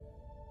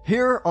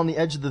Here, on the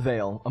edge of the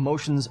veil,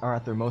 emotions are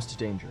at their most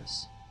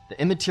dangerous.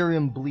 The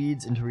immaterium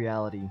bleeds into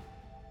reality,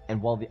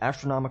 and while the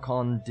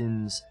Astronomicon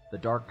dins, the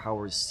dark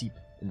powers seep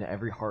into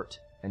every heart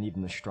and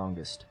even the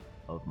strongest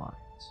of minds.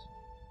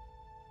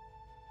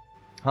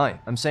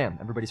 Hi, I'm Sam,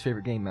 everybody's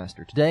favorite game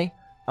master. Today,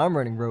 I'm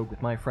running Rogue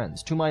with my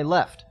friends. To my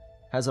left,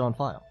 has it on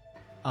file.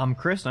 I'm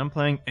Chris, I'm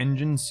playing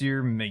Engine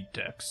Seer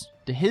Matex.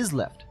 To his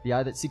left, the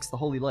eye that seeks the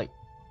holy light.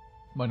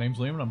 My name's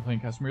Liam, and I'm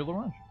playing Casimir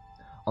Larange.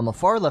 On the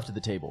far left of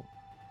the table,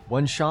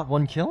 one shot,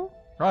 one kill.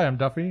 Hi, I'm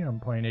Duffy. I'm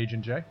playing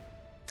Agent J.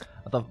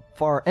 At the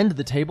far end of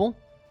the table,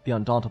 the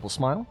undauntable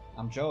smile.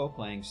 I'm Joe,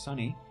 playing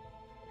Sunny.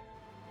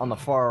 On the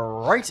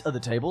far right of the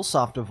table,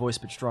 soft of voice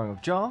but strong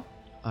of jaw.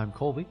 I'm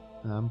Colby.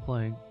 I'm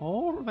playing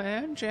Old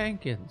Man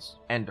Jenkins.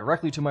 And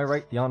directly to my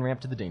right, the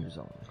on-ramp to the danger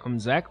zone. I'm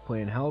Zach,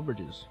 playing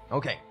Halberdiz.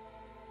 Okay.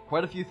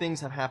 Quite a few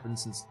things have happened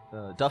since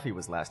Duffy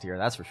was last here,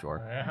 that's for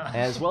sure. Yeah.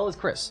 As well as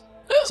Chris.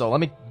 So let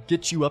me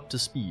get you up to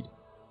speed.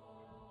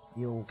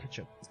 The old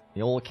ketchup.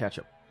 The old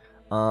catch-up.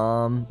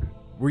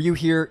 Were you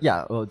here?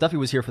 Yeah, Duffy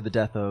was here for the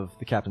death of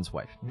the captain's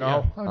wife.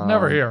 No, I was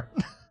never here.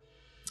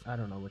 I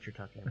don't know what you're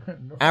talking about.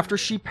 After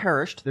she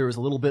perished, there was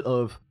a little bit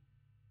of,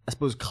 I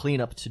suppose,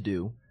 cleanup to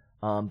do.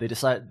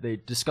 They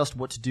discussed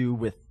what to do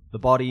with the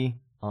body,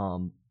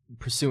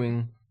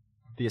 pursuing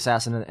the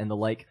assassin and the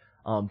like.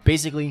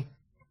 Basically,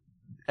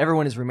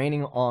 everyone is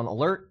remaining on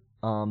alert,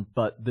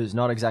 but there's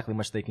not exactly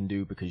much they can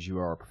do because you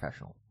are a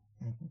professional.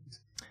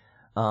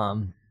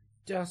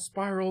 Just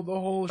spiraled the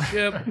whole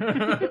ship.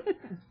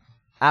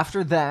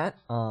 After that,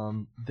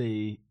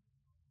 they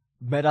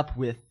met up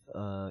with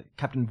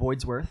Captain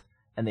Voidsworth,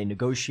 and they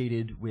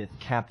negotiated with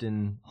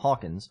Captain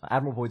Hawkins,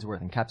 Admiral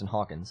Voidsworth and Captain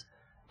Hawkins.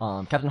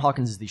 Captain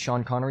Hawkins is the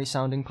Sean Connery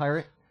sounding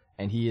pirate,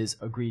 and he has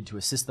agreed to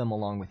assist them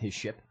along with his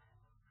ship.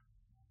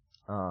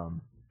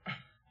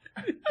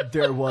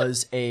 There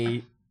was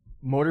a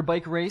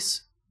motorbike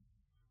race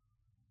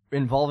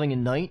involving a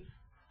knight,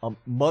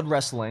 mud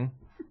wrestling,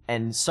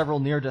 and several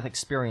near-death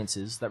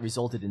experiences that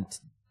resulted in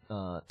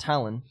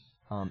Talon,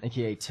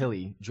 aka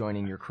Tilly,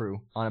 joining your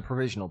crew on a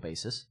provisional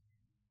basis.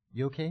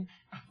 You okay?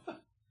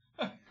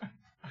 I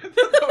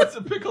thought that was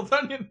a pickled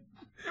onion.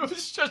 It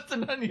was just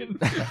an onion.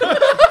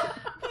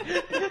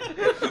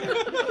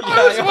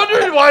 I was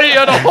wondering why he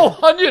had a whole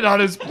onion on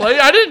his plate.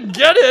 I didn't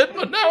get it,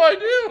 but now I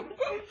do.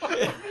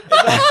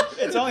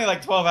 It's only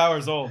like 12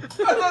 hours old. I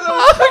thought that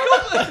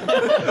was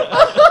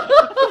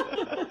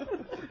pickled.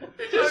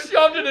 He just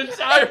shoved an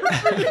entire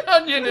freaking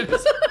onion in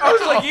his I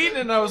was like eating,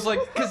 and I was like,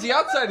 because the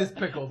outside is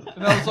pickled,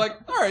 and I was like,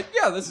 all right,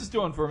 yeah, this is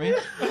doing for me.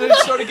 And then it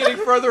started getting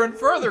further and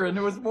further, and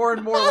it was more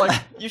and more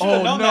like, You should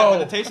have known that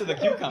with the taste of the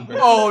cucumber.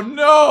 oh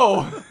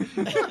no!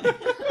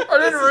 I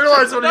didn't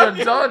realize what he had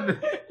done.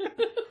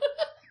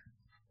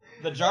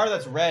 The jar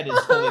that's red is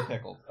fully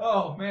pickled.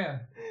 Oh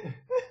man,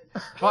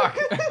 fuck!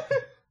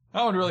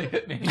 That one really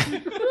hit me.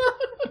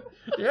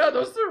 Yeah,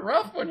 those are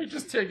rough when you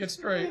just take it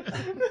straight.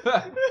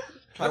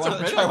 Try one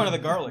of the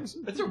garlics.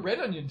 It's a red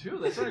onion too.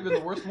 That's not even the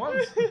worst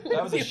ones.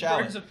 That was a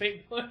shallot. Burns a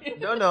fake point.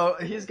 No,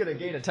 he's gonna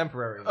gain a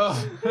temporary. Oh.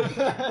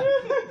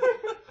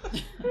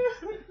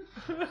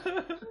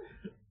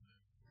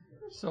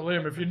 So,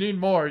 Liam, if you need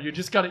more, you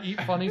just gotta eat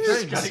funny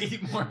things. Gotta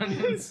eat more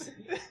onions.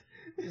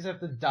 You just have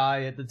to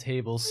die at the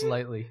table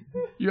slightly.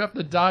 You have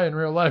to die in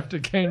real life to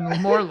gain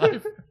more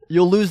life.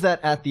 You'll lose that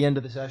at the end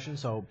of the session,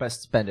 so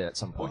best spend it at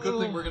some Well, point. good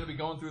thing we're gonna be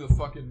going through the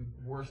fucking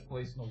worst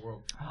place in the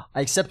world.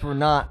 Except we're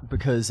not,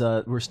 because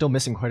we're still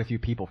missing quite a few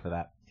people for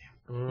that.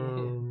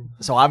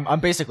 So I'm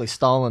basically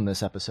stalling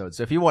this episode.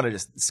 So if you want to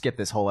just skip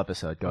this whole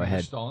episode, go You're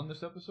ahead. stalling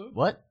this episode?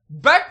 What?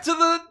 Back to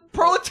the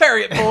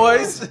proletariat,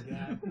 boys!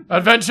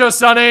 Adventure,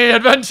 Sonny,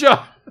 adventure!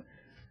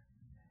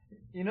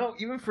 You know,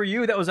 even for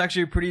you, that was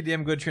actually a pretty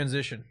damn good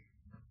transition.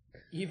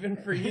 Even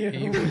for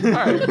you.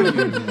 Alright.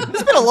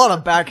 There's been a lot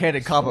of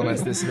backhanded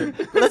compliments this year.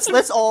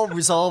 Let's all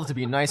resolve to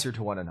be nicer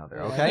to one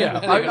another, okay? Yeah,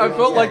 I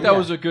felt like that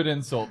was a good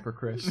insult for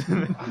Chris.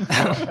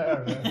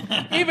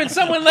 Even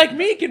someone like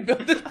me can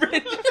build this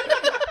bridge.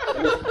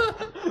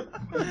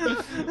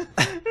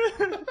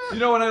 You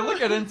know, when I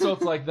look at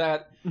insults like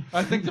that,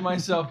 I think to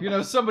myself, you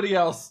know, somebody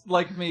else,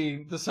 like me,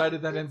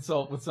 decided that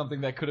insult was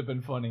something that could have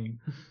been funny.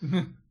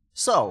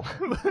 So,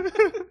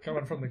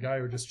 Coming from the guy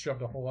who just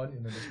shoved a whole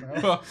onion in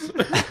his mouth.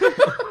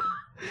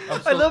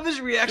 I love his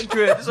reaction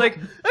to it. It's like,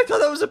 I thought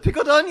that was a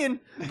pickled onion,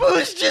 but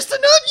it's just an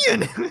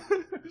onion.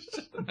 It's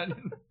just an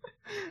onion.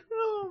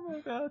 Oh my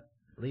god.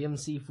 Liam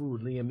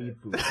seafood, Liam eat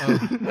food.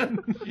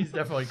 He's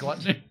definitely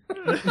gluttony.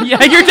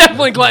 Yeah, you're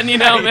definitely gluttony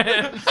now,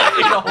 man.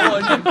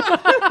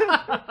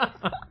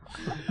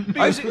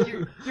 Because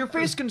your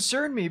face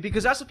concerned me,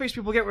 because that's the face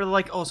people get where they're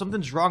like, oh,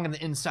 something's wrong on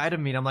the inside of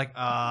me. And I'm like,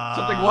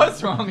 Something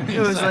was wrong. It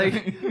was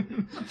like,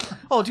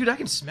 oh, dude, I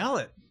can smell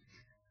it.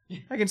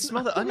 I can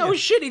smell the onion. No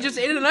shit, he just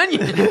ate an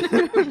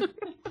onion.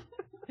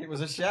 It was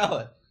a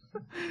shallot.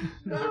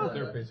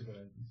 They're basically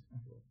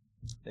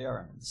They are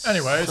onions.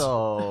 Anyways.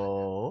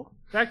 so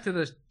Back to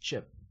the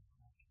ship.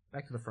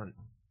 Back to the front.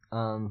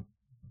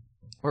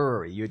 where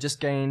were we? You had just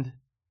gained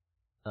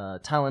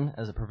Talon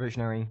as a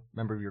probationary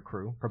member of your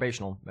crew,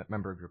 probational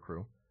member of your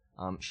crew.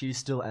 She's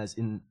still as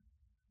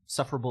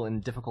insufferable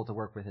and difficult to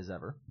work with as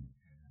ever.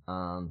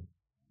 And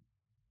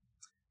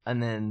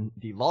then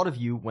the lot of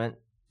you went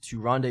to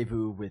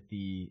rendezvous with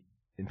the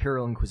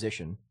Imperial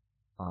Inquisition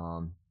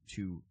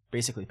to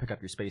basically pick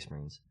up your Space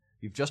Marines.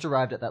 You've just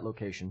arrived at that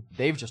location.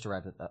 They've just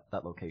arrived at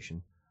that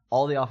location.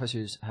 All the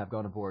officers have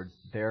gone aboard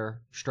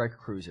their strike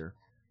cruiser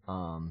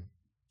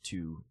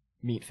to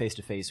meet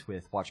face-to-face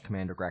with Watch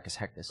Commander Gracchus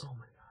Hectus. Oh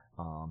my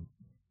god.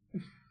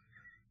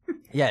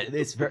 Yeah,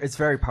 it's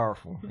very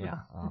powerful. Yeah.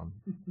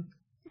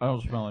 I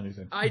don't smell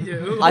anything. I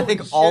do. I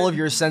think all of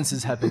your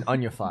senses have been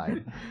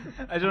unified.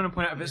 I just want to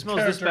point out, if it smells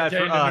this Character bad for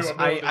gained a us, new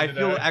ability I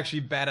feel today. actually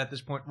bad at this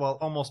point. Well,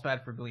 almost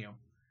bad for Liam.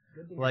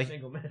 Good thing Like- you're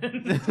single,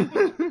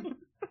 man.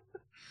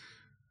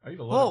 Are you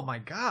the Oh my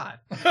god.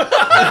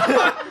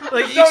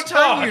 Like, each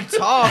time you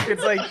talk,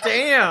 it's like,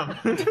 damn.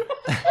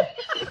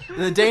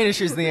 The Danish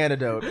is the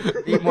antidote.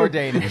 Eat more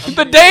Danish.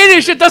 The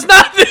Danish, it does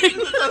nothing.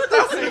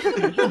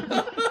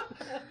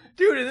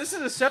 Dude, and this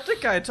is a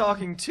septic guy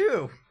talking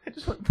too. I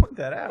just want to point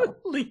that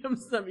out.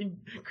 Liam's, I mean,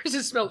 Chris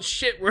has smelled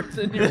shit worse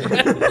than your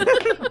head.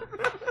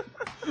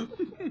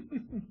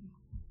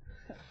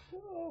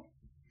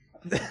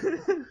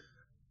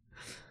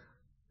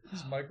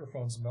 His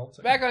microphone's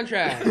melting. Back on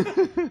track.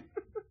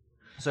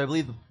 So I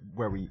believe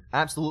where we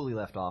absolutely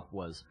left off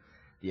was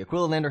the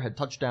Aquila lander had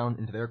touched down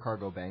into their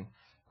cargo bay.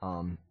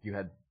 You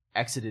had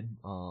exited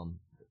and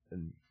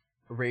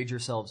arrayed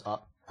yourselves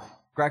up.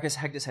 Gracchus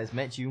Hectus has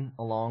met you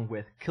along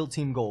with Kill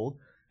Team Gold,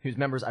 whose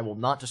members I will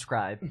not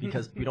describe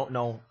because we don't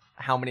know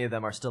how many of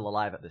them are still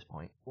alive at this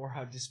point. Or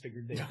how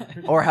disfigured they are.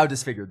 Or how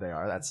disfigured they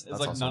are. That's It's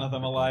like also none of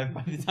them alive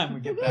by the time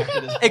we get back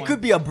to this point. It could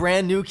be a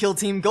brand new Kill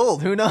Team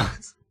Gold. Who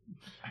knows?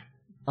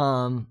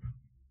 And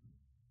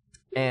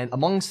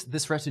amongst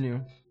this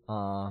retinue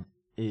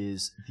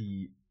is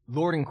the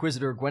Lord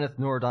Inquisitor Gwyneth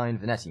Noradine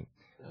Venetti,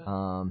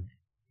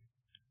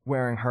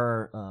 wearing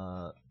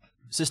her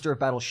Sister of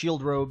Battle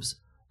shield robes.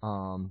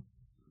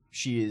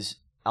 She is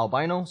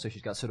albino, so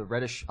she's got sort of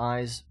reddish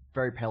eyes,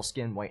 very pale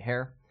skin, white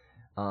hair.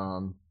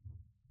 A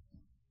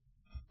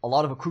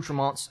lot of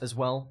accoutrements as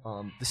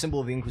well. The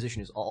symbol of the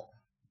Inquisition is all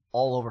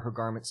over her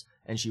garments,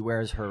 and she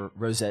wears her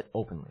rosette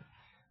openly.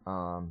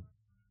 And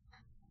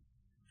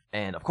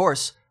of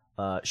course,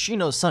 she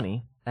knows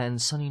Sunny, and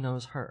Sunny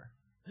knows her.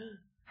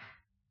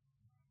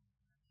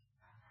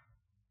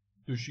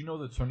 Does she know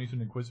that Sonny's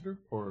an Inquisitor?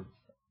 Or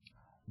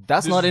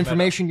That's This not is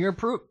information you're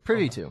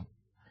privy to.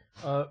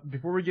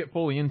 Before we get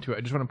fully into it,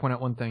 I just want to point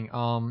out one thing.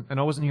 And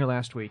I wasn't here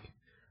last week,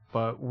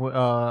 but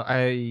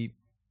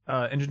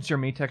Engine Seer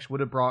Matex would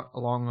have brought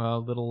along a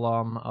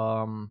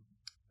little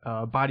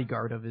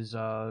bodyguard of his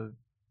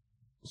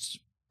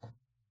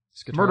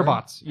murder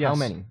bots. Yes. How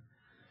many?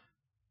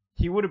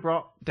 He would have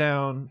brought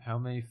down. How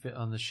many fit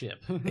on the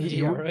ship?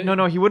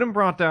 No, he wouldn't have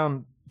brought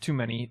down too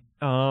many.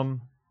 3.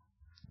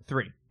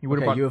 He would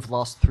have Okay, brought. you have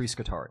lost 3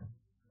 Scutari.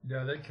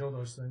 Yeah, they kill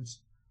those things.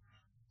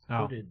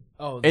 Oh.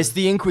 Oh, It's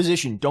the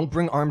Inquisition. Don't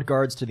bring armed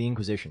guards to the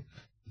Inquisition.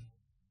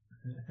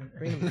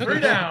 bring them 3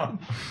 down.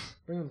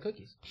 Bring them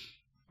cookies.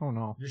 Oh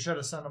no. You should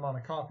have sent them on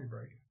a coffee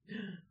break.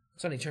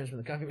 Sonny turns from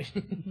the coffee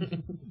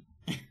machine.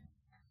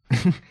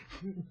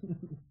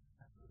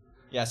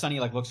 Yeah, Sonny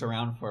like looks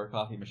around for a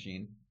coffee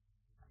machine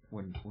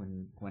when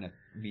it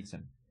meets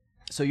him.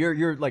 So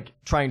you're like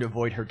trying to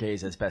avoid her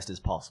gaze as best as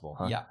possible,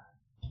 huh? Yeah.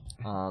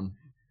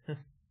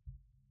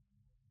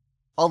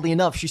 Oddly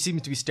enough, she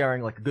seems to be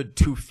staring like a good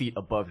 2 feet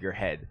above your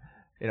head.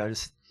 You know,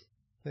 just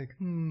like,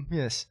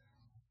 yes.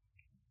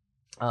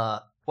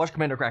 Watch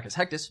Commander Gracchus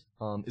Hectus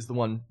is the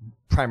one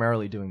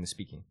primarily doing the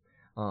speaking.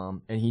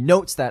 And he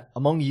notes that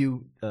among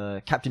you,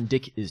 Captain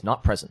Dick is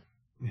not present.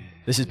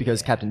 This is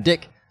because Captain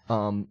Dick,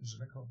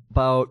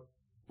 about,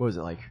 what was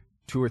it, like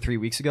 2 or 3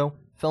 weeks ago,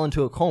 fell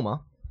into a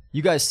coma.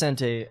 You guys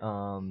sent a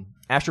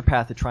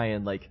astropath to try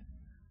and like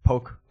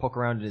poke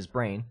around in his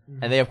brain,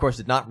 and they of course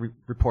did not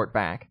report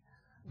back.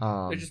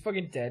 They're just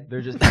fucking dead.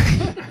 They're just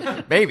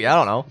maybe,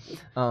 I don't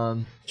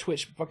know.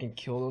 Twitch fucking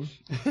killed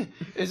them.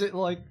 Is it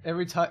like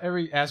every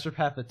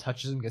astropath that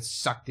touches him gets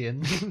sucked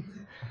in?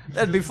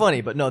 That'd be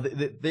funny, but no,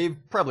 they've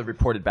probably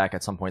reported back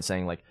at some point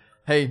saying like,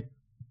 "Hey,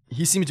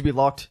 he seems to be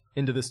locked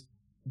into this.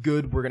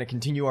 Good, we're going to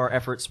continue our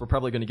efforts. We're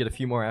probably going to get a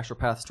few more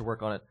astropaths to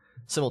work on it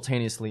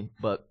simultaneously,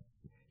 but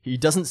he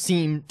doesn't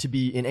seem to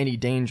be in any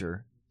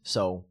danger,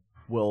 so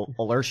we'll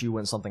alert you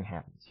when something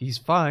happens." He's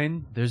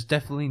fine. There's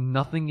definitely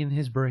nothing in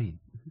his brain.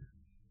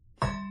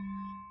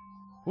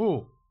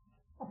 Ooh.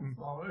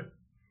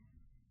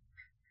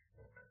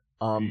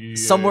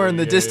 Somewhere in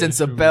the distance,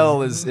 a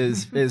bell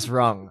is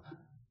rung.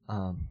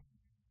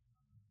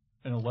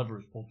 and a lever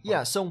is pulled.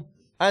 Yeah, so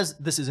as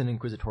this is an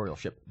inquisitorial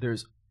ship,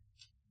 there's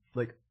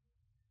like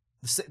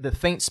the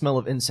faint smell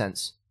of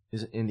incense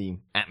is in the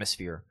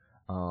atmosphere,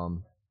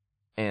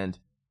 and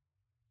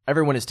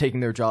everyone is taking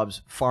their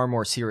jobs far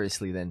more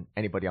seriously than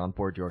anybody on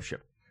board your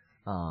ship,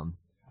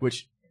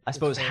 which I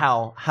suppose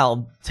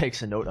Hal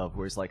takes a note of,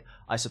 where it's like,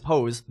 I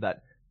suppose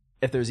that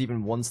if there's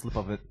even one slip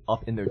of it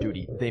up in their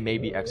duty, they may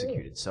be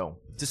executed. So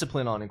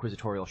discipline on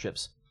inquisitorial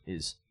ships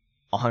is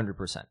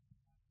 100%.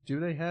 Do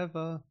they have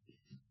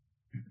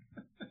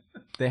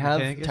They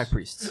have Mechanicus? tech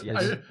priests.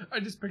 Yes. I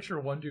just picture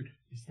one dude.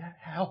 Is that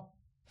Hal?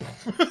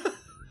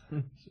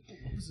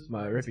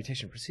 My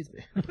reputation precedes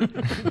me.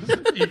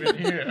 Even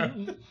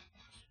here.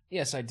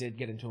 Yes, I did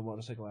get into a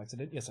motorcycle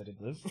accident. Yes, I did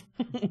live.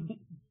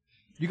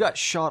 You got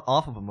shot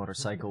off of a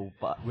motorcycle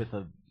with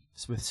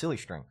silly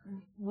string.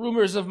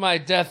 Rumors of my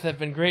death have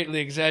been greatly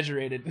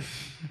exaggerated.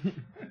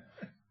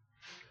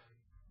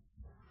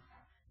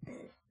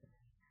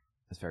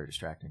 That's very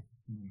distracting.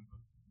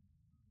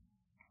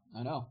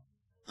 I know.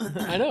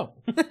 I know.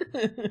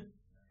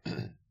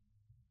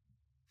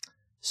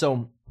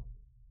 So,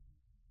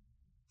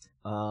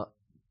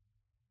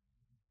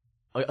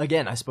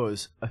 again, I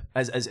suppose,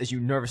 as you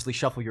nervously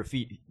shuffle your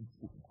feet,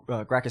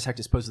 Gracchus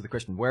Hectus poses the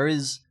question: where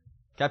is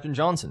Captain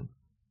Johnson?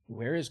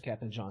 Where is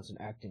Captain Johnson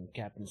acting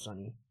Captain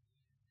Sonny?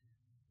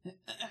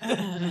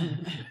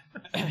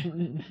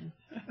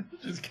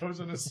 Just goes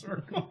in a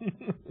circle.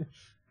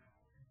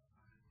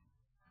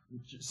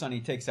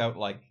 Sonny takes out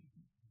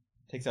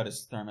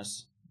his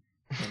thermos,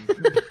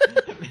 and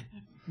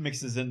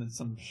mixes in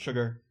some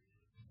sugar.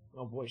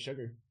 Oh boy,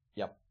 sugar.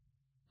 Yep,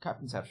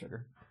 captains have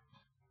sugar.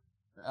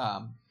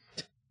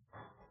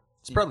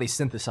 It's partly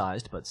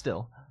synthesized, but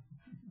still.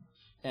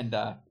 And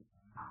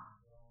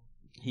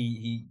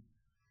he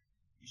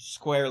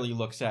squarely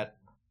looks at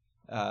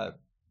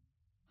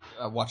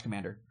Watch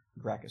Commander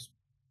Gracchus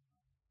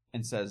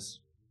and says,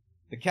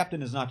 "The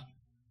captain is not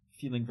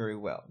feeling very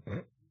well."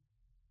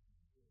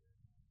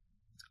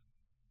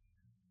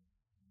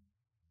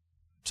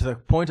 To the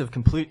point of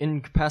complete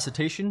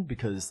incapacitation,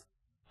 because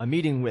a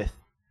meeting with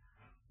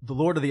the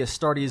Lord of the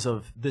Astartes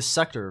of this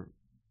sector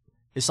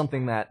is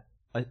something that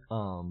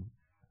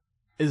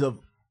is of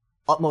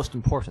utmost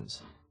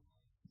importance.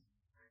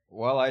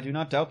 Well, I do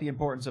not doubt the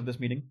importance of this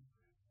meeting.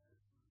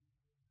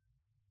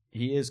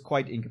 He is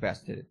quite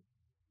incapacitated.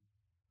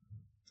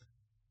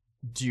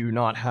 Do you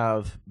not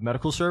have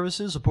medical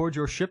services aboard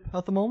your ship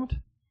at the moment?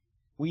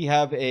 We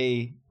have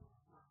a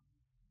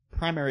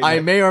primary... I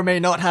may or may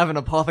not have an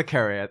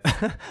apothecary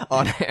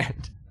on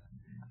hand.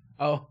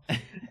 Oh.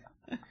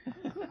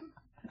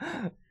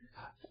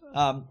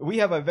 We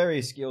have a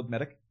very skilled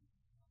medic,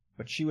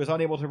 but she was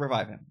unable to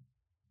revive him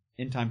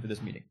in time for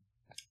this meeting.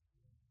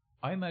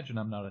 I imagine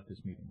I'm not at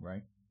this meeting,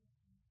 right?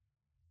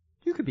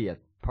 You could be a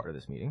part of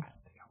this meeting.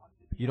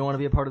 You don't want to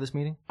be a part of this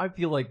meeting? I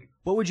feel like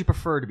What would you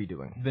prefer to be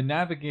doing? the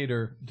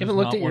Navigator does haven't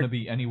looked not at want your- to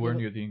be anywhere you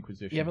near the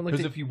Inquisition. you haven't looked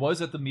Because at- if he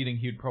was at the meeting,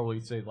 he'd probably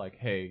say, like,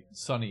 hey,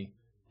 Sonny,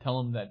 tell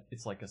him that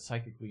it's like a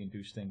psychically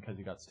induced thing because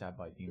he got stabbed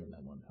by a demon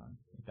that one time.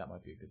 Like, that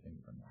might be a good thing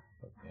for him.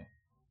 But,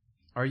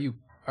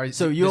 yeah.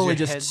 So you does only your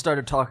just head-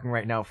 started talking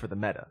right now for the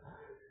meta.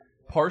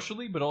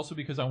 Partially, but also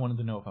because I wanted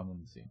to know if I'm in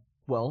the scene.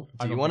 Well,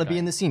 I do you don't want to think be I-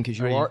 in the scene? Because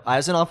you Are you- are,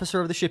 as an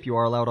officer of the ship, you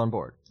are allowed on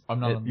board. I'm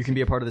not on the You can scene.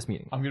 be a part of this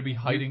meeting. I'm going to be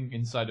hiding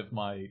inside of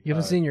my... You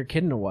haven't seen your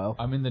kid in a while.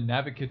 I'm in the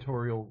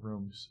navigatorial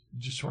rooms,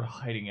 just sort of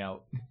hiding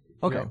out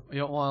Okay. You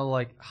don't want to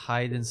like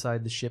hide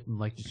inside the ship and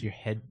like just your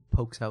head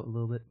pokes out a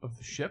little bit. of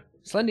the ship.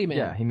 Slendy Man.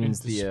 Yeah, he means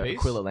Into the space?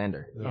 Aquila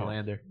lander. The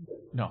lander.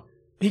 No.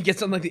 He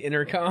gets on like the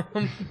intercom.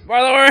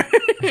 My lord!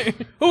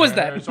 Who was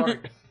that? Sorry.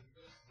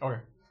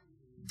 Okay.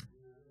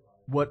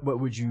 What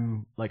would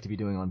you like to be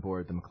doing on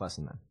board the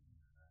McKlesson then?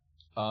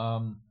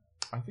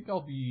 I think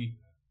I'll be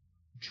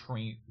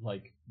trained,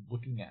 like,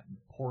 looking at,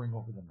 poring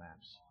over the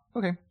maps.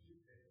 Okay.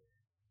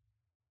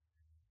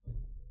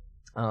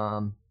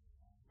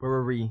 Where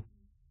were we?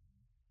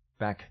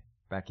 Back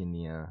in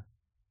the I was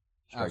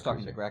strike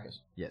talking to cruiser. Gracchus.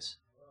 Yes.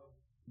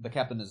 The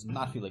captain is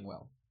not feeling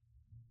well.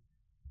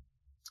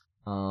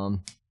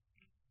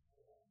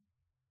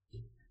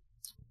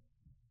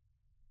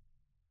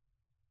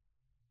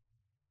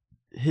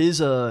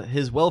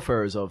 His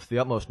welfare is of the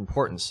utmost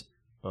importance,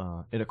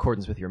 in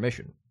accordance with your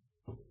mission.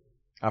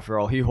 After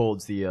all, he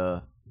holds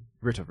the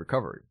writ of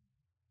recovery.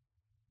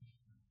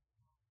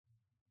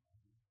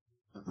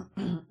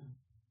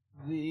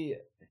 The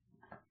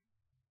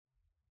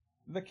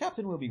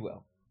captain will be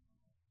well.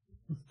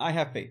 I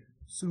have faith.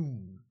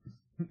 Soon.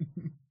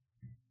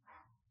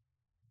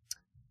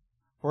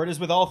 For it is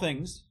with all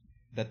things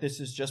that this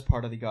is just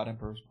part of the God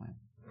Emperor's plan.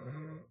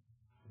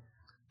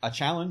 A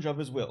challenge of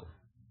his will.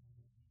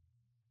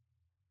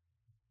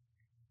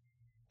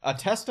 A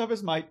test of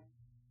his might.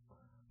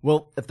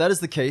 Well, if that is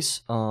the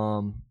case,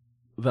 then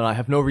I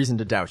have no reason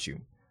to doubt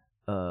you.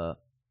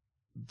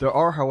 There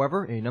are,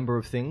 however, a number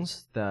of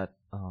things that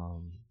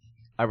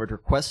I would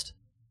request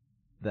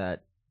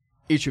that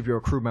each of your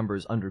crew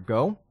members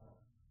undergo,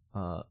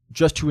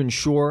 just to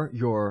ensure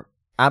your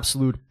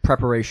absolute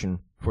preparation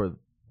for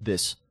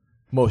this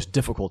most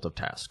difficult of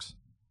tasks.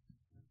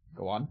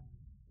 Go on.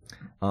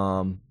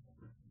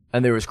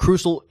 And there is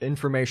crucial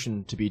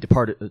information to be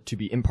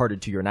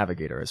imparted to your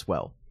navigator as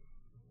well.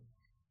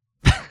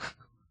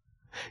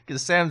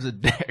 Because Sam's a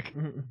dick.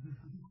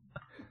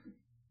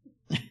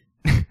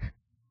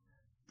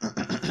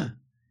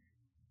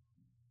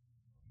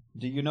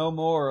 Do you know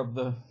more of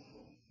the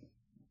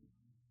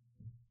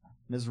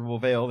Miserable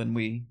Vale than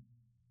we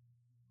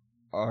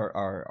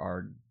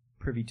are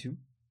privy to?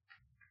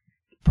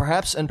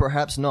 Perhaps and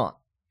perhaps not.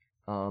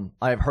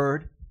 I have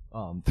heard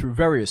through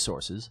various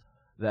sources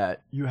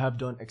that you have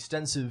done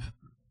extensive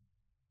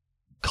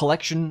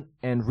collection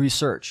and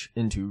research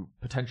into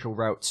potential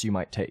routes you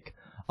might take.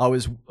 I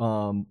was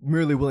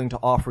merely willing to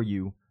offer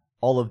you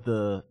all of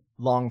the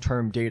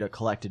long-term data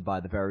collected by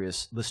the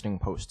various listening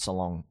posts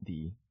along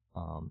the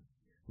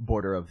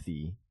border of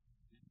the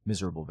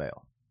Miserable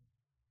Vale.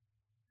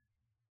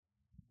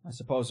 I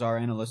suppose our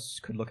analysts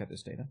could look at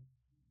this data.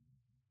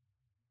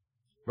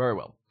 Very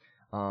well.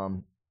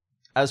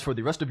 As for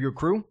the rest of your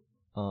crew,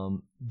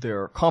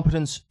 their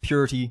competence,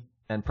 purity,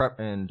 and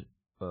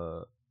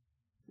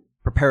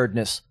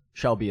preparedness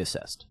shall be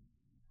assessed.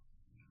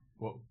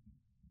 Whoa.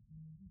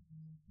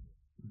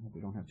 I hope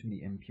we don't have too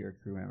many impure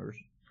crew members.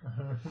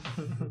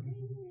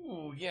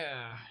 Ooh,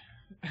 yeah.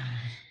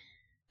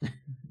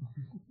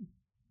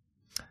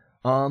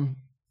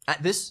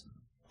 At this,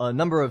 a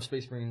number of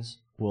Space Marines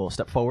will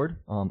step forward,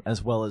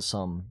 as well as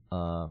some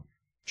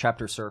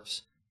chapter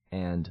serfs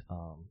and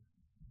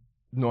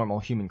normal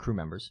human crew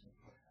members,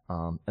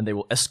 and they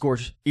will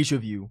escort each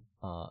of you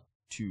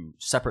to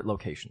separate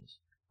locations,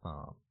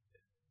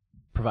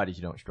 provided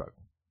you don't struggle.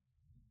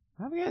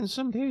 I'm getting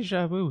some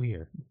deja vu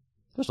here.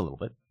 Just a little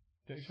bit.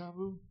 Deja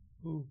vu?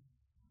 Ooh.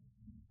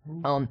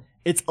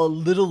 It's a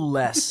little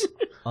less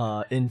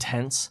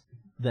intense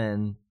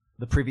than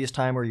the previous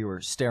time where you were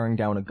staring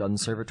down a gun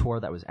servitor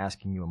that was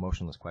asking you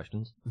emotionless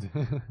questions.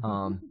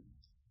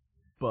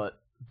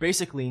 But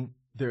basically,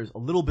 there's a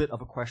little bit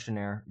of a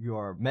questionnaire. You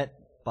are met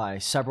by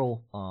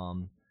several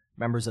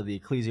members of the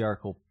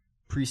ecclesiarchal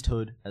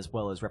priesthood as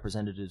well as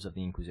representatives of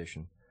the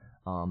Inquisition.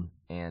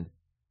 And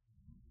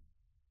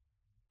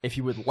if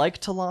you would like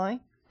to lie,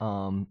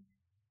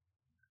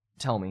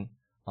 tell me.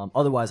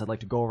 Otherwise, I'd like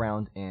to go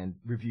around and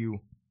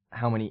review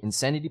how many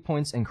insanity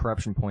points and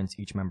corruption points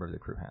each member of the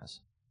crew has.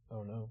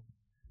 Oh no.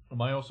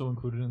 Am I also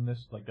included in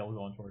this? Like, they'll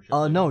go onto our ship?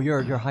 No,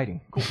 you're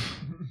hiding. Cool.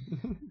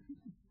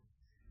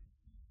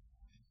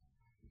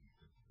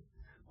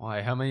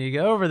 Why, how many you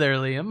got over there,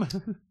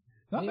 Liam?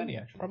 Not many,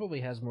 actually.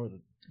 Probably has more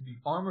than. The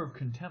Armor of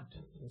Contempt.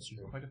 It's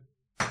quite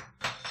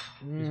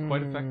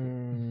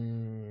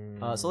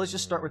effective. So let's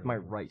just start with my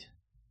right.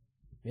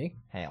 Me?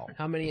 Hal.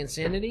 How many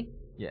insanity?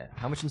 Yeah.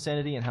 How much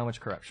insanity and how much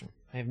corruption?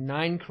 I have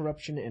 9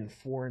 corruption and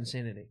 4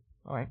 insanity.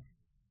 All right.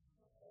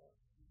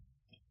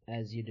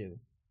 As you do.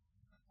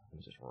 Let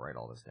me just write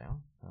all this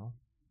down. Hal.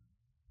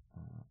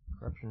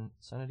 Corruption,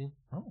 insanity.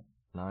 Oh.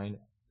 9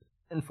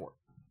 and 4.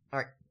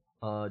 All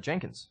right.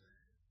 Jenkins.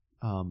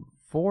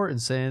 4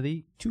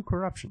 insanity, 2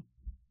 corruption.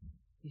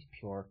 He's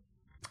pure.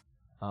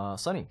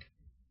 Sonny.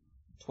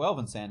 12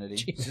 insanity.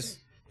 Jesus.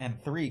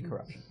 And 3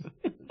 corruption.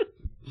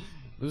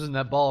 Losing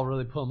that ball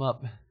really pull him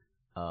up.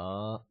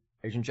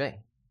 Agent J.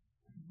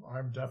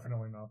 I'm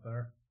definitely not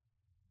there.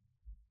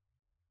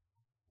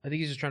 I think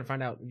he's just trying to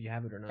find out if you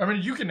have it or not. I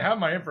mean, you can have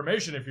my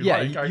information if you Yeah,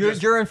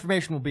 like. your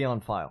information will be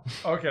on file.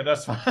 Okay,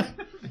 that's fine.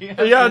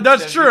 Yeah,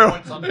 that's true.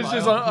 It's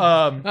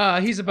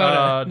just he's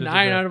about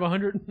 9 out of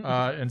 100.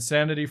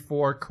 Insanity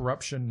 4,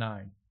 corruption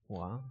 9.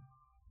 Wow.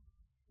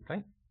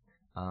 Okay.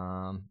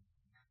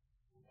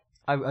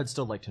 I'd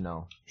still like to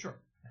know. Sure.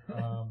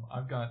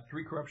 I've got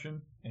 3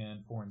 corruption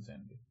and 4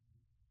 insanity.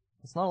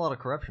 It's not a lot of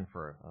corruption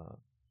for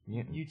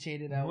mutant.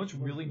 Mutated You know out. what's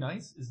really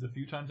nice is the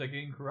few times I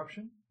gain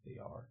corruption, they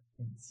are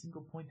in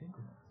single point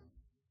increments.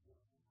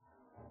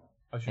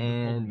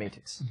 And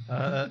Matix.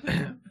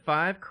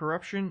 5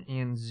 corruption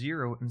and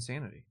 0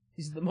 insanity.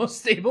 He's the most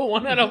stable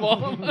one out of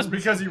all of It's us.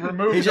 because he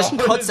removed. He just all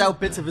of cuts his- out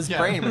bits of his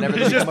brain whenever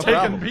He's there's just a taking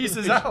problem.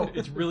 pieces out.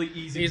 It's really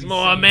easy. He's to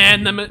more a see.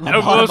 man than ever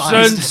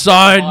Lobotomized.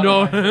 inside.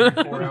 No. Lobotomized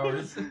in 4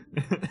 hours.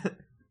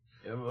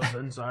 Ever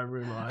since I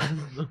realized.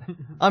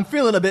 I'm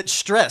feeling a bit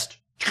stressed.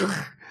 You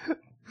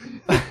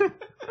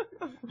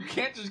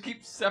can't just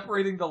keep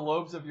separating the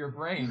lobes of your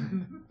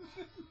brain.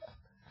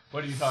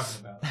 What are you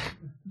talking about?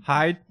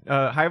 High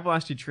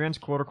velocity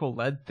transcortical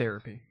lead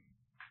therapy.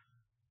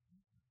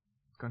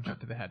 Gunshot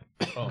to the head.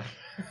 Oh.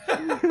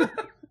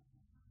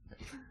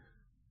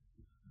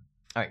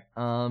 Alright,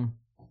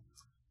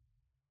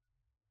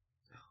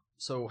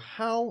 so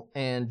Hal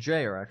and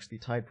Jay are actually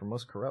tied for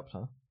most corrupt,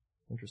 huh?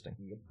 Interesting.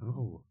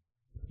 Oh.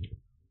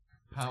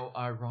 How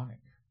ironic.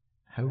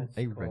 How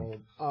ironic.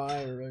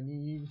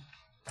 Irony.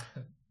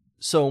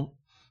 So,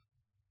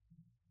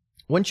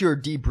 once your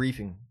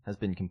debriefing has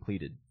been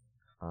completed,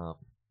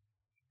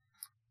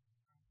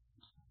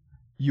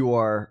 you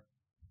are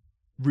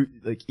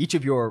like each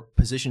of your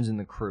positions in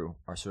the crew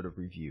are sort of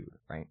reviewed,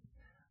 right?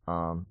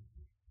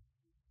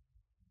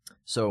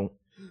 So,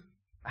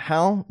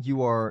 Hal,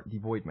 you are the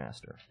Void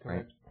Master,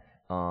 right?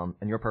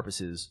 And your purpose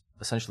is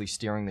essentially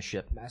steering the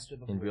ship Master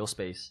the in Void. real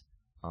space.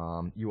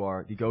 You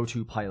are the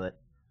go-to pilot.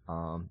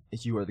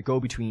 You are the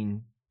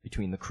go-between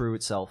between the crew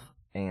itself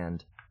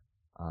and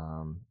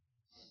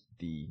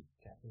the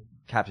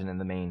captain and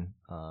the main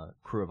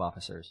crew of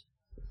officers.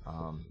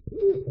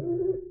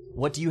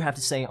 What do you have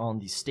to say on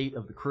the state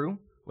of the crew?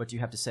 What do you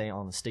have to say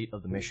on the state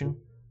of the mission?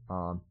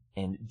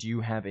 And do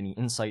you have any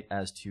insight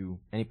as to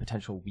any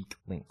potential weak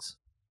links?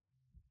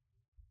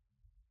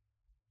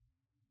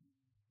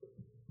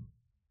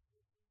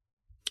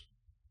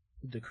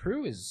 The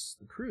crew is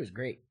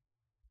great.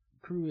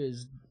 Crew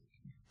is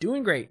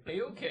doing great.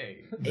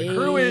 Okay. The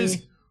crew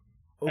is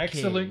Okay.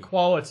 excellent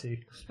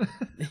quality.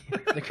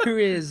 The crew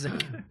is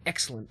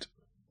excellent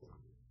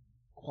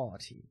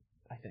quality,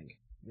 I think.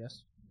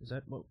 Yes? Is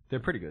that what?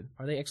 They're pretty good.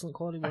 Are they excellent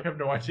quality? I have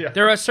no idea.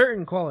 They're a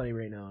certain quality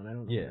right now, and I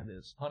don't know Yeah. what it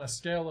is. On a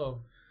scale of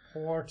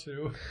 4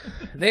 to...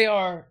 They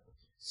are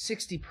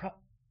 60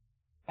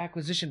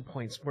 acquisition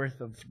points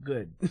worth of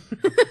good.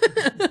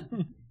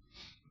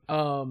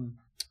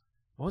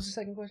 What was the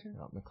second question?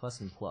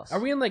 McKlesson Plus. Are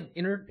we in like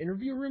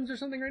interview rooms or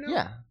something right now?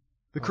 Yeah.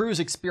 The crew is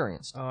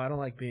experienced. Oh, I don't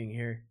like being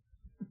here.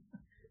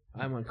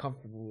 I'm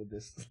uncomfortable with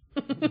this.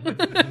 You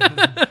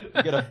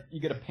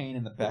get a pain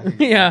in the back. Of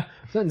your Yeah.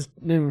 Something's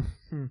new.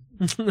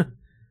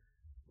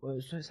 What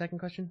was the second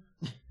question?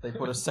 They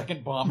put a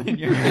second bomb in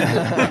your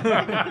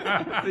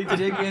head. They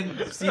dig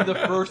in, see the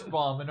first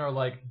bomb, and are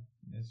like,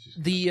 it's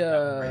just The right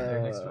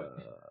there next to it.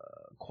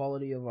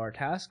 quality of our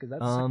task, is that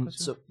the second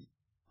question? So,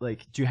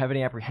 like, do you have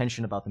any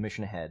apprehension about the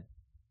mission ahead?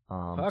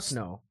 Fuck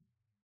no.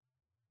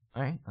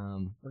 All right.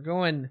 We're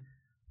going.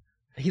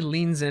 He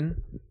leans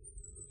in.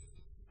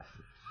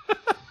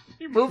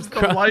 He moves the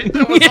light. He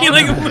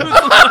like moves the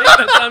light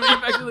that's on me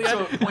effectively.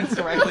 So it points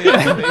directly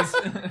at his face.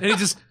 And he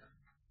just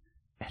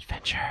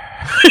adventure.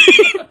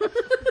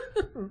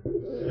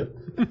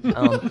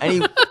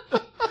 Any?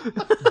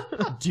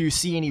 Do you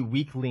see any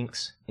weak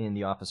links in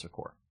the officer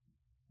corps?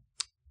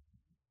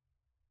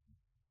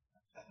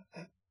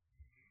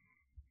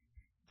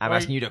 I'm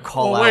asking you to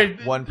call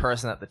out one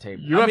person at the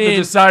table. You have to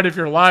decide if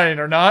you're lying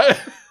or not.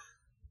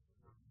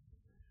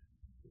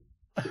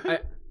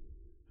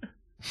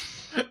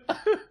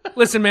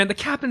 Listen, man, the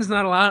captain's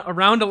not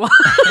around a lot.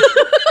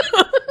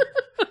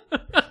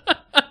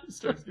 He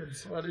starts getting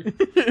sweaty.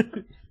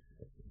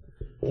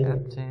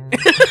 Captain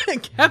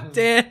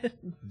Captain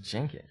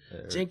Jenkins.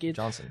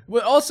 Johnson.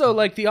 Well, also,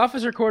 like, the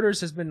officer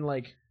quarters has been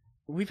like,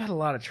 we've had a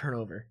lot of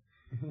turnover.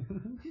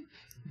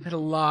 We've had a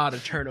lot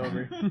of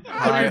turnover. What do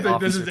you think?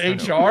 This is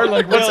Officer HR?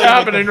 Like, what's Really,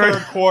 happening like the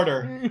right third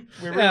quarter.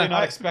 We're really Yeah.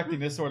 not expecting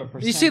this sort of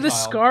percentile. You see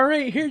this scar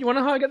right here? You want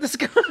to know how I got this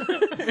scar?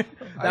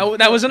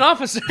 that was an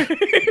officer.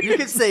 You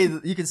could say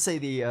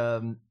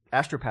the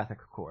astropathic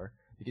corps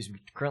because we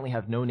currently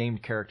have no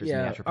named characters in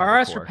the Yeah, astropathic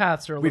our corps.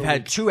 astropaths are. We've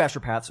had two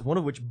astropaths, one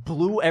of which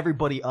blew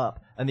everybody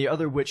up, and the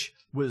other which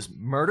was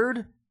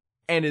murdered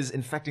and is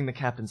infecting the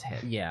captain's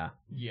head. Yeah,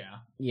 Yeah.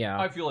 yeah.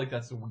 I feel like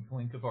that's the weak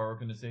link of our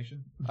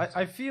organization.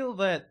 I feel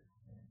that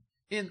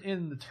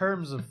in the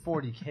terms of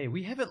 40K,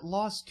 we haven't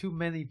lost too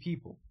many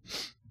people.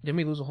 Didn't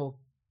we lose a whole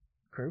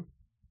crew?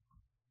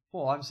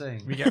 Well, I'm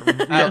saying We got rid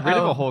of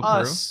a whole crew.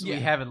 us, Yeah.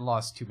 we haven't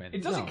lost too many.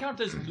 It doesn't count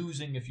as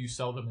losing if you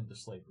sell them into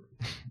slavery.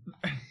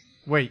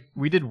 Wait,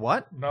 we did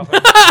what?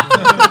 Nothing.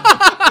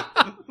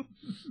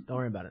 Don't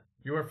worry about it.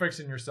 You were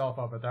fixing yourself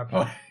up at that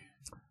point.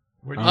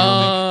 Where do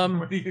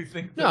you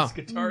think, Where the no.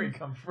 Skitari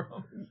come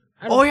from?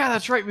 Oh yeah,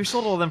 that's right. We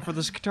sold all of them for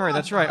the Skitari.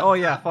 That's right. Oh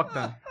yeah, fuck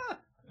them.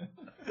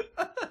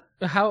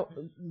 How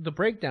the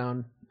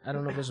breakdown? I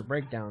don't know if there's a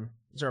breakdown.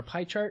 Is there a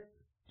pie chart?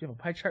 Do you have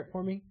a pie chart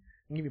for me?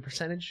 I can give you a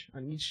percentage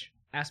on each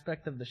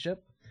aspect of the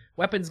ship.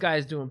 Weapons guy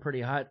is doing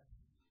pretty hot.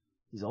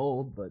 He's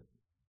old, but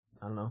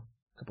I don't know.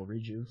 A couple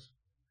rejuves.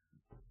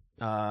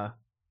 Our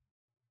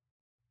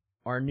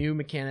new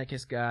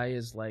Mechanicus guy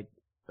is like,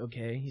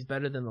 okay, he's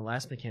better than the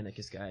last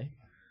Mechanicus guy.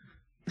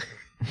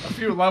 A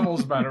few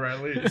levels better,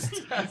 at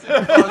least.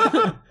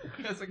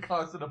 Hasn't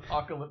caused an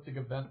apocalyptic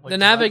event. Like The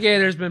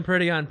navigator's been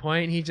pretty on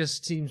point. He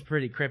just seems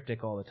pretty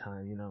cryptic all the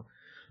time, you know.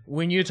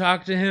 When you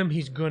talk to him,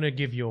 he's gonna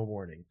give you a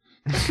warning.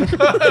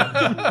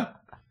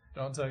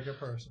 Don't take it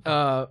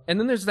personal. And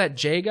then there's that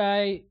J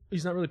guy.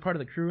 He's not really part of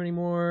the crew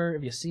anymore.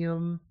 If you see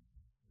him,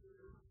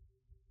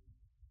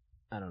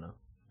 I don't know.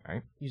 All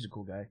right. He's a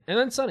cool guy. And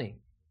then Sonny.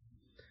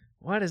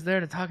 What is there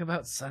to talk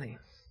about Sonny?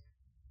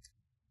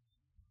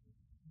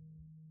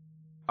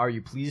 Are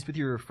you pleased with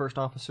your first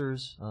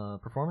officer's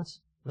performance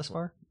thus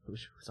far?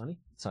 Who's Sonny?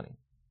 Sonny.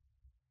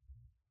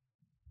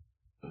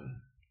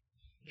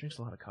 Drinks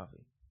a lot of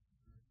coffee.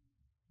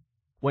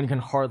 One can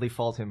hardly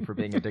fault him for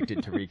being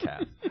addicted to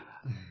recap.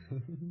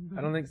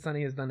 I don't think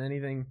Sonny has done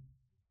anything.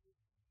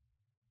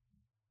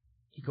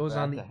 He goes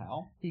Back on to the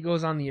hell? he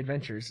goes on the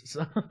adventures.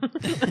 So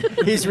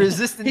He's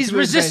resistant. he's to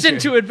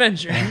resistant adventure. to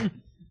adventure.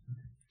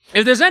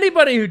 If there's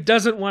anybody who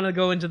doesn't want to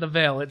go into the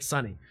Vale, it's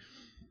Sonny.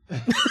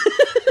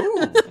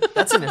 Ooh,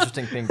 that's an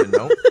interesting thing to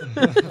know.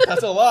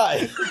 That's a lie.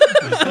 He's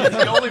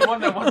the only one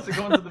that wants to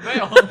go into the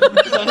Vale.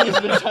 Sonny has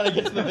been trying to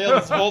get to the Vale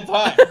this whole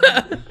time.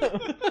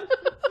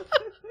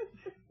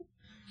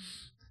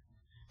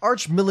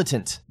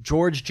 Arch-militant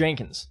George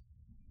Jenkins.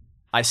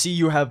 I see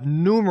you have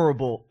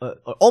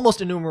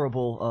almost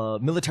innumerable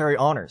military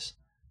honors.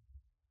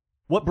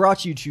 What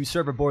brought you to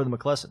serve aboard the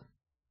McKlesson?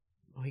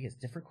 Oh, he gets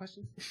different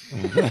questions?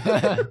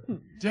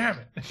 Damn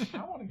it.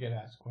 I want to get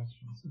asked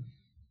questions.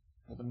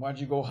 Well, then why'd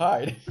you go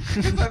hide?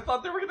 Because I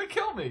thought they were going to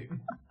kill me.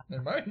 They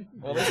might.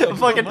 Well, they still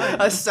Fucking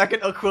might. a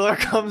second Aquila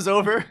comes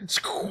over.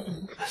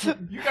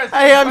 You guys.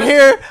 Hey, I'm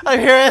here.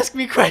 Ask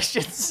me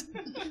questions.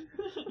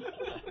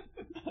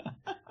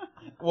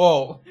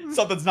 Whoa.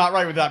 Something's not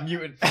right with that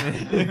mutant.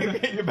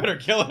 You better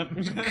kill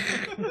him.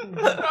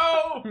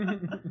 No!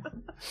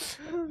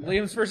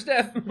 Liam's first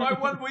death. My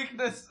one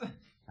weakness.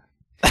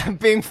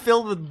 Being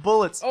filled with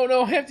bullets. Oh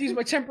no, I have to use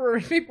my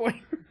temporary fate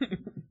point.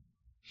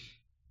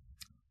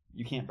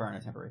 You can't burn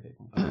a temporary fate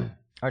point.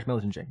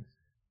 Archmilitant Jenkins.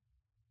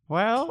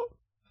 Well,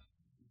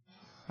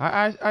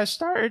 I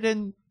started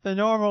in the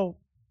normal,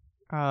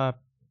 what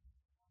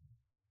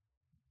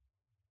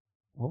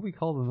we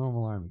call the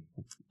normal army.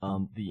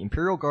 The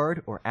Imperial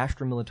Guard or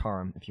Astra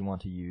Militarum, if you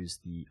want to use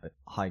the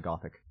High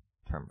Gothic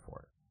term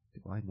for it.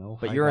 Do I know?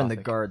 But High you're in the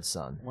Gothic? Guard,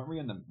 son. Weren't we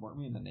in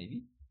the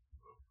Navy?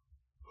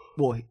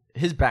 Well,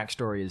 his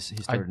backstory is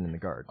he started in the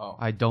Guard. Oh.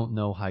 I don't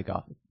know High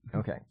Gothic.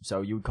 Okay,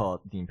 so you would call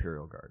it the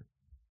Imperial Guard.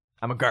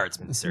 I'm a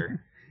guardsman,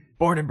 sir.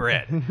 Born and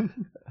bred.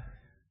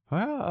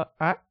 Well,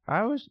 I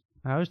was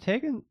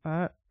taken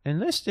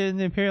enlisted in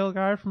the Imperial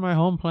Guard from my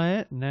home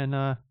planet, and then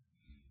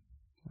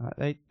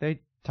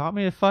they taught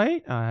me to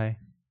fight. I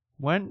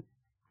went,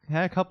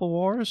 had a couple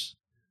wars,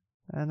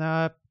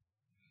 and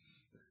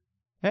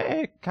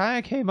it kind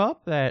of came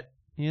up that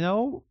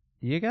you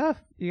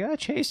gotta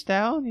chase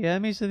down the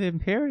enemies of the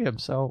Imperium.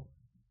 So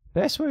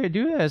best way to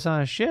do that is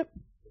on a ship.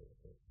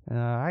 And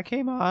I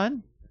came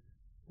on,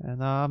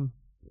 and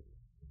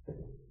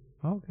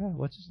oh god,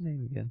 what's his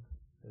name again?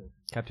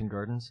 Captain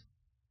Gardens.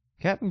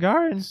 Captain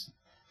Gardens.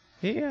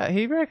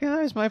 He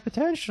recognized my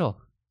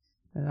potential,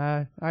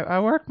 and I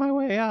worked my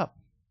way up.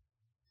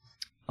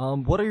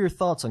 What are your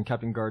thoughts on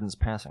Captain Gardens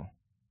passing?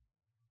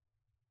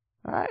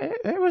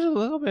 It was a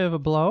little bit of a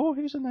blow.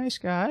 He was a nice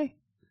guy.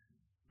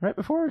 Right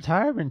before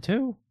retirement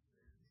too.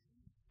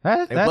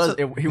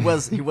 He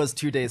was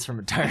 2 days from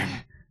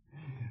retirement.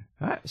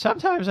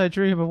 Sometimes I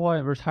dream of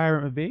what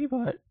retirement would be,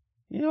 but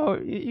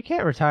you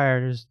can't retire.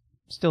 There's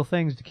still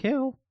things to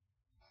kill.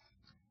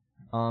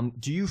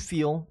 Do you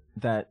feel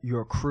that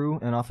your crew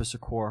and officer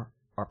corps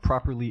are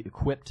properly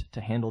equipped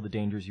to handle the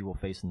dangers you will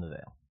face in the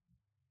Vale?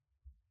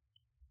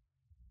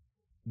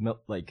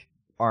 Like,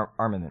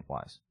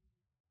 armament-wise.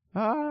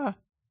 We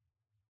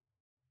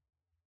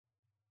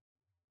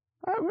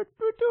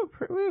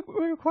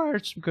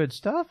required some good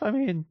stuff. I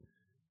mean,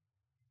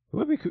 it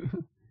would be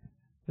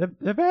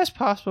the best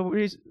possible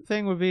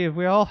thing would be if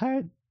we all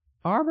had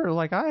armor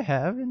like I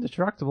have,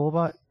 indestructible.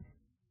 But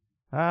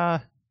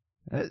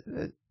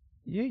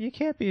you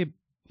can't be.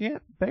 Yeah,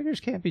 beggars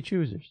can't be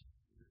choosers.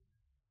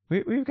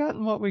 We've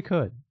gotten what we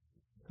could.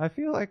 I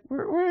feel like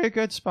we're in a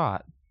good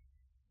spot.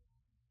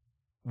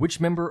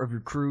 Which member of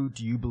your crew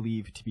do you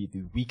believe to be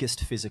the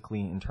weakest physically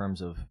in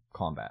terms of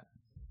combat?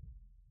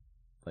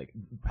 Like,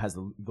 has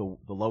the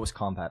lowest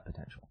combat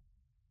potential?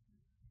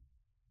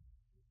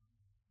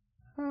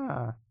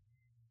 Huh.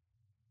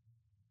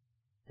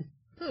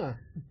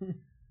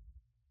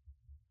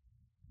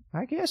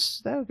 I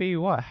guess that would be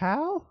what,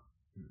 Hal?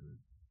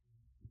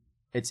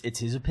 It's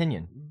his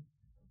opinion.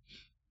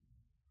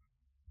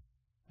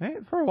 Hey,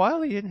 for a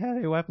while he didn't have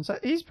any weapons.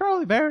 He's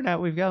probably better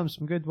now. We've got him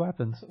some good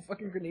weapons.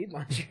 Fucking grenade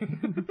launcher.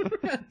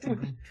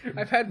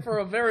 I've had for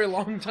a very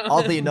long time.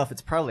 Oddly enough,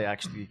 it's probably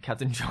actually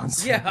Captain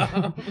Johnson.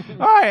 Yeah.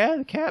 Oh yeah,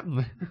 the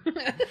captain.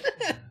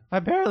 I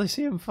barely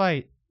see him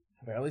fight.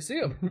 I barely see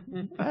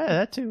him.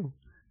 That too.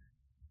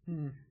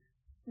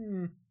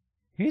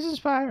 He's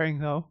inspiring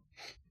though.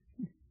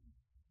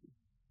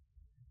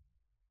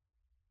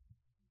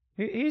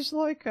 He's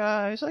like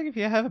if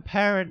you have a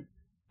parent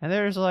and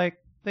there's like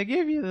they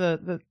give you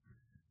the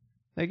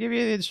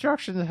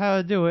instructions of how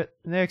to do it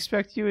and they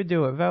expect you to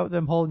do it without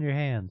them holding your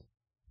hand.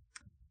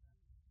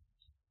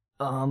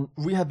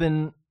 We have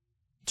been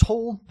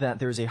told that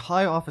there's a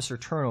high officer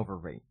turnover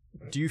rate.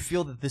 Do you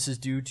feel that this is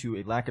due to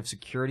a lack of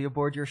security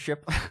aboard your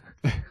ship?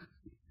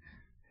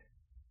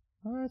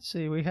 Well, let's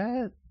see. We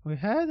had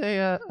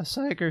a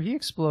psyker. He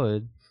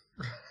exploded.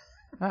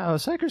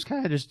 Psykers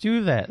kind of just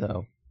do that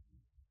though.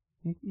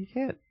 You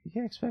can't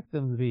expect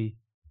them to be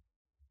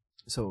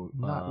So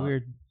not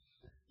weird.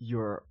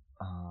 Your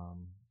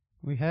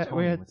We had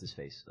what's his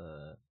face?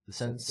 The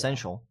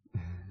Sensual.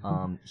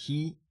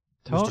 He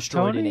was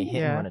destroyed in a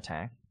hit and run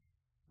attack.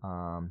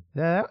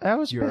 Yeah, that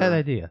was a bad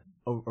idea.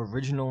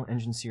 Original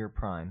Engine Seer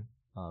Prime,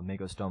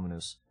 Magos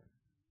Dominus,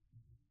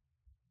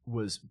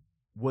 was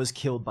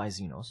killed by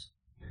Xenos.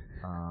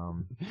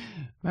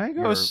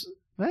 Mangos,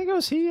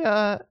 he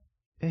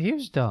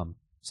was dumb.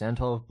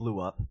 Santov blew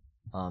up.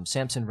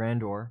 Samson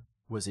Randor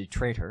was a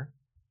traitor.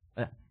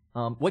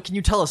 What can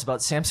you tell us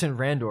about Samson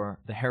Randor,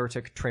 the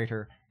heretic,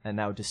 traitor, and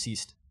now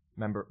deceased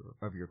member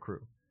of your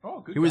crew?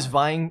 Oh, good. He was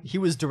vying. He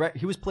was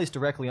placed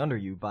directly under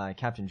you by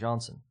Captain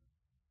Johnson.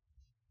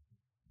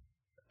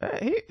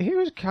 He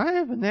was kind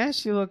of a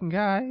nasty looking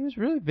guy. He was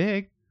really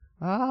big.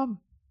 He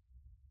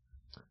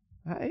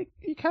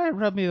kind of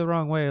rubbed me the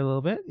wrong way a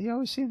little bit. He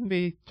always seemed to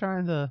be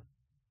trying to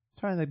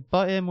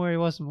butt in where he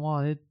wasn't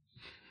wanted.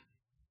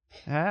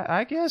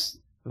 I guess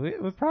we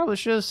probably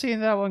should have seen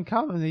that one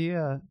coming.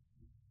 It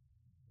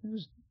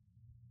was,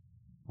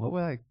 what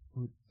would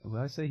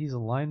I say? He's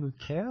aligned with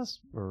chaos,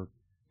 or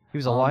he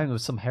was aligned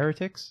with some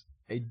heretics.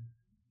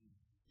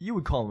 You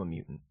would call him a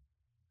mutant.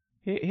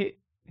 He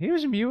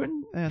was a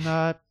mutant,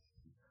 and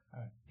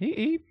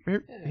He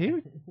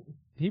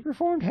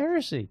performed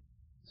heresy,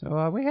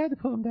 so we had to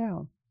put him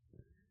down.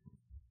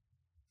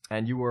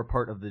 And you were a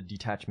part of the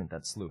detachment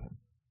that slew him.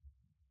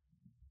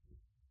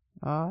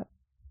 Well,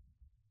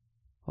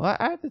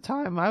 at the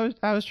time, I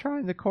was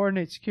trying to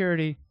coordinate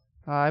security.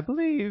 I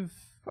believe.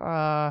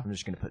 I'm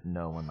just gonna put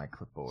no on my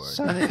clipboard.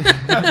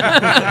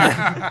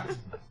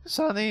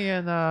 Sonny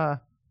and I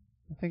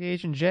think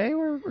Agent J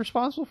were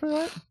responsible for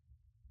that.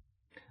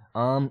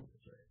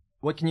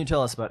 What can you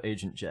tell us about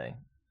Agent J?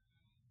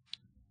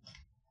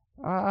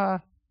 I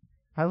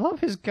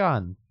love his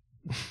gun.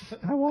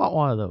 I want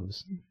one of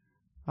those.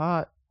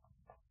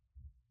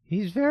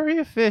 He's very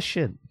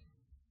efficient.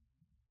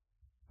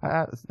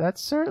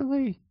 That's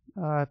certainly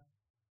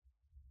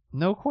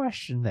no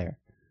question there.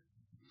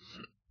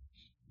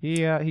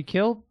 He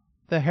killed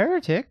the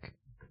heretic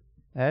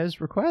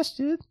as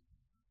requested,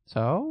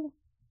 so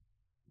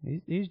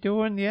he's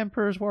doing the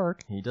Emperor's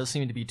work. He does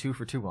seem to be 2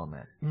 for 2 on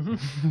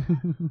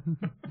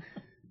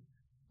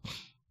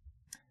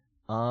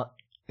that.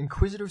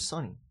 Inquisitor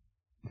Sonny.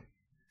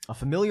 A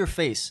familiar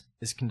face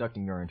is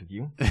conducting your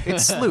interview.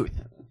 It's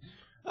Sleuth.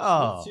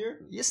 Sleuth's here?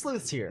 Yeah,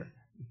 Sleuth's here.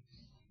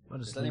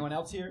 Is anyone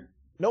else here?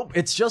 Nope,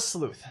 it's just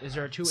Sleuth. Is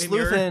there a two-way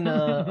Sleuth mirror? and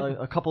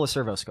a couple of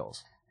servo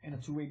skulls. And a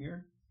two-way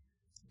mirror?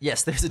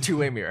 Yes, there's a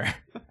 2-way mirror.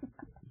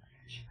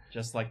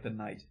 Just like the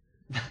night.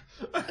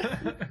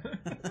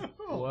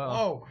 Oh,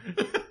 wow.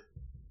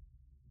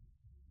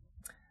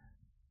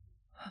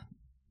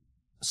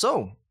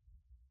 So,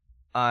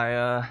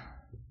 I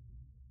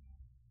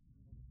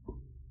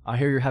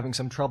hear you're having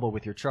some trouble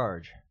with your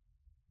charge.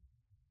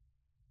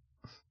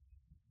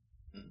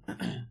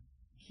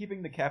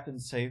 Keeping the captain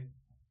safe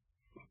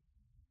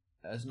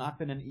has not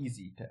been an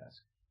easy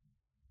task.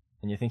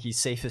 And you think he's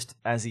safest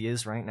as he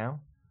is right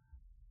now?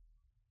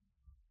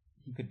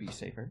 He could be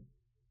safer.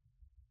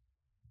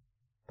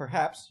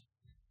 Perhaps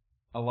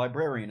a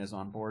librarian is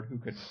on board who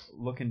could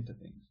look into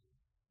things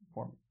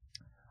for me.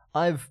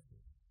 I've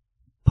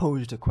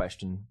posed a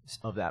question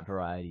of that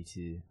variety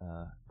to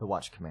the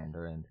watch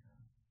commander, and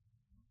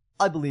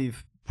I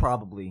believe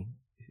probably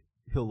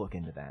he'll look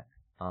into that.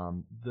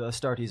 The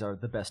Astartes are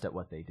the best at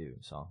what they do,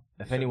 so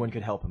if anyone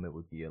could help him, it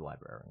would be a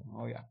librarian.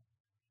 Oh, yeah.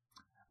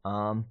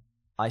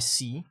 I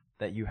see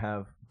that you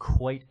have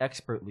quite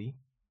expertly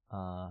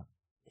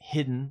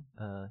hidden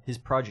his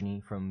progeny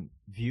from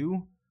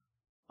view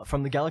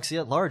from the galaxy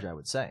at large, I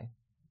would say.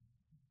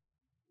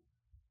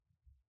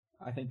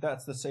 I think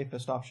that's the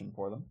safest option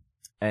for them.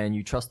 And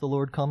you trust the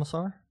Lord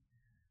Commissar?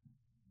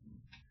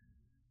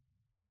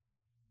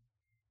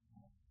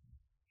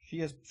 She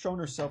has shown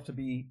herself to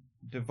be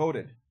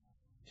devoted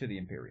to the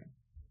Imperium.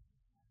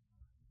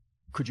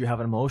 Could you have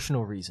an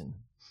emotional reason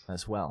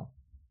as well?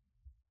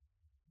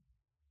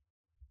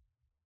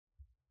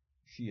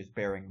 She is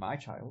bearing my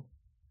child.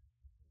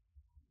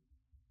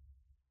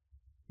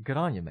 Good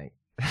on you, mate.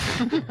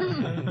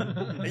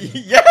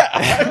 Yeah!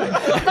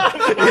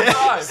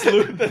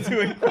 Salute the two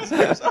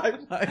Inquisitors.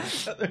 High-five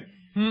each other.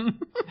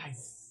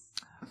 Nice.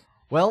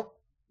 Well,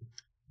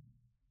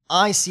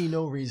 I see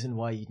no reason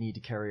why you need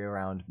to carry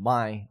around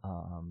my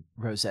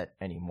rosette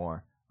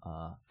anymore,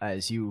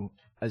 as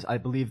I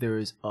believe there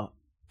is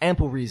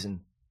ample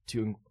reason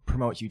to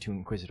promote you to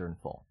Inquisitor in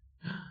full.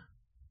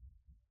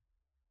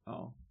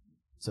 Oh.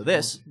 So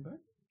this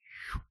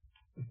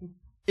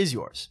is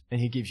yours, and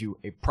he gives you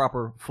a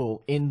proper,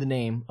 full, in the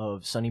name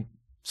of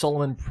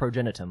Solomon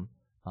Progenitum,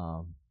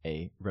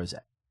 a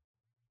rosette.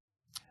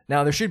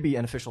 Now, there should be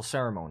an official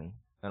ceremony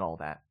and all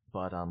that,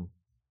 but,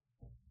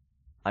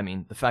 I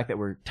mean, the fact that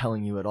we're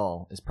telling you at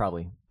all is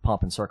probably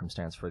pomp and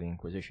circumstance for the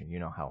Inquisition. You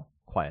know how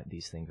quiet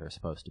these things are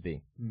supposed to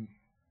be.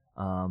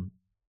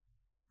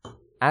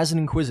 As an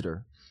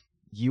Inquisitor,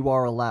 you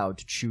are allowed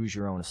to choose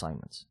your own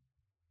assignments.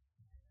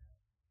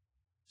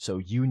 So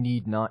you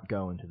need not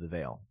go into the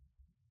Vale.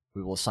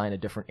 We will assign a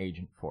different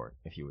agent for it,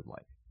 if you would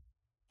like.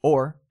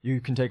 Or, you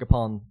can take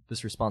upon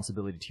this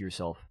responsibility to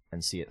yourself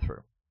and see it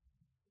through.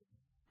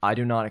 I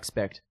do not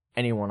expect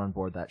anyone on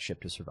board that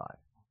ship to survive.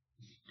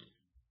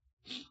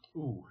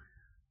 Ooh.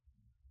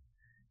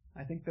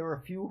 I think there are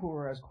a few who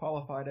are as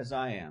qualified as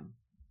I am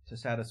to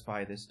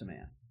satisfy this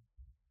demand.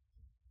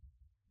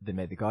 Then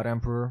may the God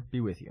Emperor be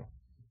with you.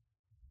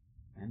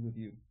 And with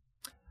you.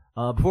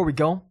 Before we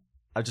go,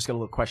 I just got a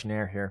little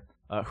questionnaire here.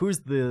 Who's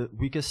the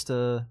weakest,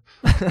 the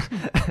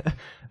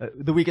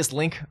weakest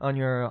link on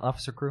your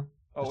officer crew?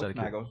 Oh, Just it's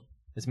out of Magos.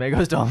 It's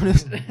Magos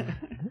Dominus?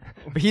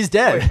 But he's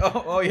dead. Wait,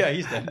 oh, yeah,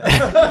 he's dead.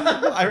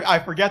 I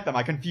forget them.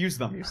 I confuse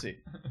them, you see.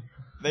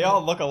 They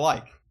all look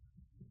alike.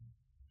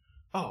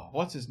 Oh,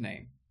 what's his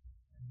name?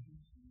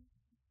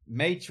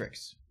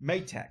 Matex.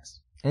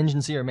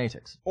 Engine Seer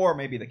Matix. Or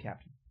maybe the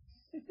captain.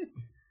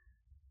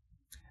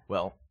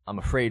 Well, I'm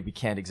afraid we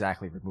can't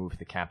exactly remove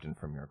the captain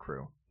from your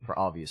crew, for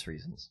obvious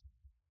reasons.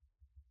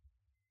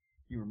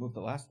 You removed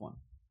the last one.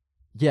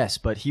 Yes,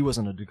 but he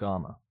wasn't a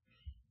Dagama.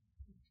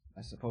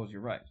 I suppose you're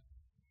right.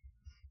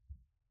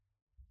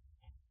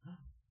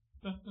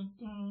 Dun, dun,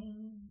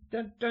 dun.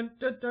 Dun, dun,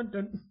 dun, dun,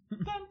 dun.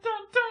 Dun,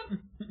 dun,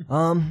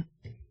 dun.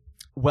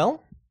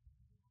 Well,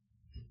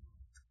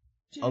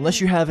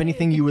 unless you have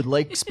anything you would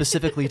like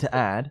specifically to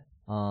add,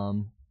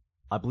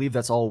 I believe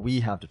that's all we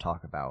have to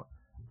talk about.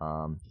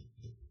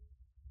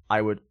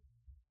 I would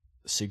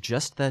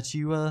suggest that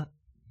you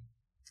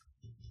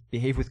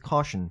behave with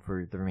caution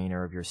for the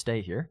remainder of your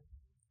stay here.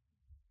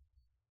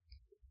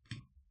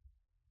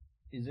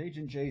 Is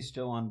Agent J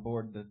still on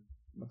board the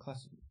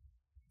McKlesson?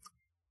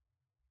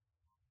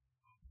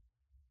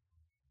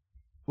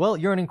 Well,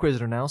 you're an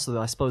Inquisitor now, so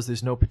I suppose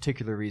there's no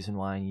particular reason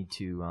why I need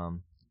to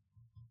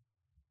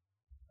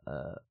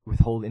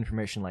withhold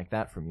information like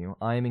that from you.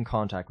 I am in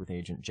contact with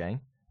Agent J,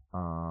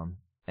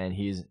 and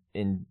he's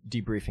in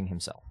debriefing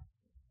himself.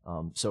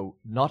 So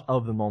not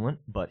of the moment,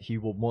 but he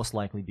will most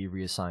likely be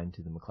reassigned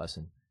to the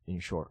McKlesson in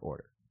short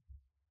order.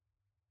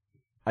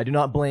 I do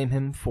not blame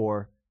him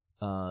for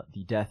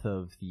the death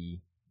of the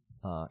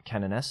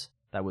Canoness.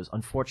 That was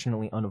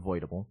unfortunately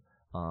unavoidable.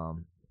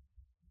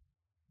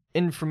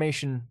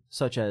 Information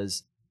such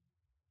as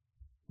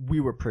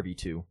we were privy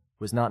to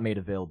was not made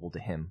available to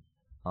him,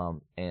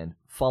 and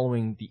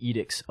following the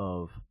edicts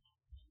of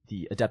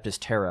the Adeptus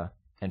Terra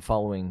and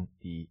following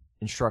the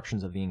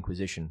instructions of the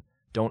Inquisition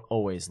don't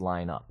always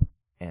line up,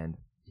 and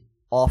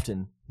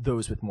often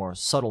those with more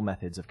subtle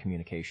methods of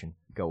communication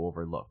go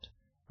overlooked.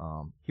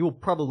 He will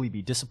probably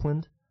be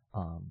disciplined,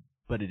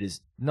 but it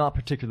is not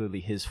particularly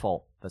his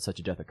fault that such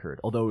a death occurred,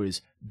 although it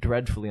is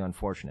dreadfully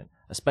unfortunate,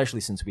 especially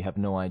since we have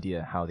no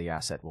idea how the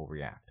asset will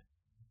react.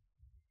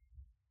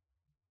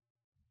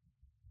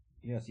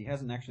 Yes, he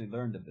hasn't actually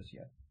learned of this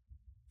yet.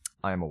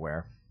 I am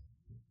aware.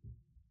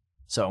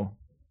 So,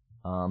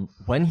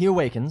 when he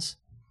awakens,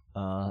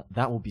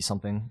 that will be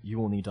something you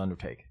will need to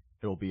undertake.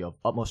 It will be of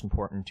utmost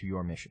importance to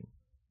your mission.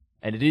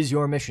 And it is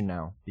your mission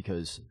now,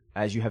 because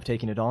as you have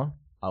taken it on,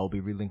 I will be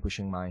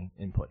relinquishing my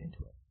input into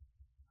it.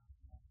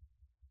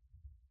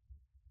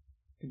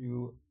 Could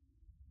you,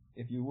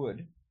 if you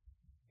would,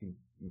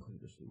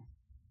 inclusive,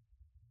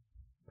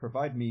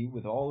 provide me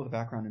with all of the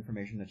background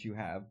information that you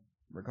have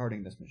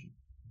regarding this mission?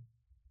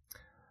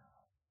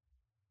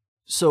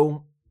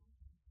 So,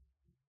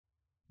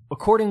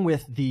 according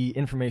with the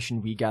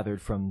information we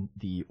gathered from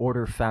the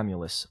Order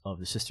Famulus of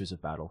the Sisters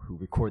of Battle, who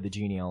record the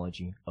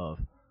genealogy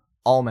of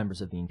all members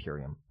of the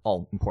Imperium,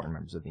 all important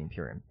members of the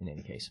Imperium in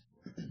any case,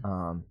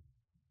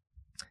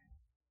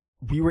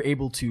 we were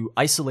able to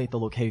isolate the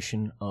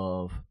location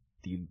of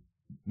the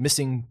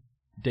missing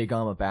De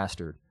Gama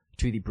bastard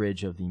to the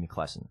bridge of the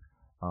McKlesson.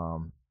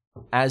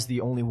 As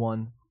the only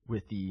one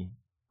with the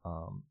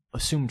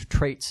assumed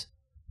traits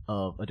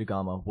of a De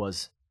Gama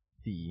was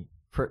the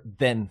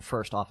then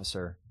first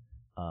officer,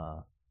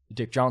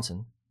 Dick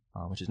Johnson,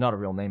 which is not a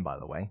real name, by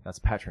the way. That's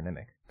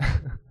patronymic.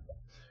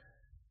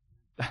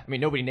 I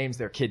mean, nobody names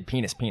their kid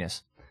Penis.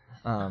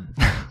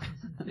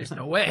 There's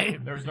no way.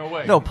 There's no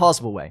way. No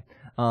possible way.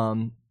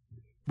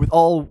 With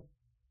all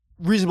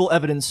reasonable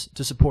evidence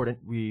to support it,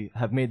 we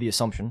have made the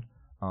assumption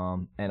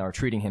and are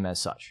treating him as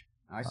such.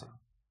 I see.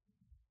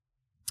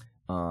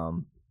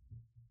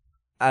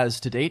 As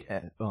to date,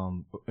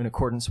 in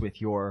accordance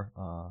with your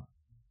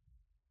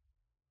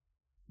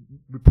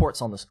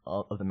reports on this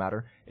of the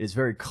matter, it is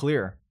very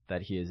clear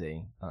that he is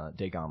a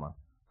De Gama,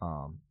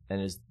 and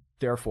it is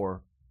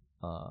therefore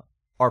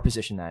our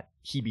position that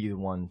he be the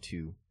one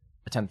to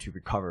attempt to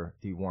recover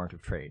the warrant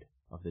of trade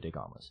of the De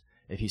Gamas.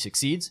 If he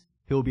succeeds,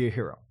 he will be a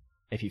hero.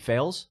 If he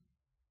fails,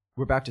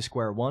 we're back to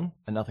square one,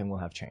 and nothing will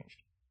have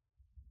changed.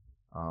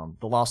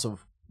 The loss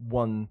of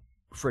one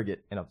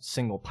frigate and a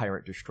single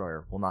pirate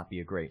destroyer will not be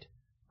a great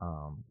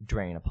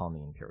drain upon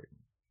the Imperium.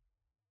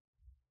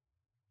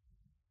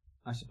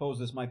 I suppose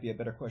this might be a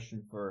better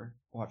question for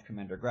Watch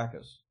Commander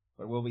Gracchus,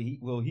 but will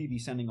he be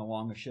sending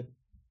along a ship?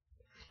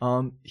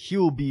 He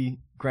will be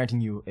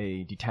granting you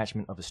a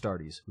detachment of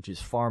Astartes, which is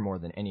far more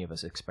than any of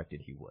us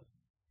expected he would.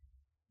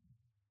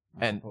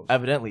 And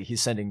evidently,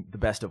 he's sending the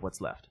best of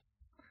what's left.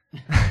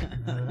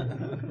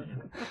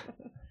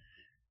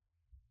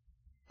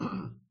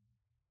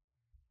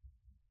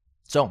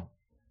 So,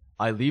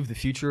 I leave the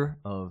future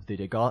of the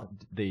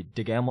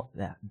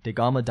De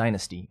Gama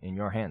dynasty in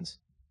your hands.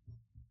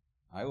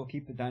 I will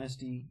keep the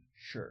dynasty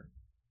sure.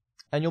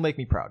 And you'll make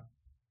me proud.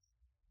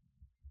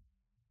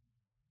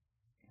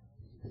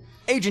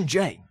 Agent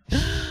J.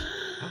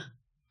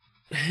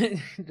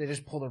 They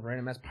just pulled a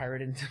random ass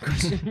pirate into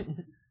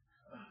question.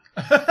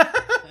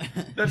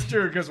 That's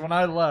true, because when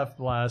I left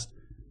last,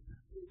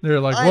 they were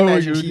like, I what were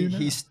imagine you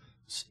doing? he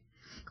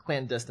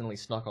clandestinely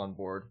snuck on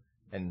board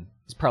and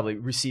is probably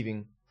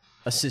receiving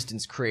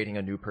assistance creating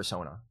a new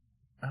persona.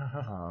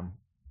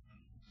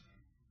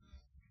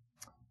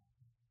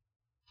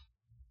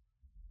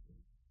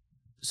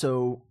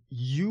 So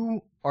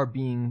you are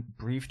being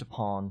briefed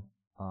upon,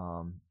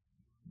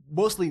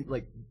 mostly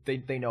like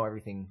they know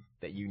everything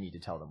that you need to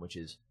tell them, which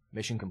is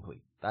mission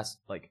complete. That's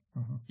like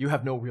you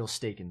have no real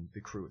stake in the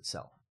crew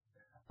itself.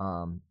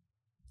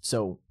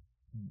 So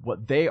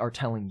what they are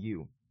telling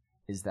you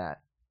is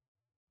that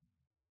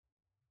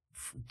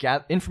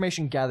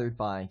information gathered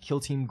by Kill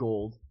Team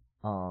Gold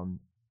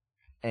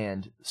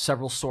and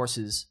several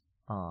sources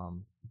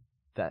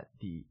that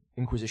the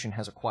Inquisition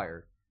has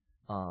acquired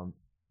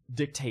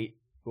dictate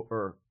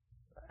or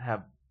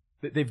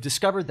they've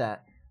discovered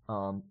that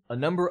a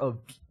number of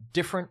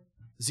different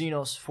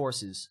Xenos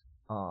forces,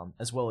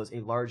 as well as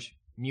a large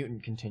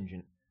mutant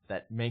contingent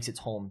that makes its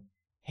home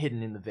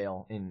hidden in the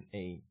Vale in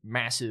a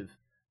massive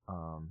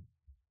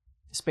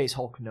space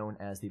hulk known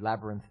as the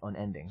Labyrinth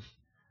Unending,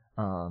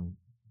 have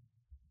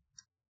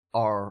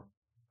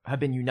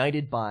been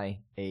united by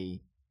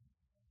a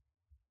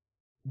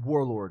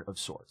warlord of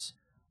sorts.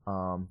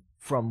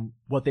 From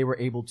what they were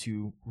able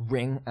to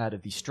wring out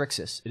of the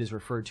Strixus, it is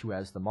referred to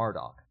as the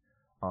Marduk.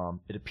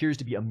 It appears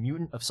to be a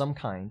mutant of some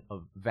kind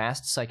of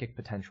vast psychic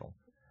potential,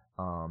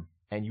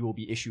 and you will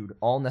be issued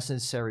all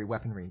necessary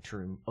weaponry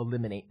to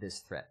eliminate this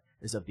threat.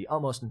 It is of the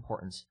utmost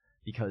importance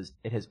because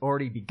it has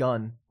already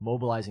begun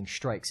mobilizing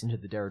strikes into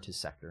the Deratus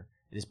sector.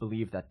 It is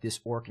believed that this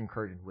orc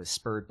incursion was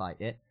spurred by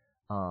it.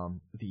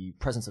 The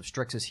presence of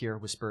Strixus here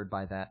was spurred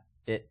by that.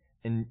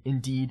 And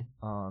indeed,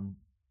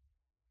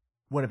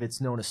 one of its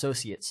known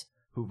associates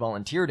who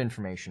volunteered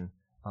information,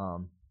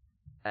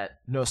 at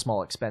no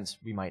small expense,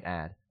 we might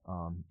add,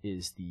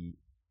 is the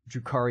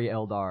Drukari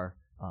Eldar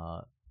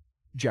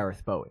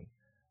Jareth Bowie.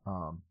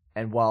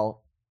 And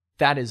while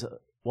that is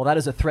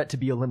a threat to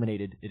be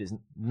eliminated, it is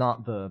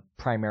not the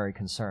primary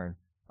concern.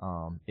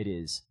 It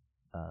is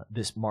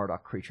this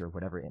Marduk creature,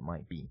 whatever it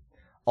might be.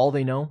 All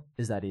they know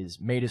is that it has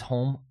made his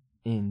home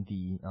in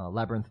the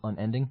Labyrinth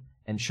Unending,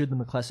 and should the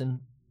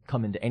McKlesson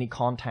come into any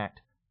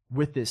contact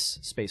with this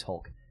Space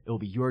Hulk, it will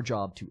be your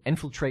job to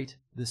infiltrate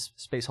this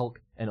Space Hulk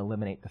and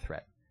eliminate the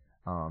threat.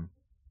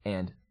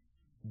 And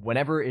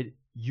whenever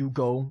you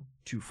go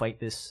to fight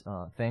this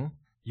thing,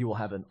 you will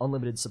have an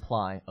unlimited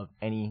supply of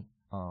any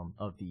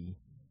of the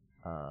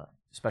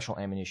special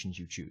ammunitions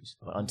you choose.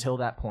 But until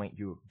that point,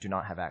 you do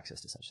not have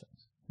access to such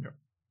things. Yep.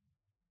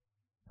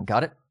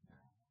 Got it?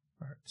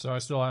 All right. So I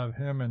still have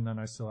him, and then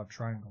I still have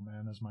Triangle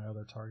Man as my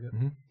other target.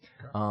 Mm-hmm.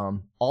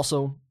 Okay.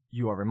 Also,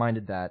 you are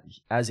reminded that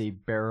as a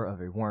bearer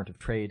of a warrant of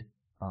trade,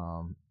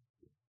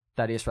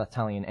 Thaddeus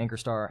Rathtalion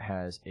Anchorstar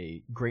has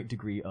a great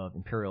degree of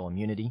Imperial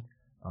immunity,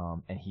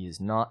 and he is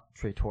not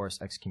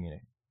Traitoris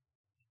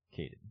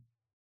excommunicated.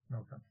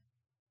 Okay.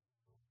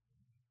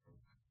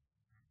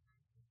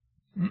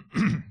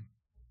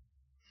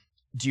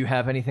 Do you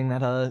have anything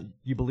that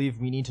you believe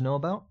we need to know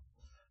about?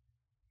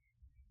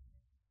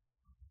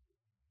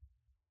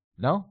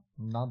 No?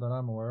 Not that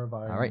I'm aware of.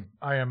 All right.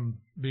 I am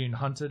being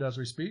hunted as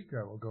we speak.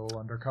 I will go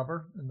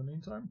undercover in the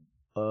meantime.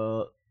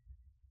 The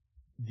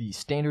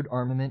standard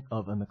armament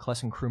of a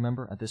McKlesson crew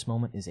member at this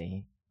moment is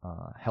a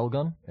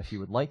Hellgun, if you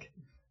would like.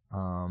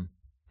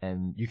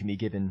 And you can be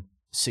given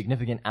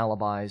significant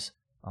alibis,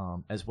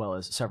 as well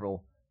as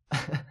several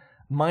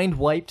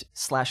mind-wiped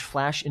 /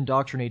 flash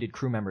indoctrinated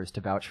crew members to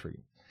vouch for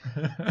you.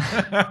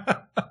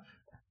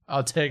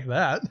 I'll take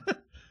that.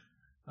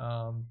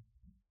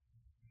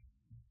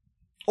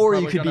 Or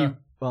you could be,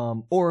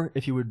 or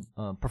if you would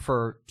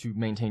prefer to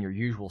maintain your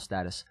usual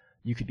status,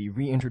 you could be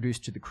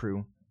reintroduced to the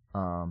crew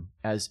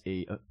as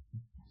a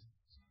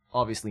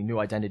obviously new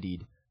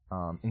identitied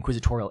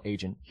inquisitorial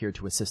agent here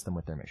to assist them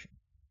with their mission.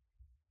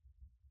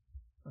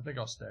 I think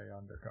I'll stay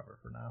undercover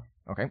for now.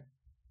 Okay.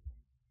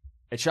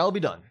 It shall be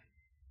done.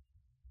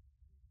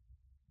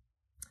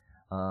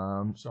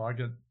 So I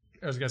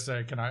was gonna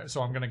say,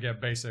 so I'm gonna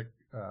get basic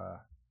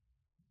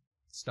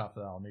stuff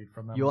that I'll need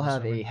from them. You'll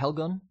have a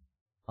Hellgun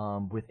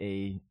with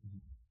a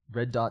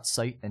red dot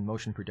sight and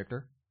motion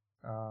predictor.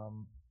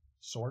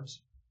 Swords.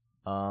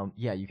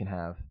 Yeah, you can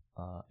have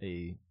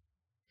a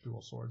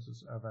dual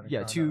swords.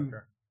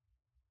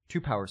 Two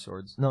power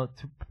swords. No,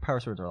 power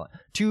swords are a lot.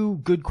 Two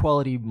good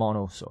quality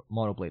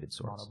monobladed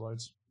swords.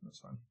 Monoblades. That's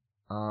fine.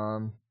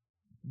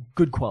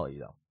 Good quality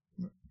though.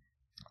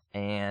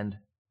 And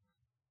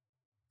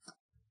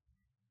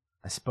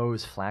I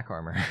suppose flak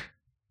armor.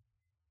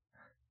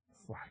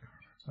 Flak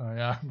armor. Oh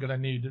yeah, I'm gonna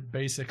need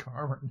basic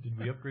armor. Did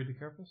we upgrade the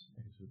carapace?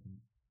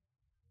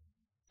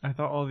 I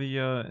thought all the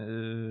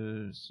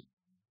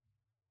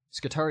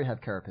Skatari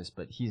have carapace,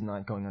 but he's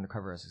not going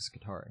undercover as a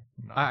Skatari.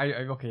 No.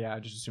 Okay, yeah, I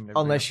just assumed.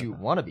 Unless you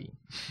want to be.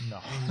 No,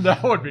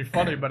 that would be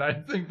funny, but I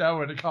think that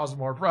would cause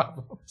more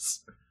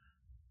problems.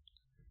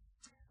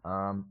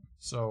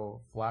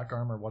 So flak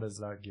armor, what does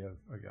that give?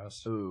 I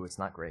guess. Ooh, it's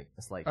not great.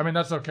 It's like. I mean,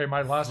 that's okay.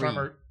 My last 3.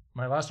 armor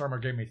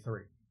gave me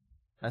 3.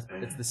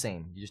 It's the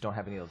same. You just don't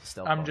have any of the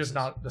stealth. I'm bonuses. just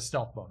not the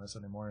stealth bonus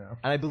anymore. Yeah.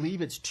 And I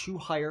believe it's 2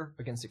 higher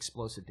against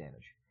explosive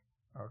damage.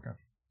 Okay.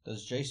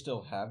 Does Jay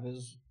still have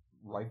his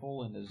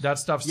rifle and his? That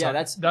stuff's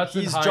that's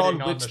he's John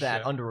hiding on Witch the that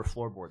ship. under a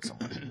floorboard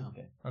somewhere.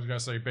 Okay. I was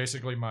gonna say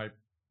basically my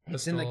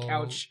It's in the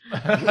couch.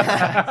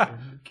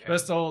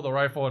 Pistol, the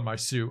rifle, and my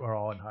suit are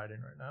all in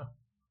hiding right now.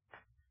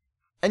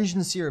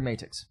 Engine Seer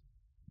Matix.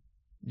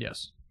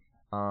 Yes.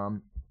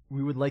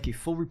 We would like a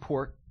full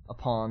report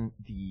upon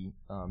the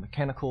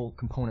mechanical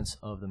components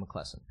of the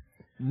McKlesson.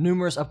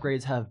 Numerous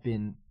upgrades have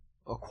been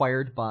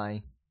acquired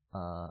by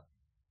the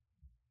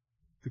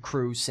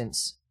crew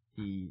since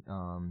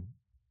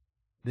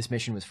this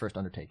mission was first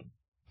undertaken.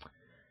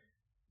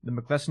 The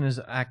McKlesson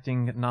is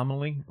acting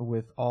nominally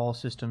with all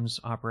systems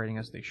operating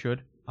as they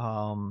should.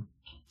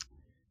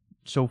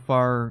 So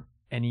far,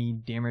 any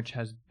damage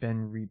has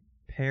been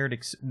repaired.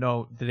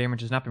 No, the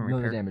damage has not been No,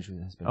 repaired. the damage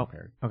has been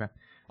repaired. Okay.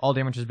 All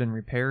damage has been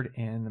repaired,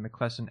 and the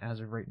McKlesson, as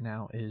of right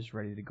now, is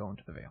ready to go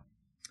into the Vale.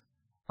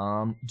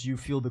 Do you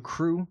feel the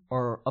crew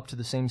are up to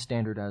the same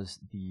standard as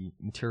the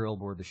material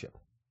aboard the ship?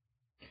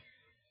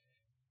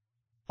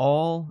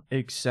 All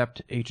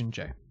except Agent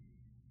J.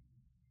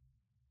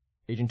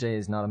 Agent J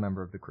is not a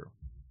member of the crew.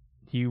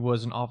 He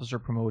was an officer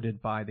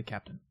promoted by the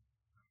captain.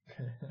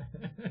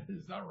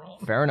 He's not wrong.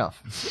 Fair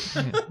enough.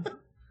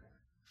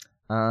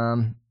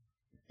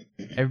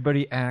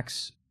 Everybody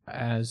acts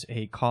as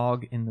a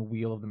cog in the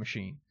wheel of the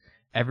machine.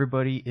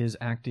 Everybody is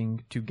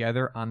acting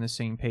together on the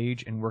same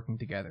page and working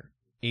together.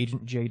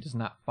 Agent J does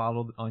not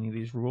follow any of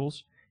these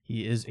rules.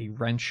 He is a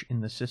wrench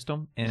in the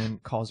system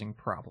and causing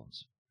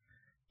problems.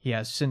 He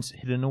has since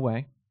hidden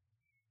away.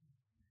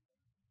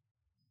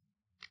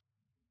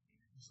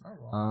 He's not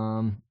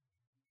wrong.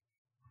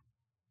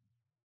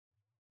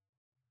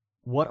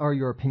 What are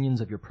your opinions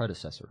of your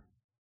predecessor?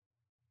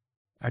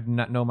 I do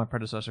not know my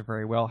predecessor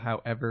very well.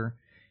 However,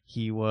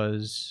 he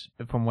was,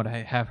 from what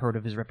I have heard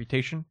of his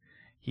reputation,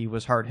 he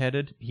was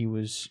hard-headed, he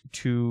was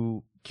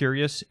too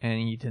curious, and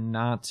he did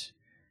not,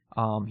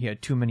 he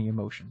had too many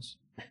emotions.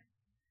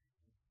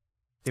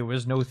 There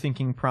was no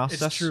thinking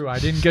process. It's true. I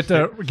didn't get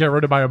to get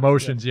rid of my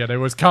emotions yet. It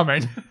was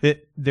coming.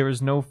 There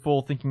was no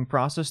full thinking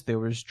process. There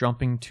was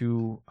jumping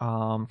to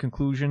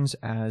conclusions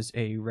as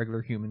a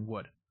regular human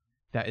would.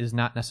 That is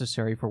not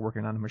necessary for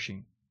working on a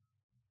machine.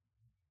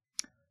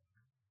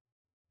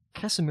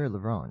 Casimir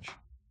Lagrange,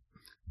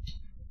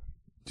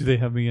 Do they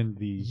have me in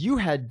the... you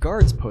had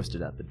guards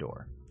posted at the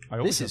door.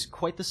 always This is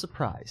quite the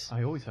surprise.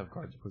 I always have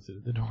guards posted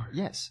at the door.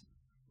 Yes,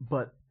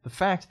 but the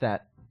fact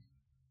that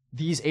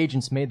these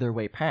agents made their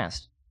way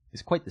past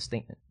is quite the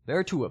statement. There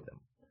are two of them.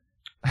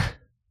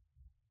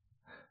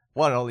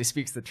 One only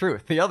speaks the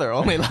truth, the other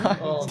only lies.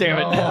 Oh, Damn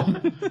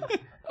it.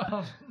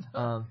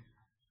 no.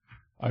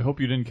 I hope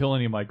you didn't kill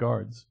any of my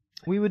guards.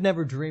 We would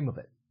never dream of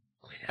it.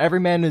 Every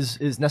man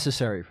is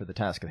necessary for the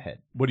task ahead.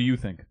 What do you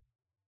think?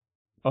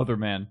 Other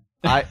man.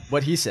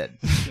 What he said.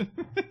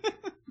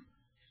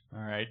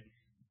 All right.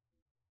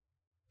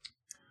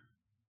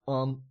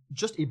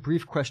 Just a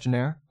brief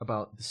questionnaire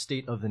about the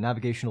state of the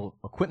navigational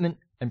equipment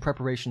and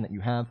preparation that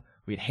you have.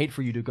 We'd hate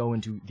for you to go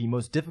into the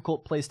most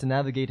difficult place to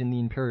navigate in the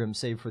Imperium,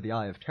 save for the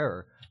Eye of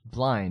Terror,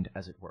 blind,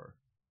 as it were.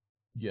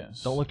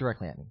 Yes. Don't look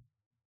directly at me.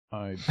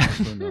 I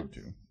prefer not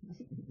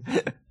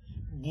to.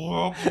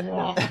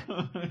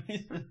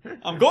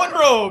 I'm going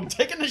rogue,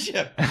 taking the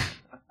ship.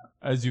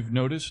 As you've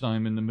noticed,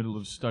 I'm in the middle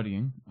of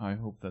studying. I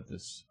hope that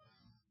this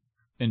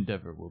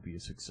endeavor will be a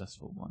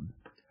successful one.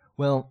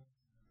 Well,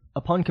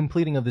 upon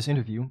completing of this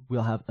interview,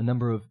 we'll have a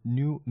number of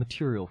new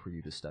material for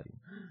you to study.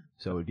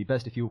 So it would be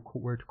best if you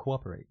were to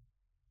cooperate.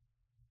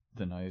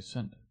 Then I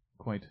assent,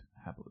 quite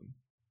happily.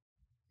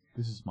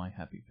 This is my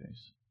happy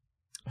face.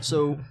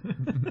 So,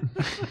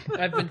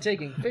 I've been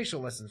taking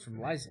facial lessons from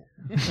Lizel.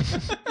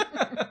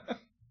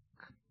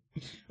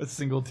 A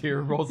single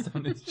tear rolls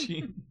down his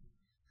chin.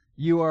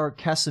 you are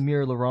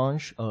Casimir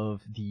Lagrange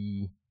of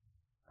the...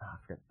 I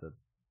forget the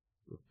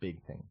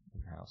big thing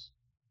in your house.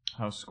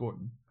 House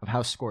Scorton. Of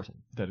House Scorton.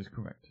 That is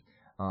correct.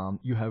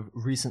 You have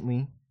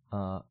recently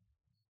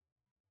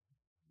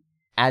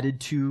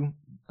added to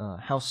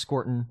House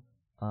Scorton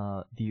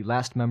the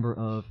last member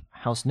of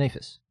House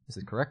Naphis. Is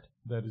it correct?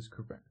 That is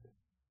correct.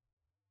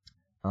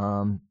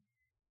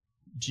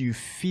 Do you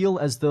feel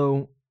as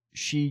though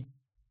she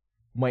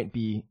might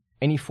be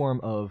any form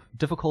of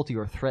difficulty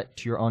or threat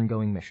to your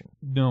ongoing mission?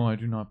 No, I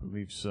do not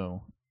believe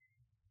so.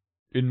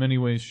 In many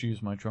ways, she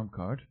is my trump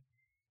card.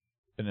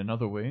 And in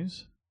other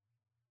ways,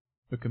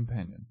 a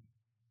companion.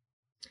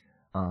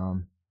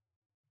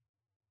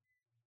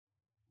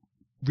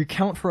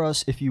 Recount for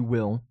us, if you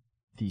will,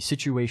 the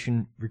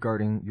situation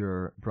regarding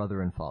your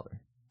brother and father.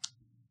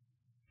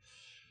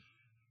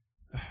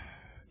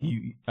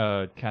 He,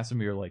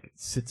 Casimir,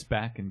 sits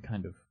back and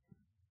kind of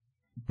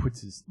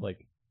puts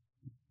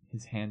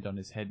his hand on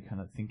his head,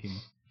 kind of thinking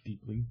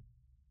deeply.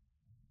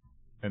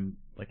 And,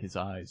 his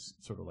eyes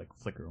sort of,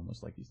 flicker,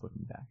 almost like he's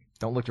looking back.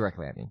 Don't look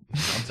directly at me.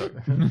 I'm sorry.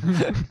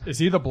 Is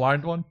he the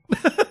blind one?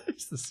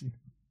 He's the scene.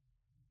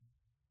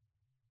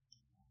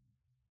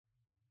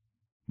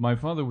 My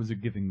father was a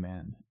giving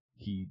man.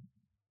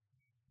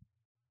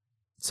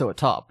 So at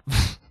top.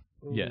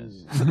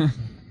 Yes.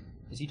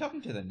 Is he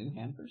talking to the new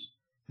handlers?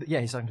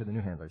 Yeah, he's talking to the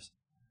new handlers.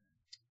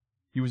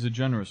 He was a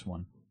generous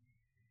one.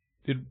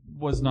 It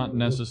was not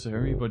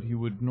necessary, but he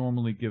would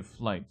normally give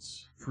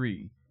flights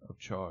free of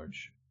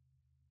charge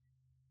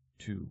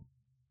to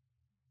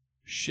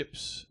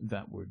ships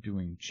that were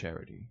doing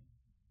charity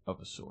of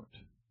a sort,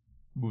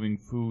 moving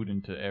food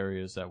into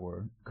areas that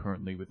were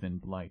currently within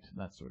blight,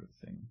 that sort of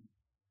thing.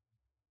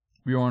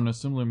 We are on a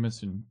similar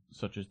mission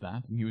such as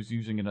that, and he was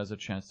using it as a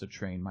chance to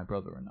train my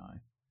brother and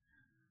I.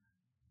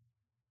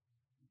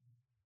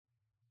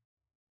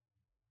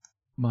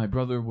 My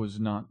brother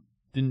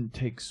didn't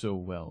take so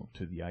well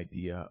to the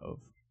idea of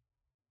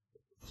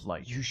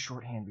flight. Use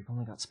shorthand. We've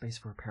only got space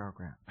for a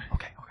paragraph.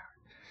 Okay.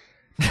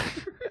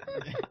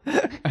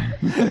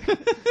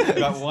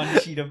 Got one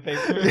sheet of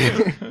paper.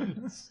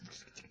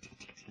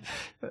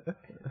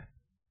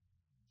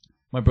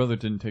 My brother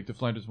didn't take to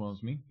flight as well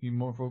as me. He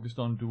more focused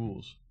on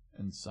duels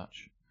and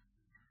such.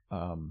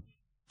 While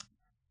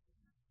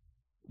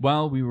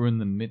we were in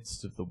the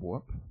midst of the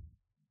warp,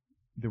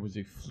 there was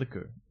a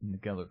flicker in the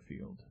Geller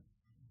field.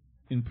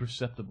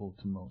 Imperceptible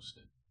to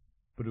most,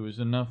 but it was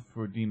enough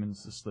for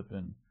demons to slip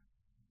in.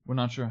 We're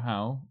not sure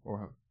how,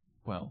 or,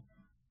 well,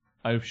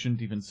 I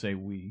shouldn't even say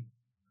we.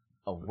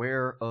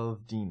 Aware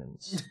of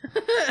demons.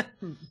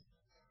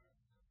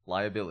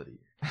 Liability.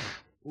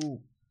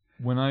 Ooh.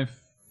 When I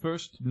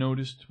first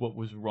noticed what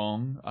was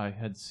wrong, I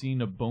had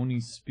seen a bony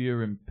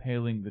spear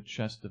impaling the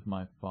chest of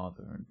my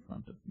father in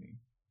front of me.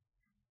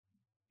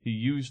 He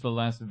used the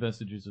last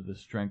vestiges of the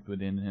strength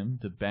within him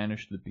to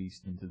banish the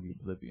beast into the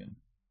oblivion.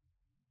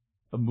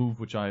 A move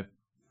which I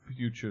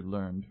future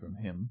learned from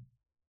him.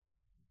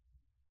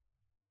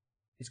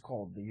 It's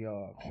called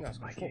the Chaos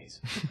Control.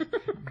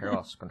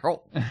 Chaos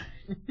control.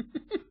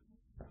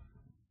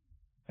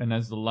 And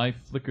as the life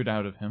flickered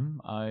out of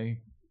him, I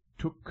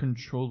took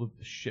control of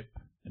the ship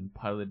and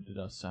piloted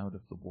us out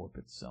of the warp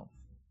itself.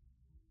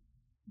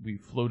 We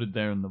floated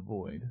there in the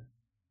void,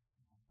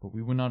 but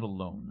we were not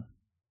alone.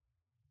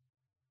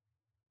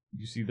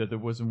 You see that there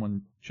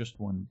wasn't just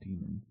one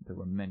demon, there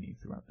were many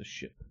throughout the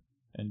ship,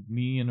 and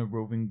me and a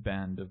roving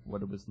band of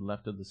what was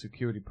left of the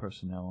security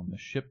personnel on the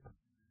ship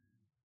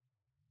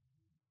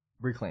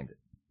Reclaimed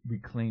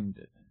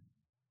it.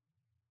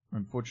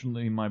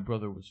 Unfortunately, my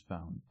brother was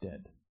found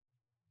dead.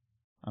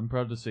 I'm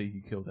proud to say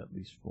he killed at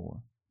least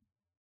 4.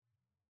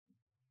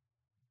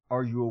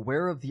 Are you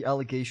aware of the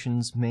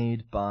allegations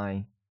made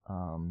by,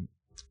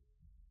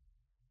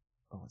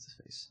 what's his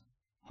face?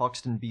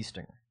 Hoxton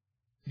Beestinger?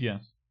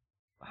 Yes,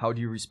 How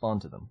do you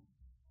respond to them?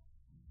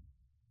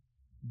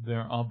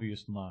 they're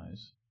obvious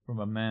lies from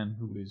a man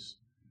who is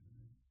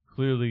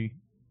clearly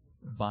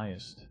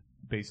biased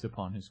based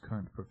upon his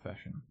current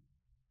profession.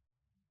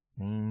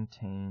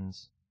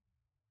 Maintains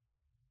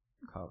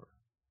cover.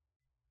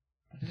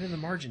 Put it in the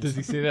margins. Does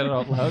he say that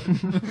out loud?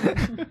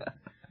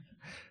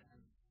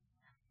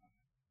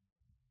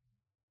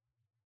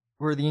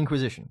 We're the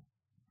Inquisition.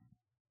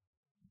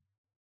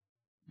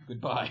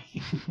 Goodbye.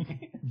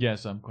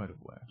 Yes, I'm quite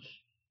aware.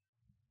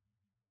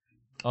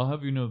 I'll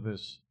have you know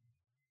this.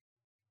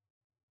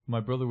 My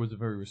brother was a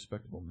very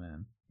respectable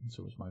man, and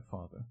so was my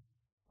father.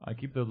 I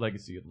keep their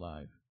legacy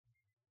alive,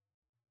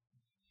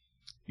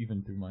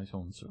 even through my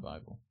own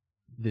survival.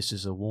 This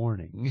is a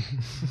warning.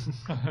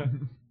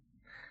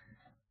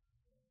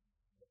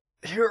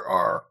 Here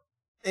are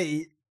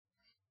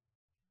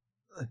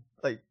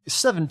like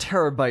 7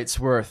 terabytes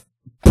worth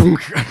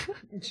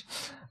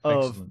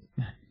of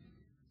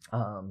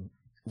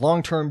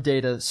long-term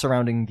data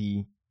surrounding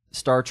the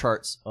star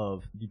charts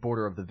of the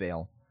border of the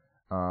Vale.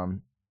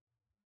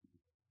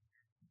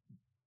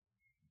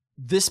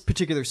 This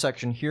particular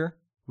section here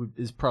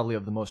is probably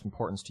of the most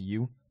importance to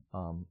you.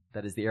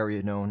 That is the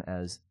area known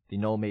as the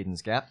Null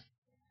Maiden's Gap.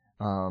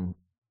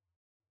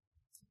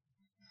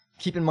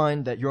 Keep in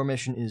mind that your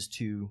mission is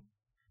to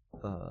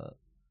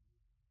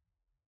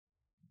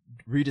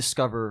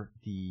rediscover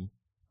the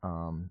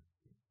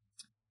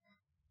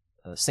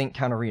St.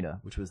 Catarina,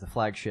 which was the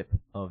flagship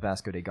of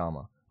Vasco da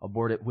Gama.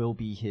 Aboard it will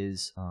be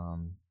his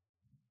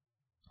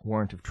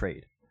warrant of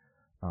trade.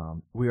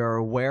 We are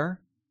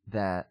aware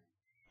that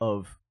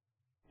of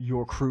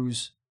your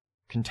crew's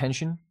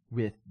contention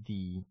with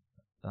the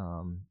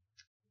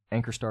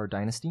Anchor Star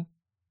dynasty,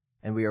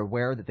 and we are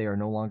aware that they are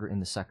no longer in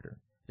the sector.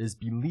 It is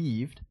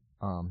believed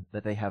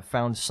that they have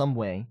found some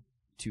way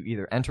to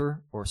either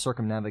enter or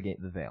circumnavigate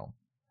the Vale.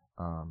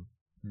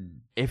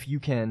 If you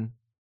can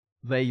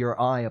lay your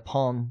eye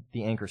upon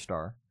the Anchor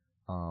Star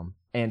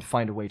and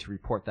find a way to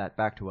report that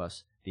back to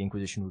us, the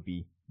Inquisition would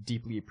be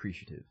deeply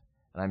appreciative.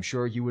 And I'm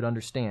sure you would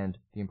understand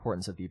the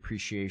importance of the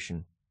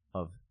appreciation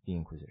of the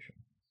Inquisition.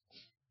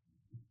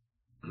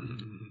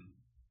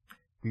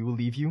 We will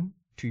leave you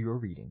to your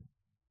reading.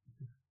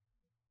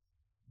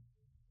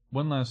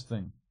 One last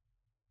thing.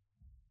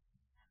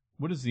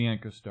 What is the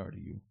Anchor Star to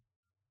you?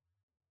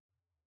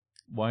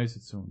 Why is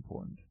it so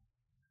important?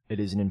 It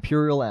is an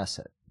Imperial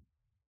asset.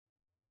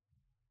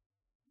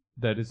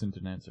 That isn't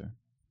an answer.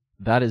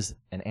 That is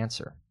an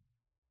answer.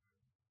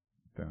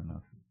 Fair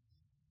enough.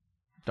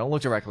 Don't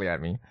look directly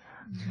at me.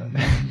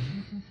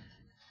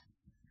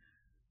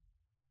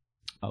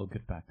 I'll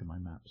get back to my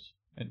maps.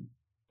 And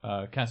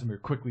Casimir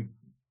quickly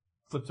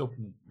flips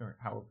open, or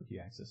however he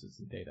accesses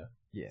the data.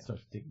 Yeah.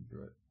 Starts digging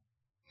through it.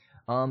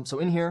 So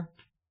in here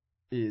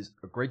is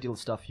a great deal of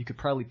stuff. You could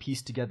probably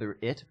piece together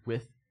it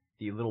with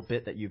the little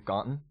bit that you've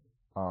gotten,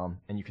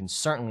 and you can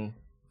certainly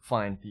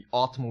find the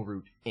optimal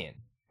route in.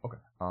 Okay.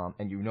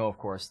 And you know, of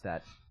course,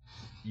 that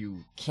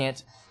you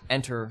can't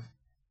enter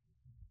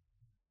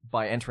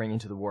by entering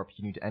into the warp.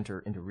 You need to enter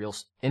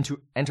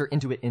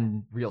into it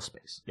in real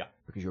space. Yeah.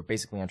 Because you're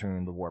basically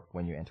entering the warp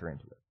when you enter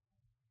into it.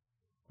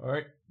 All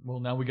right. Well,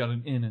 now we got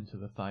an in into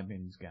the Thigh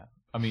Maiden's Gap.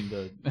 I mean,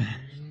 the...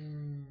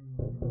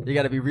 You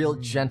got to be real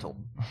gentle.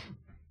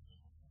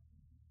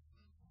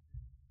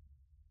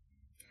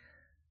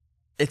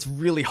 It's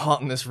really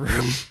hot in this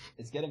room.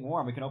 It's getting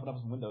warm. We can open up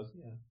some windows.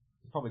 Yeah.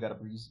 It's probably got a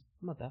breeze.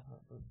 Not that hard.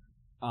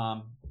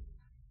 But...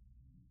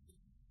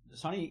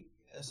 Sonny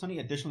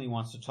additionally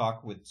wants to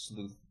talk with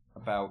Sleuth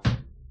about...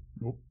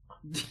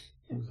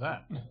 Who's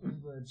that?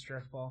 The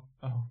stress ball.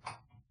 Oh.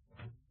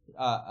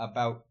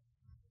 About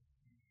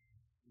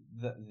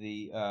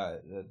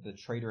the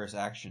traitorous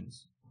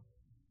actions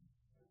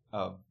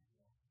of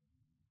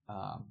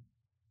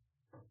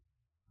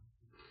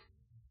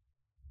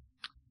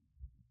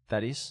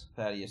Thaddeus?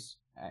 Thaddeus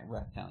at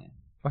Reptilian.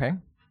 Okay.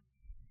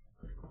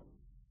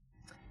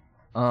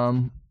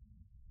 Do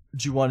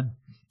you want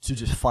to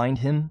just find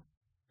him,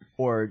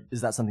 or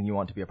is that something you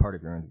want to be a part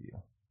of your interview?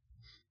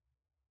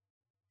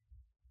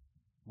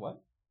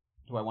 What?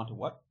 Do I want to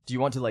what? Do you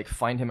want to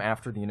find him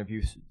after the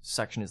interview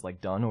section is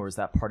done, or is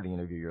that part of the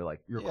interview you're Yeah,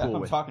 cool if I'm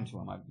with? talking to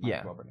him, I might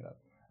as well bring it up.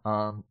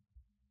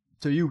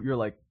 So you're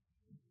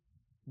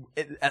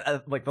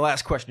the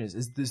last question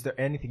is there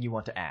anything you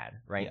want to add,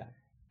 right? Yeah.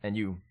 And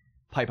you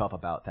pipe up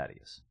about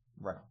Thaddeus.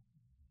 Right.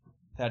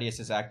 Thaddeus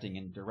is acting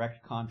in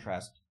direct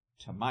contrast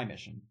to my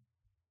mission,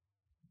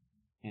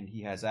 and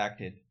he has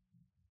acted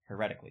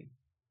heretically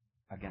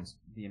against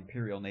the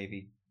Imperial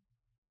Navy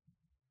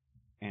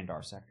and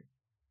our sector.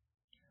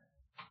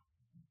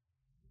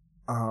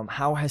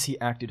 How has he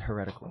acted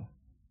heretically?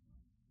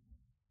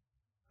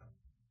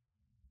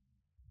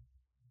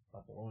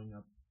 About blowing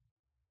up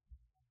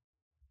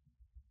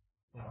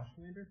the Watch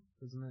Commander?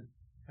 Isn't that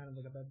kind of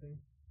like a bad thing?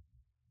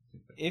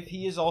 If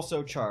he is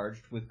also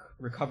charged with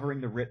recovering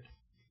the writ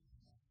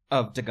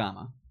of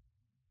Dagama,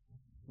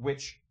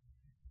 which,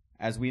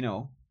 as we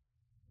know,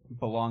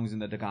 belongs in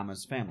the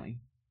Dagama's family,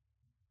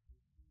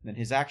 then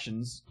his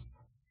actions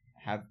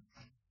have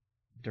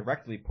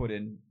directly put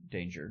in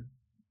danger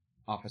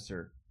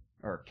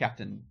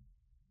Captain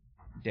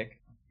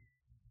Dick,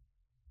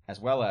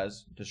 as well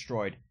as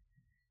destroyed,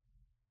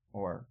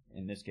 or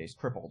in this case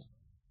crippled,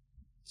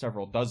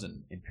 several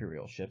dozen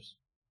Imperial ships,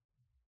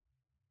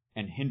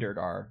 and hindered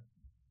our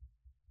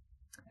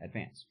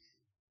advance.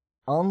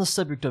 On the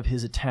subject of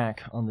his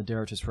attack on the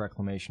Deratus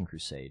Reclamation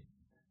Crusade,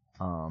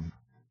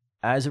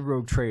 as a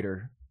rogue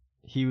trader,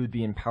 he would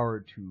be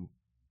empowered to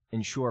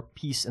ensure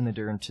peace in the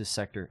Deratus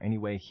sector any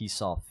way he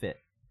saw fit.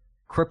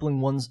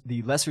 Crippling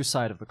the lesser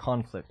side of the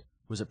conflict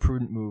was a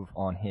prudent move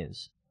on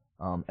his,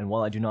 and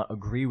while I do not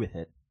agree with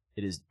it,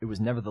 it was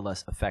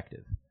nevertheless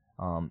effective,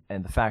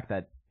 and the fact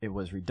that it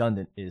was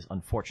redundant is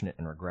unfortunate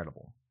and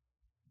regrettable.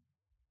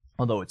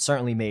 Although it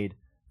certainly made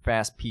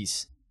fast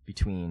peace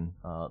between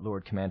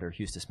Lord Commander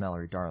Eustace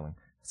Mallory Darling.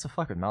 That's a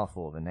fucking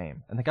mouthful of a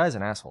name, and the guy's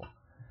an asshole.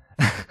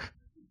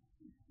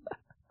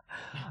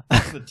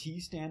 What's the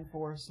T stand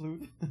for,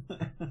 Sleuth?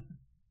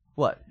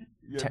 What?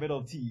 Your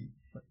middle T.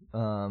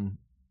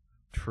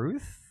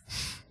 Truth?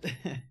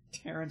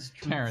 Terrence.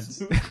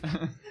 Terrence.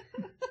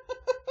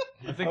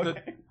 I think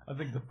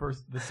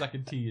the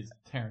second T is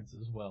Terrence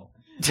as well.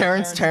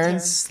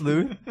 Terrence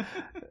Sleuth?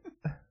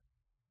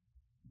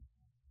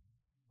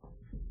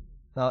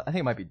 No, I think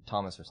it might be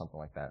Thomas or something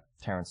like that.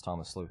 Terrence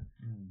Thomas Sleuth.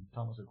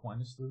 Thomas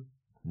Aquinas Sleuth?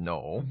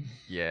 No.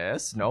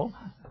 Yes. No.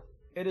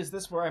 It is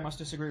this where I must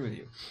disagree with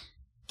you.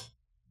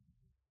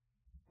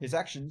 His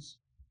actions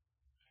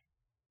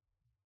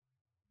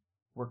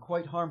were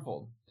quite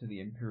harmful to the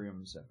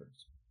Imperium's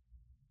efforts.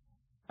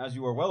 As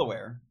you are well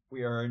aware,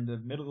 we are in the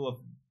middle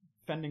of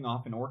fending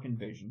off an orc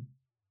invasion,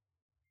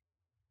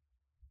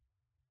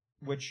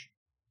 which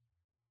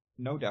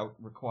no doubt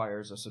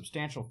requires a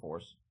substantial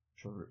force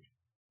to root.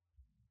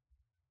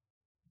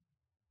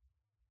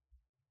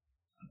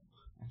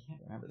 I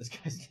can't remember this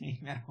guy's name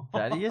now.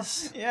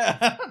 Thaddeus? Yeah,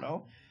 I don't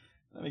know.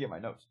 Let me get my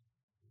notes.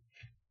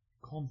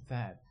 Call him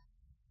Thad.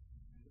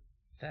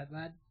 Thad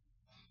lad?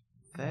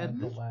 Thad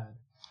the lad.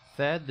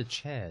 Thad the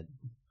Chad.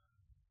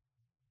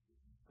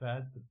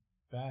 Thad the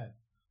Bad.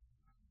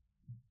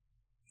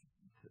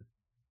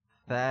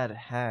 Thad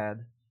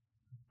had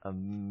a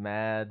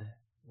mad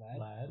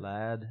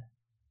lad.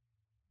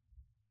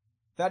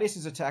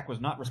 Thaddeus' attack was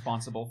not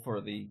responsible for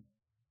the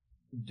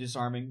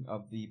disarming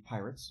of the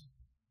pirates,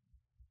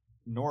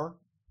 nor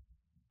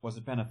was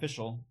it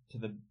beneficial to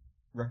the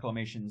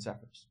Reclamation's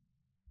efforts.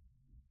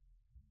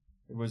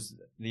 It was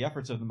the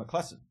efforts of the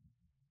McKlesson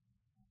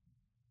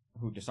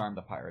who disarmed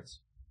the pirates,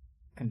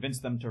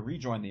 convinced them to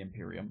rejoin the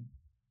Imperium,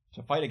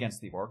 to fight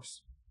against the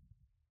orcs,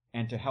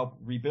 and to help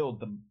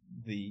rebuild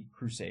the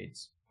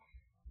Crusades'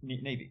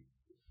 navy.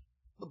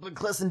 But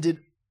McKlesson did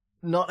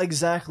not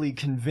exactly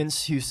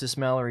convince Eustace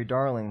Mallory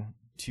Darling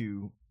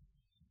to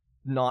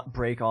not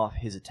break off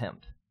his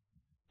attempt.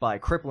 By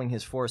crippling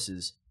his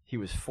forces, he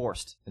was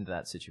forced into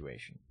that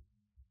situation.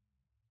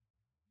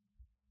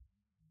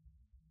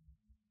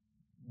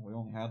 We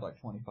only had like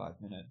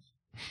 25 minutes.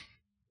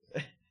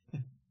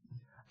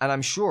 And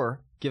I'm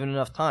sure, given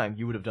enough time,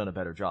 you would have done a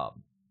better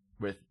job,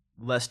 with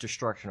less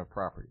destruction of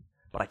property.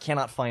 But I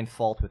cannot find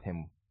fault with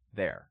him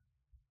there.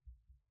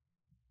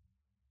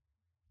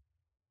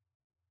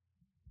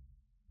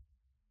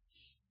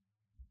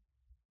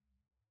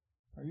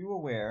 Are you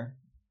aware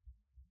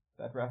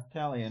that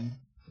Raftalion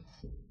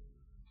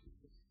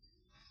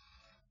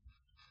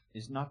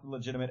is not the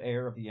legitimate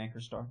heir of the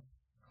Anchor Star?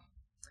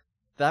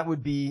 That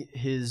would be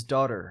his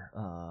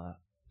daughter,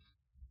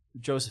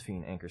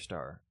 Josephine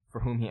Anchorstar, for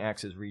whom he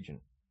acts as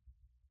regent.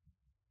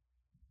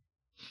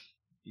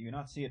 Do you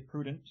not see it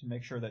prudent to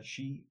make sure that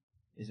she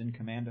is in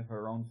command of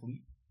her own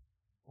fleet?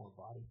 Or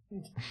body.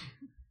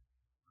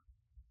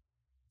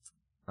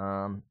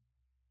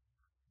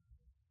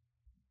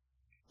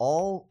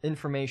 All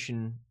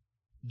information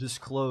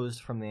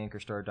disclosed from the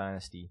Anchorstar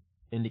dynasty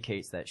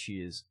indicates that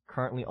she is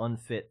currently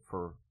unfit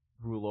for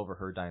rule over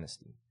her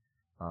dynasty.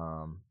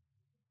 The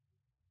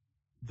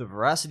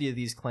veracity of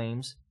these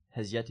claims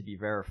has yet to be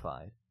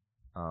verified.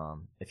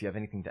 If you have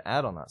anything to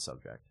add on that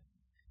subject.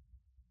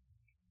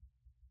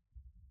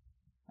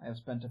 I have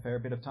spent a fair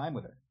bit of time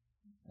with her.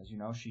 As you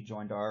know, she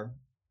joined our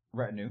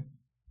retinue.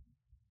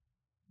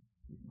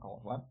 You can call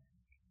it what?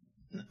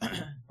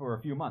 For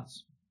a few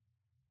months.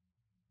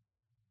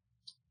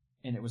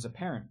 And it was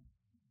apparent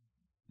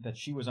that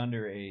she was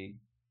under a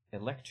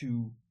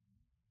Electu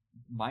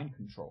mind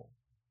control.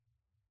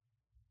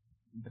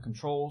 The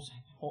controls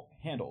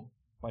handled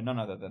by none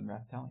other than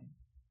Rathtalion.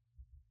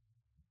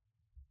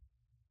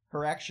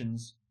 Her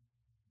actions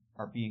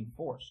are being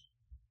forced.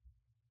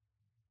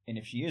 And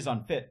if she is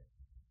unfit,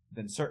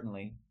 then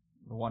certainly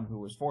the one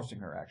who is forcing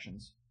her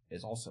actions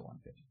is also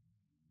unfit.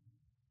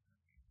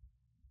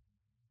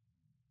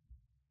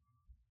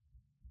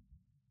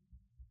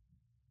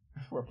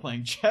 We're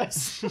playing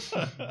chess.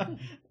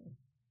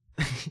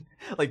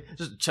 Like,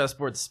 just a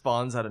chessboard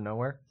spawns out of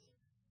nowhere.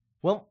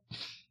 Well,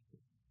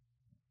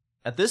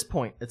 at this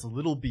point, it's a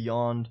little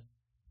beyond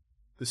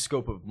the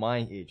scope of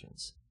my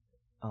agents,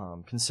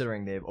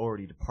 considering they've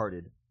already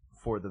departed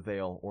for the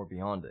Vale or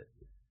beyond it.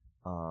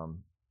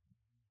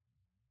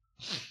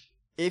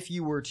 If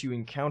you were to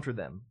encounter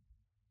them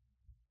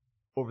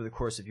over the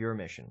course of your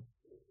mission,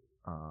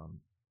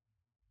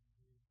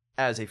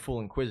 as a full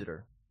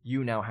Inquisitor,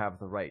 you now have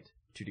the right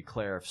to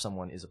declare if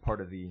someone is a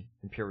part of the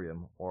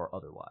Imperium or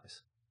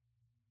otherwise.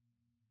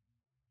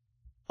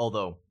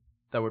 Although,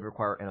 that would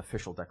require an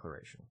official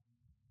declaration.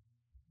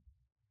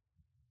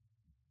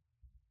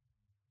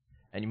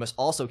 And you must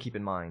also keep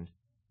in mind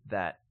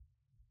that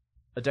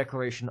a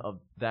declaration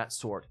of that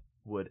sort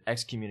would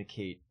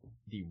excommunicate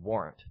the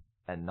warrant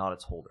and not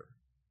its holder.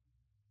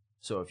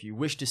 So if you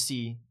wish to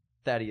see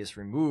Thaddeus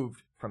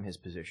removed from his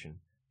position,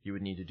 you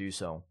would need to do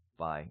so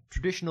by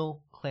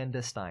traditional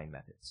clandestine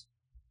methods.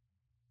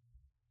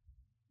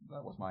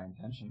 That was my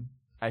intention.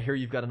 I hear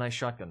you've got a nice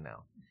shotgun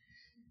now.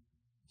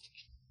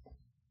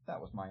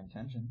 That was my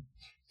intention.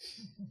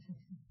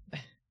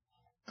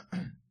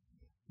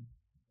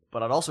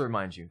 But I'd also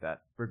remind you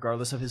that,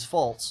 regardless of his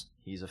faults,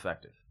 he's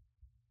effective.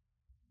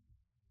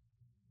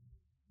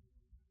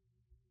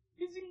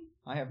 Is he?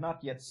 I have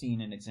not yet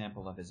seen an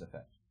example of his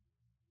effect.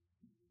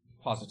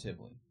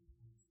 Positively.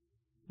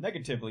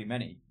 Negatively,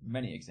 many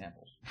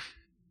examples.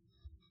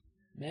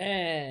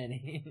 Man.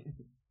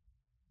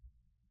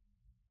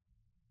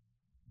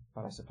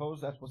 But I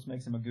suppose that's what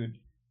makes him a good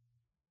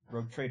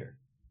rogue trader.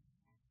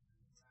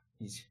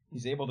 He's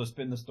able to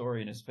spin the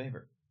story in his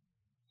favor.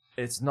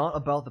 It's not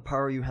about the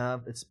power you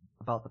have, it's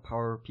about the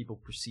power people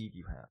perceive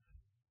you have.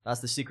 That's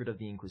the secret of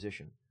the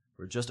Inquisition.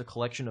 We're just a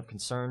collection of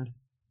concerned,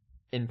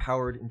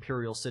 empowered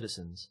imperial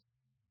citizens,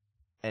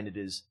 and it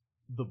is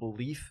the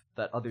belief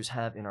that others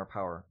have in our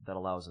power that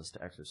allows us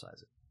to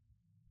exercise it.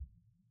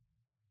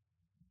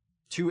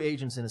 2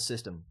 agents in a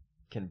system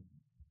can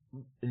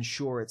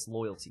ensure its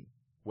loyalty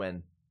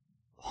when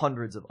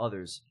hundreds of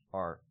others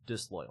are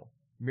disloyal,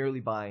 merely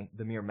by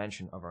the mere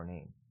mention of our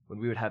name, when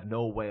we would have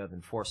no way of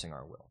enforcing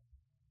our will.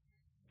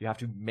 You have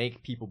to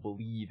make people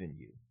believe in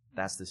you.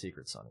 That's the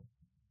secret, Sonny.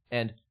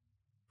 And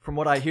from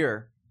what I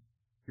hear,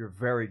 you're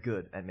very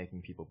good at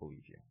making people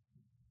believe you.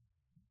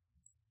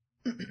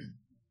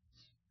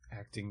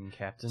 Acting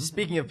captain.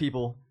 Speaking of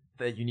people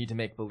that you need to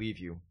make believe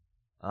you,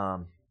 I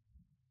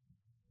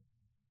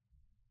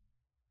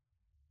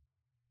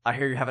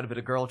hear you're having a bit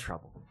of girl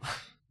trouble.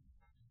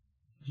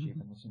 She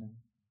even listening?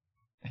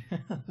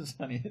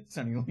 Sonny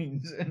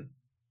leans in,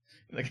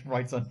 like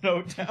writes a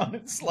note down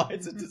and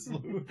slides it to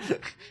Salute.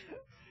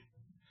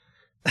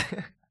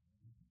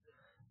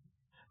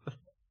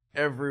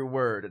 Every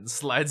word and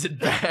slides it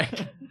back.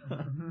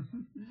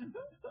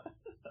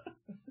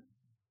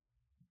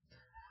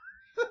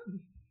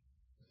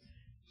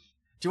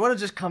 Do you want to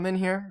just come in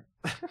here?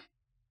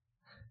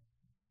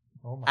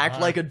 Oh my Act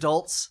like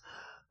adults?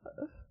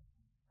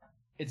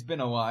 It's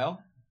been a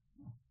while.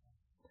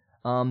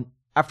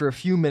 After a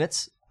few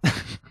minutes,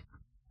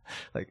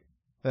 like,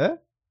 the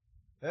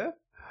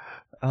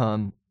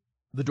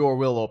door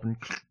will open,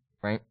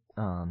 right?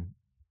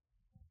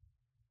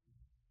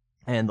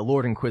 And the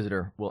Lord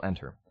Inquisitor will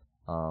enter.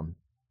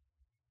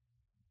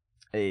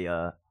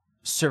 A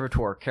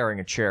servitor carrying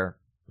a chair,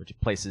 which he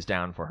places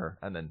down for her,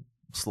 and then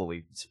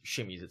slowly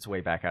shimmies its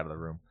way back out of the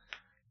room.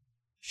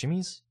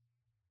 Shimmies?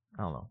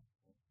 I don't know.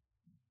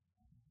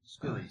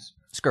 Scurries.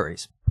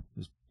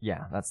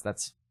 Yeah,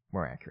 that's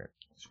more accurate.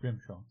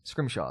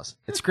 Scrimshaws.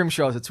 It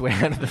scrimshaws its way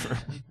out of the room.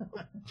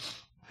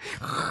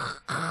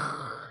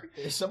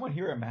 Is someone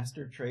here a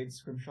master trade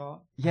scrimshaw?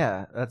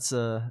 Yeah, that's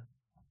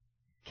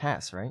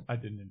Cass, right? I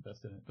didn't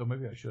invest in it, though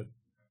maybe I should.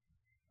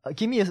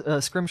 Give me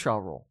a scrimshaw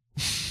roll.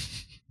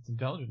 It's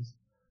intelligence.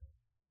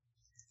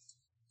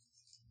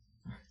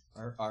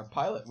 Our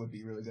pilot would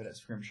be really good at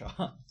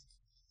scrimshaw.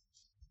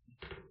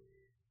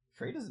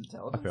 Trade is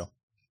intelligence. I fail.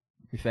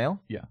 You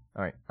fail? Yeah.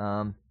 All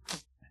right.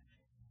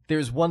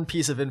 There's one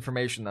piece of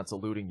information that's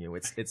eluding you.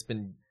 It's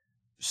been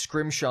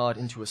scrimshawed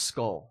into a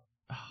skull.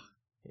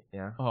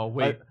 Yeah. Oh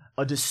wait.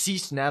 A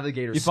deceased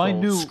navigator's If skull I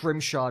knew-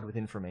 scrimshawed with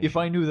information. If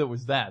I knew that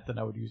was that, then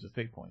I would use a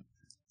fate point.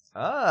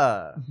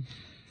 Ah.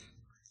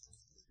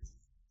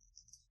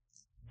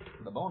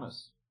 The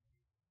bonus.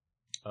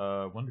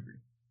 1 degree.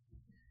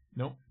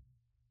 Nope.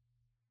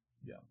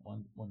 Yeah,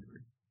 one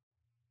degree.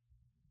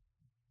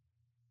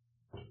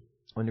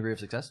 1 degree of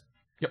success?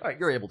 Yep. All right,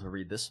 you're able to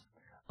read this.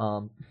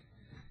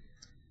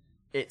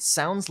 It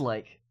sounds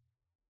like,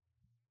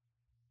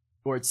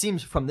 or it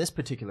seems from this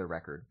particular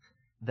record,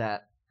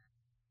 that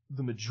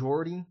the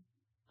majority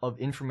of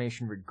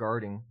information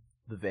regarding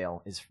the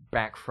Vale is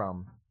back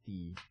from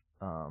the,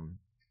 what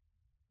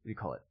do you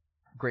call it?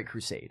 Great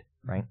Crusade,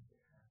 right?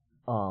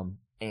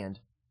 And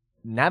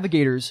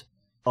navigators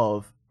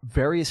of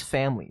various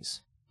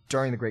families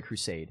during the Great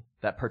Crusade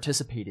that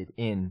participated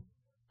in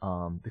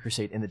the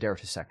Crusade in the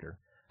Deratus sector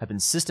have been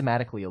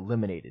systematically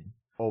eliminated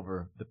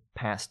over the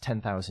past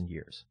 10,000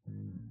 years.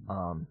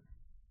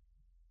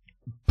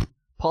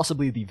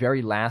 Possibly the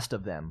very last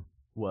of them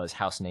was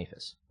House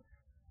Naphis.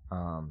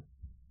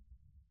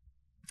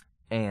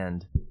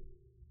 And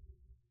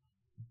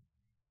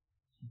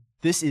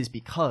this is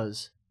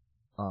because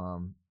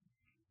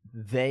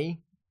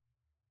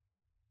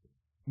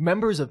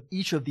members of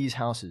each of these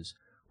houses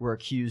were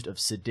accused of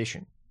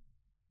sedition.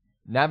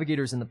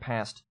 Navigators in the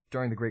past,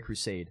 during the Great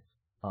Crusade,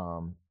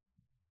 and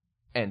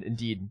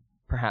indeed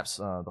perhaps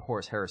the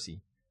Horus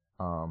Heresy,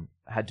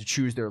 had to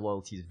choose their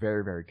loyalties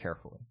very, very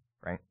carefully,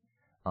 right?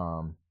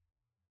 And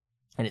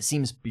it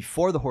seems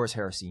before the Horus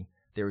Heresy,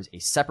 there was a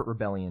separate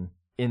rebellion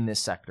in this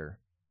sector,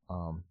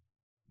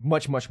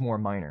 much, much more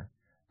minor,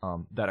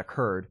 that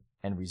occurred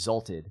and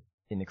resulted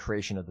in the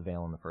creation of the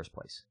Vale in the first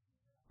place.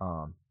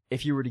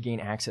 If you were to gain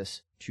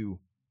access to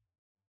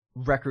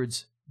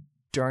records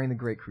during the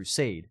Great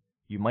Crusade,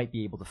 you might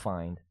be able to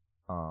find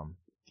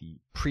the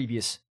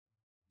previous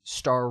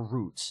star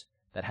routes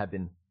that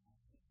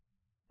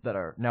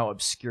are now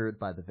obscured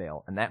by the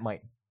Vale, and that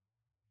might,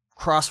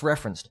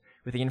 cross-referenced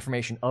with the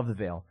information of the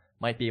Vale,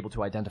 might be able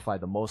to identify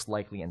the most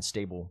likely and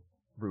stable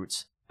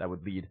routes that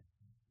would lead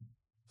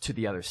to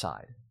the other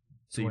side.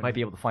 So you might be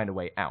able to find a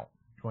way out.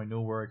 Do I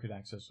know where I could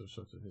access those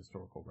sorts of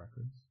historical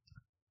records?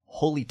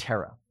 Holy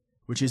Terra,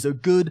 which is a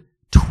good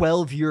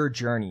 12-year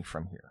journey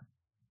from here.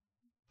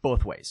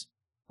 Both ways.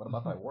 What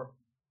about by warp?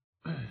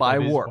 By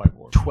That is warp, by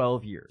warp.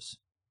 12 years.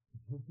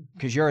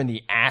 Because you're in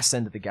the ass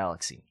end of the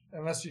galaxy.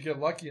 Unless you get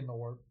lucky in the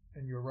warp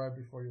and you arrive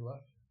before you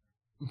left.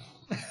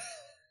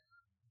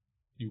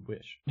 You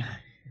wish.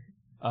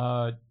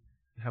 How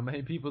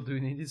many people do we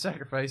need to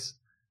sacrifice?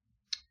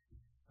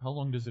 How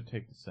long does it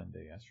take to send a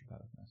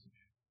astropathic message?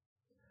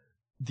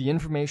 The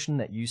information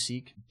that you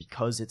seek,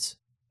 because it's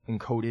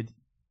encoded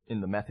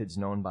in the methods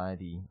known by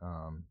the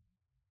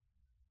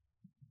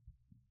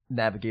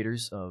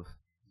navigators of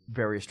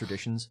various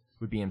traditions,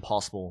 would be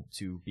impossible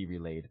to be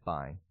relayed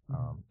by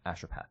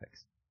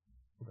astropathics.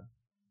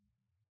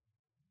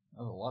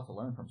 That was a lot to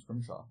learn from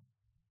Scrimshaw.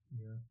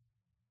 Yeah.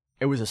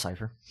 It was a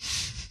cipher.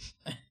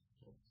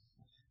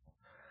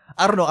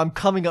 I don't know, I'm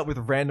coming up with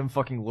random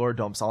fucking lore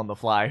dumps on the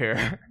fly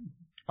here.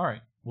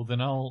 Alright, well then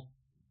And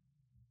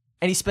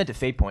he spent a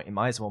fate point, you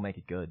might as well make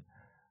it good.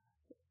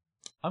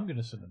 I'm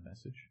gonna send a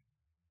message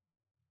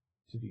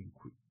to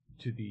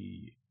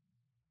the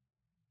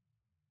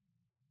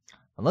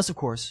Unless, of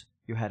course,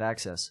 you had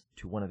access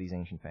to one of these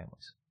ancient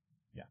families.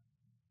 Yeah.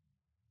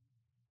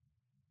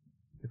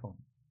 If only.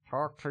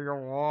 Talk to your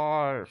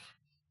wife.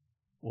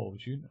 Well,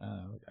 would you?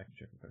 I can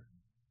check with her.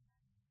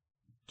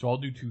 So I'll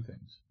do two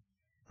things.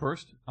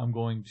 First, I'm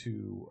going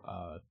to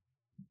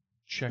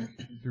check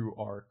through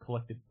our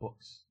collected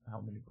books,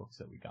 how many books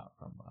that we got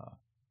from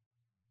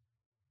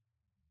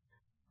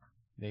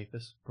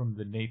Naphis. From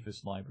the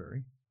Naphis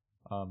library.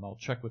 I'll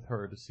check with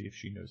her to see if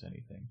she knows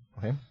anything.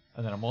 Okay.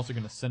 And then I'm also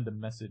going to send a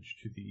message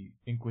to the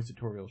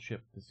inquisitorial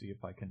ship to see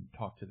if I can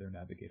talk to their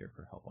navigator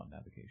for help on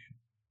navigation.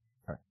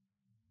 All right.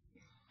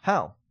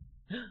 Hal,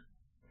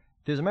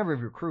 there's a member of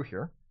your crew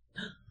here.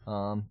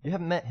 You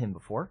haven't met him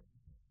before.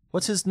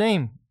 What's his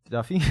name,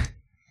 Duffy?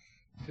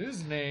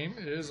 His name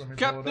is, let me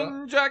pull it up.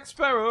 Captain Jack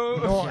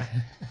Sparrow.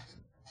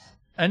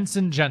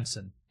 Ensign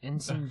Jensen.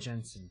 Ensign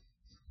Jensen.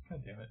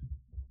 God damn it.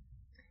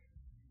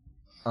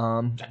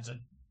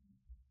 Jensen.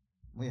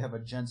 We have a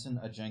Jensen,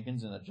 a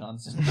Jenkins, and a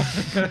Johnson.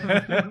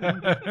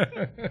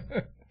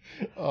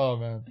 Oh,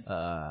 man.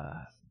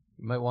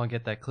 You might want to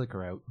get that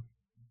clicker out.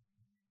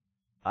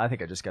 I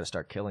think I just got to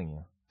start killing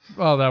you.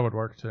 Well, that would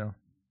work, too.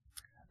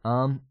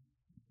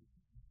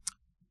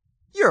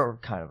 You're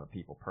kind of a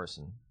people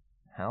person,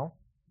 Hal.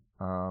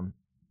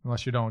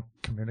 Unless you don't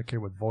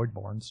communicate with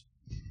Voidborns.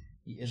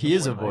 He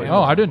is a void.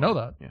 Oh, I didn't know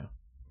that. Yeah.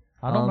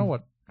 I don't know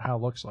what Hal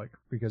looks like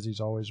because he's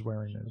always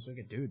wearing it. Looks like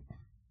a dude.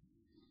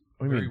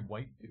 What do you Very mean?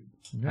 white dude.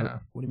 Yeah.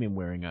 What do you mean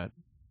wearing a?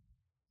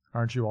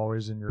 Aren't you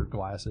always in your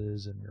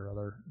glasses and your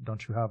other?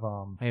 Don't you have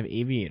I have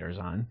aviators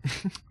on.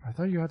 I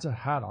thought you had a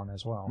hat on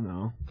as well.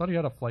 No, I thought he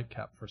had a flight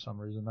cap for some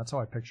reason. That's how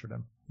I pictured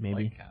him.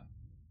 maybe. White cap.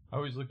 I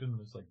always looked at him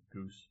as like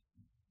goose.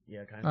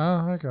 Yeah, kind of.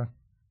 Oh, okay.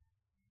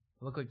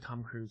 Look like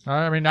Tom Cruise.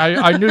 I mean,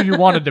 I knew you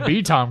wanted to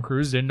be Tom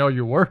Cruise. Didn't know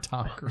you were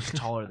Tom Cruise. He's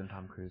taller than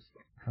Tom Cruise.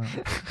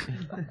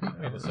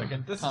 Wait a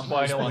second. This Tom is why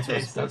Cruise all the sponsors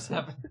gay stuff's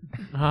happening.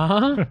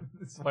 Huh?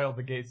 This is why all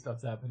the gay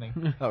stuff's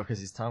happening. Oh, because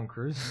he's Tom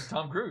Cruise. It's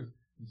Tom Cruise.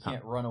 You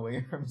can't run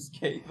away from his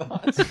gay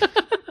thoughts.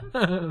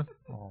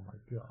 Oh my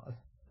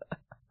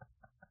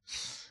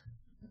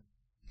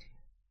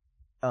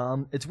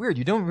god. It's weird.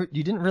 You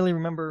didn't really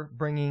remember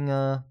bringing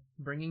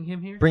Bringing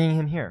him here?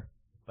 him here,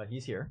 but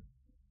he's here.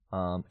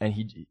 And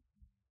he,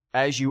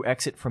 as you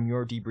exit from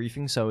your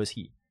debriefing, so is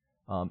he.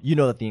 You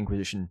know that the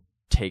Inquisition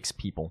takes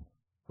people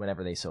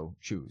whenever they so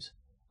choose,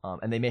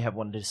 and they may have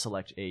wanted to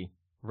select a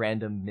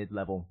random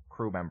mid-level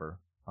crew member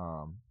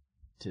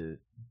to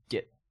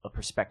get a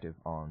perspective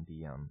on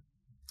the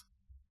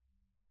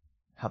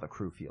how the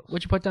crew feels.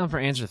 What'd you put down for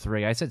answer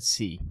 3? I said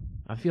C.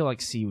 I feel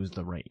like C was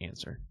the right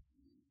answer.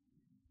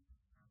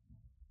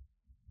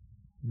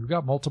 You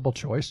got multiple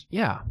choice.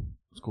 Yeah,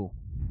 it's cool.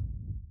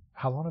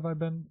 How long have I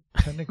been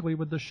technically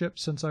with the ship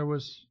since I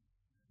was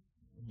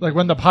like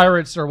when the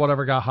pirates or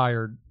whatever got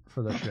hired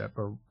for the ship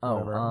or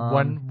whatever?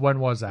 When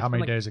was that? How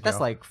many days ago? That's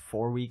like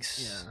 4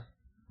 weeks. Yeah.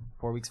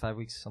 4 weeks, 5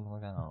 weeks, something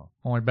like that. I don't know.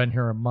 Only been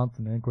here a month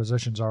and the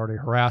Inquisition's already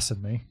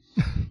harassing me.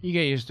 You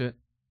get used to it.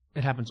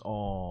 It happens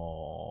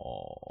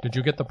all. Did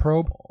you get the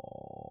probe?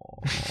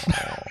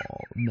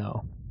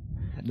 No.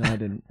 No, I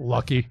didn't.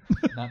 Lucky.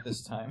 Not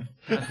this time.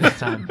 Not this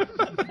time.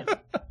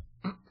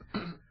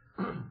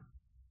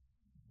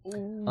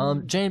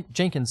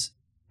 Jenkins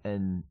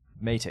and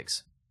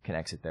Matix can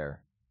exit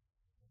their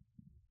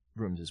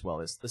rooms as well.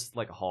 This is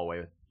like a hallway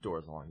with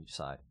doors along each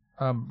side.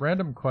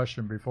 Random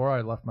question before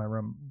I left my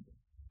room.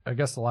 I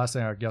guess the last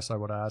thing I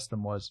would have asked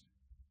him was,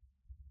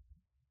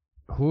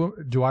 who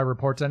do I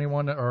report to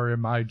anyone, or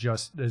am I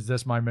just, is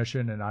this my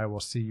mission and I will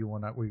see you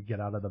when we get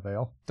out of the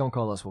Vale? Don't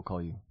call us, we'll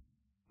call you.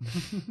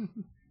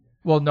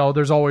 Well, no,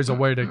 there's always a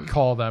way to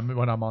call them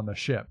when I'm on the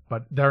ship,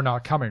 but they're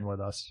not coming with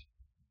us.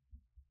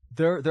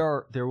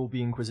 There will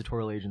be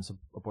inquisitorial agents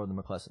aboard the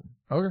McKlesson.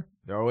 Okay.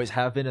 There always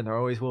have been and there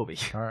always will be.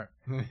 All right.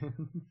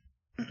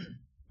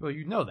 Well,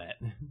 you know that.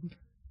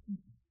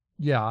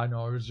 Yeah, I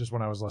know. It was just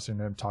when I was listening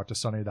to him talk to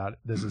Sonny that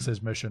this is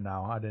his mission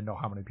now. I didn't know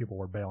how many people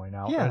were bailing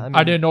out. Yeah, And I mean-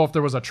 I didn't know if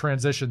there was a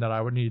transition that I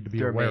would need to be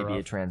There aware may be a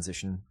of.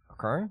 transition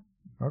occurring,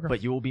 Okay.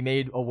 but you will be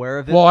made aware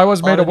of it. Well, I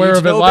was made on a aware of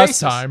it need-to-know last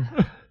basis. time.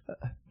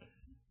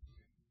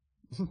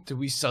 Do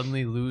we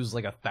suddenly lose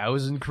like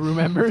 1,000 crew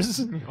members?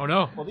 Oh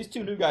no. Well, these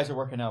two new guys are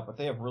working out, but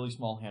they have really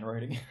small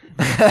handwriting.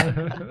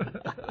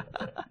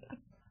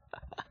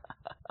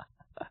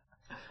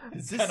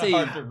 Does It's kind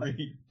of hard to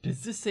read.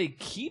 Does this say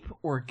keep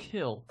or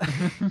kill?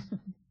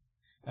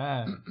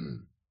 How's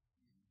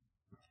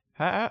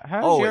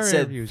Oh, your it said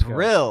interviews go?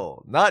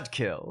 thrill, not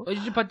kill. What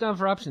did you put down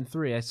for option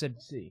 3? I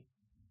said C.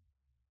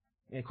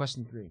 Yeah,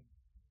 question 3.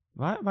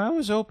 Mine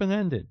was open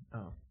ended.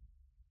 Oh.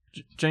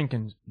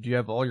 Jenkins, do you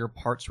have all your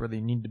parts where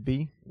they need to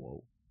be?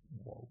 Whoa.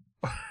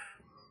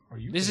 Are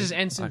you This is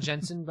kidding? Ensign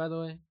Jensen, by the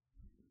way.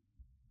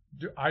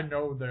 I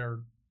know they're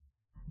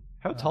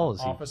How tall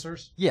is he?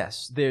 officers.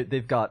 Yes,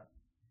 they've got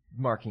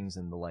markings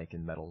and the like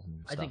in metals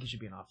and I stuff. think he should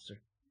be an officer.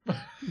 He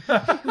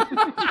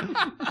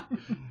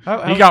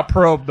got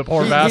probed, the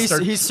poor He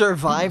bastard.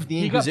 survived the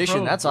He got Inquisition.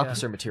 probed, That's yeah.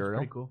 officer material.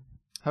 Pretty cool.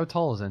 How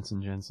tall is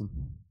Ensign Jensen?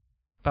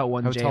 About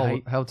 1 How J tall?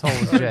 height. How tall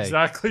is Jay?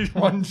 Exactly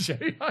one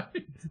J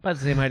height. About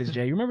the same height as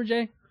Jay. You remember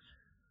Jay?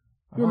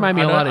 You remind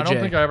me a lot of I don't Jay.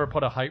 think I ever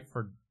put a height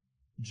for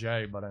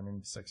Jay, but I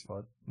mean 6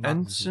 foot. Not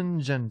Ensign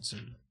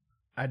Jensen.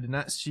 I did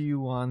not see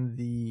you on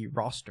the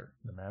roster,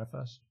 the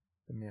manifest.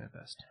 the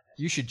manifest.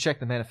 You should check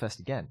the manifest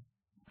again.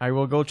 I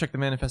will go check the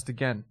manifest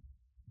again.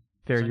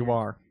 There you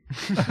are.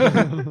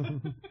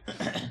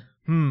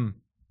 And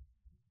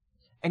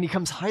he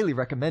comes highly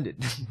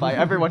recommended by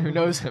everyone who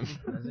knows him.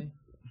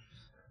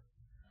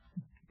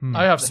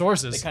 I have They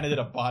sources. kind of did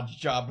a botched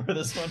job for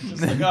this one,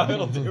 just like, oh,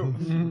 it'll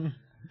do.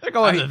 They're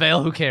going to the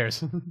Vale. Who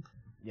cares?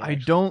 I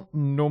don't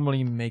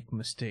normally make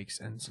mistakes,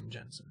 Ensign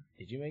Jensen.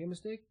 Did you make a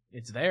mistake?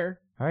 It's there.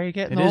 Are you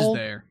getting It is old?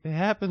 there. It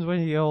happens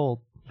when you're old.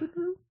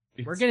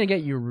 We're gonna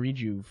get you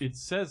rejuve. It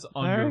says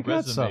on I your already got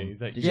resume some.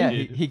 that you Yeah,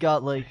 did. he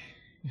got like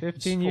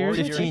 15 years?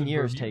 15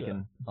 years Bermuda.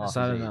 taken That's off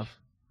not his age. enough.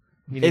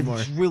 You need more.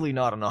 It's really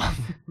not enough.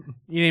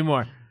 You need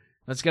more.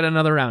 Let's get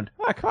another round.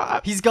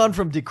 He's gone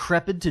from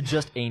decrepit to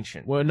just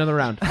ancient. Well, another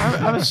round.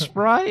 I'm a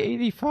spry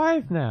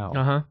 85 now.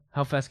 Uh-huh.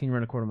 How fast can you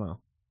run a quarter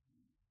mile?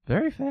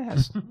 Very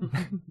fast.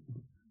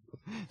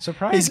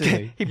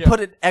 Surprisingly. He put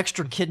an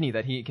extra kidney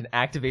that he can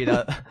activate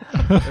a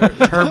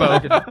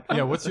Turbo.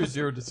 Yeah, what's your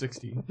 0 to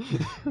 60?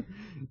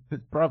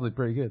 It's probably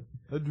pretty good.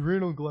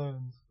 adrenal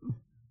glands.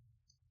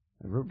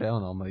 I wrote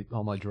down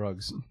all my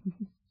drugs.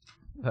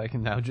 I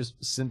can now just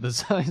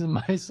synthesize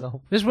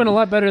myself. This went a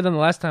lot better than the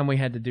last time we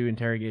had to do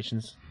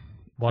interrogations.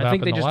 What I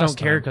think they happened just the don't last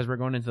care time? because we're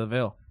going into the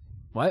Veil.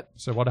 What?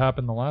 So what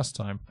happened the last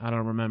time? I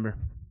don't remember.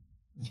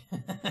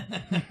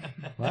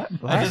 What?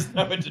 I just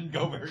know it didn't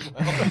go very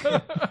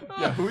well.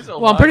 Yeah, who's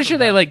alive? Well, I'm pretty sure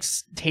they like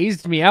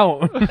tased me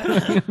out.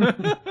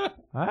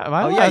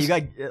 My Oh yeah, last, you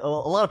got a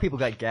lot of people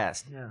got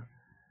gassed. Yeah.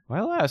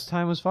 my last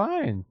time was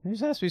fine. They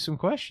just asked me some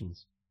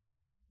questions.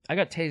 I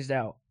got tased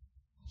out.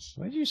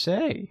 What did you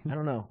say? I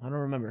don't know. I don't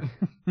remember.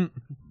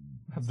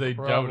 They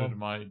problem. doubted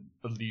my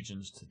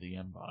allegiance to the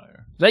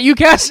Empire. Is that you,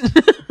 Cass?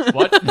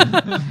 What?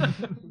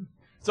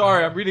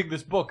 Sorry, I'm reading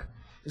this book.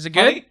 Is it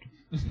good? Honey,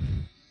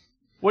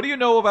 what do you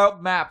know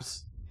about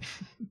maps?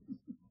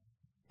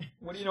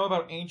 What do you know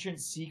about ancient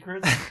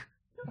secrets?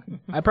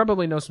 I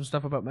probably know some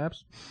stuff about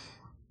maps.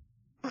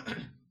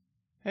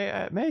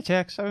 Hey,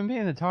 Matex, I've been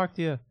meaning to talk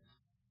to you.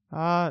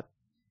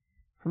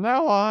 From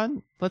now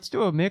on, let's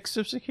do a mix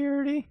of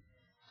security.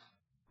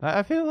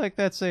 I feel like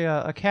that's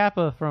a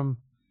kappa from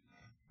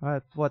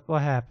what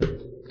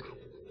happened.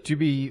 To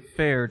be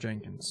fair,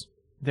 Jenkins,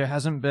 there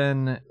hasn't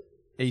been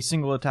a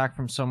single attack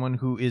from someone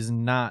who is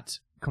not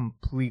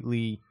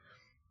completely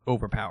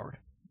overpowered.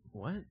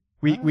 What?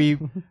 We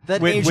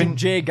That When- Agent when-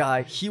 J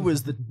guy, he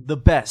was the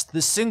best,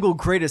 the single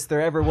greatest there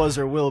ever was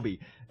or will be.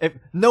 If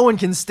no one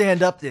can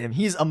stand up to him,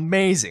 he's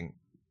amazing.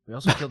 We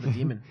also killed the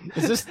demon.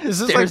 Is this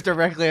Stares like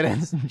directly at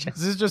Ensign J.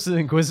 is this just an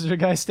Inquisitor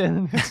guy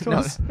standing next to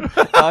us?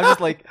 I'm just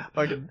like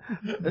fucking.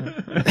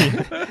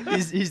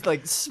 he's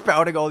like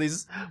spouting all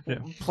these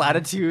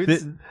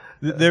platitudes.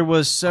 There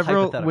was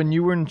several Hypothetical. when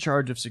you were in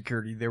charge of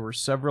security. There were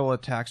several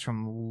attacks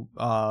from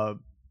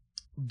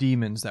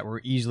demons that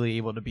were easily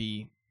able to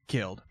be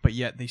killed, but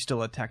yet they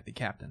still attacked the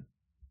captain.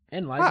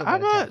 And Liza got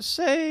I'm not attacked.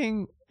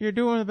 saying you're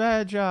doing a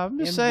bad job. I'm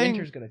just And saying.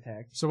 Winter's got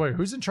attacked. So wait,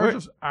 who's in charge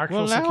of actual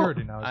well, now-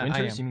 security now? Is I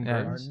Winters, am. you mean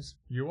Yeah. Gardens?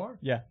 You are?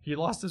 Yeah. He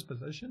lost his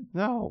position?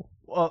 No.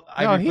 Well,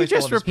 No, he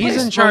just replaced He's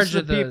in most charge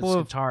of of the the people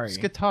Skitarii.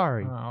 of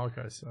Skitarii. Oh,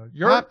 okay. So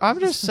you're. I'm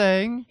just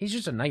saying. He's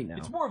just a knight now.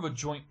 It's more of a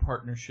joint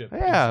partnership. in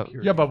Yeah.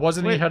 security. Yeah, but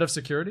wasn't he Wait. head of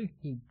security?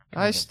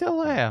 I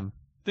still am.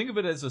 Think of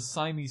it as a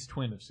Siamese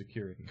twin of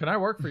security. Can I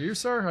work for you,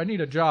 sir? I need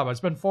a job. It's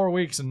been 4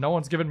 weeks and no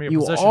one's given me a You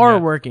position are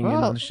yet. working in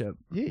Well, on the ship.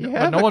 You But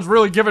have no one's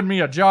really given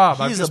me a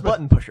job. I've He's a just been-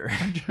 button pusher.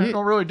 I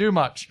don't really do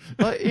much.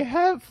 but you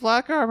have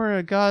flak armor and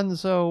a gun,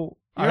 so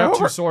I you're have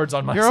 2 swords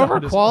on my you're side.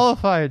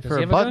 overqualified Does for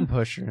he a have a button gun?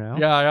 pusher now.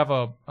 Yeah, I have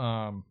a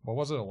what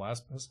was it? A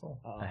last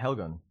pistol? A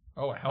hellgun.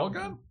 Oh, a hell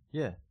gun?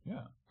 Yeah,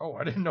 Yeah. Oh,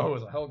 I didn't know it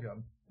was a hell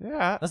gun.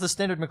 Yeah. that's the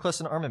standard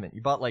McKlesson armament.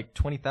 You bought like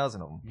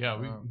 20,000 of them.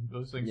 Yeah,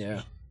 those things.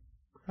 Yeah.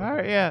 All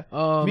right. Yeah.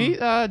 Um, Meet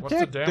What's the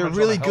Dick. damage They're on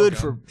really a hell good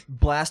gun? for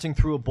blasting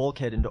through a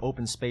bulkhead into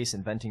open space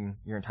and venting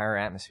your entire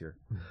atmosphere.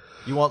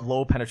 You want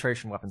low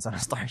penetration weapons on a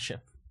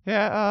starship.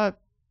 Yeah.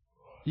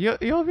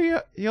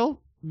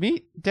 You'll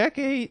meet Deck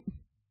 8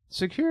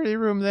 security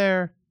room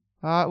there.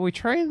 We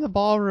train in the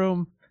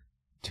ballroom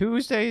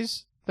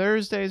Tuesdays,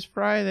 Thursdays,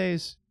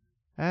 Fridays,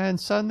 and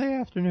Sunday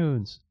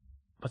afternoons.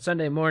 but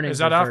Sunday morning. Is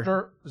that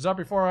after? Is that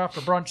before or after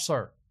brunch,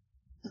 sir?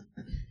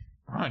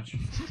 Brunch.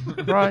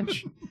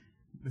 Brunch.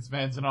 This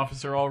man's an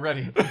officer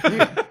already.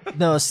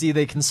 No, see,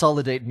 they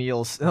consolidate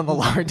meals on the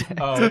lower deck.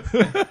 Oh,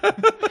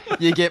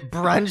 You get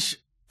brunch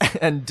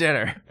and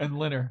dinner. and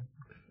Linner.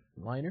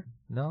 Liner?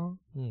 No,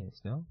 yes,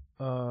 no.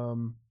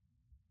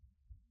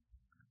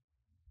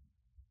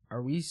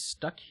 Are we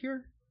stuck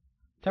here?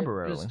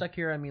 Temporarily. Stuck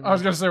here. I mean, I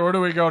was gonna say, where do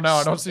we go now?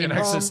 I don't see an in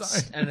exit a-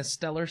 sign. in a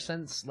stellar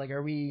sense. Like,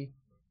 are we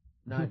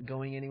not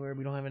going anywhere?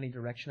 We don't have any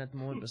direction at the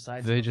moment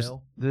besides They the just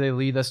Veil? they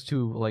lead us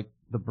to like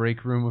the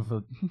break room of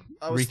a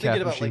I was recap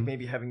thinking about machine. like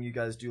maybe having you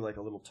guys do like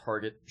a little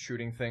target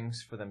shooting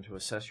things for them to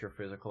assess your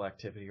physical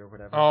activity or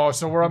whatever. Oh,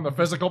 so we're on the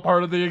physical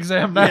part of the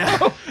exam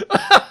now.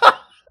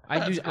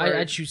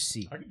 I choose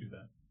C. I can do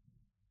that.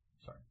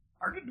 Sorry.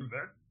 I can do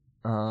that.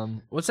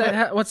 What's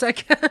that? What's that?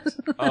 Cass?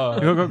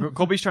 Go.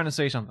 Colby's trying to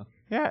say something.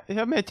 Yeah,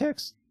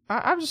 Matex.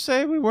 I'm just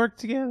saying we work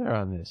together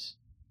on this.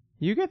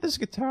 You get the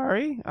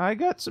Skitarii, I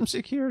got some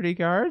security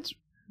guards.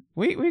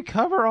 We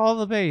cover all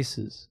the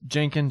bases.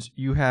 Jenkins,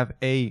 you have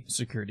a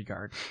security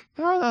guard.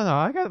 No,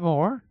 I got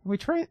more. We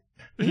train.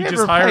 He we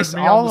just hires replace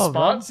me all on the of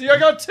spot. them. See, I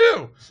got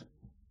 2.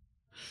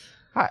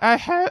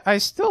 I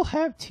still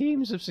have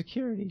teams of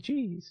security.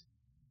 Jeez,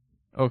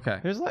 Okay.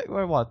 there's like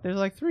what? There's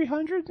like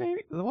 300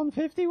 maybe.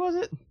 150 was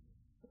it?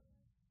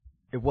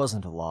 It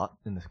wasn't a lot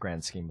in the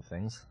grand scheme of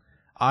things.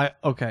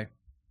 Okay.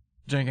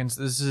 Jenkins,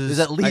 this is There's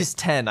at least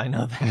 10, I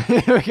know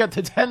that. we got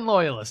the 10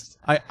 loyalists.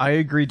 I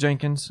agree,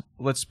 Jenkins.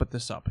 Let's split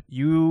this up.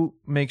 You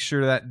make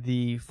sure that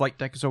the flight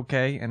deck is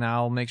okay, and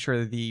I'll make sure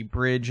that the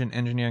bridge and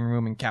engineering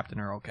room and captain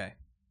are okay.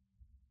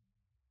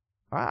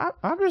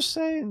 I'm just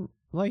saying,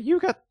 like you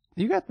got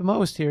the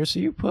most here, so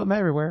you put them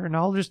everywhere, and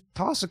I'll just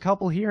toss a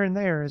couple here and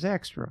there as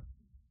extra.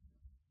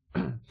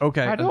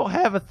 Okay. I don't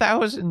have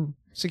 1,000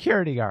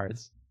 security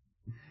guards.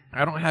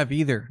 I don't have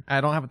either.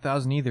 I don't have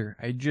 1,000 either.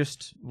 I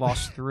just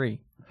lost 3.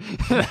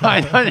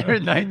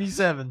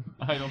 997.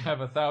 I don't have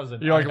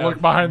 1,000. You, like, I look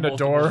have behind the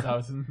multiple door.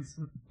 thousands.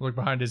 Look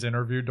behind his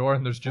interview door,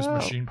 and there's just Oh.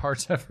 machine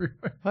parts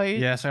everywhere. Well, you,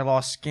 Yes, I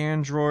lost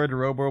Scandroid,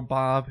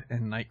 Robo-Bob,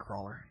 and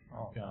Nightcrawler.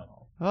 Oh, God.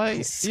 well,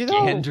 you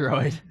know,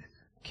 Android.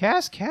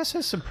 Cass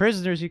has some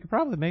prisoners. You could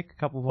probably make a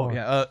couple more. Oh,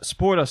 yeah.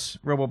 Support us,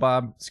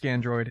 Robo-Bob,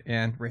 Scandroid,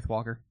 and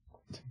Wraithwalker.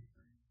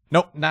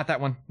 Nope, not that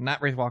one.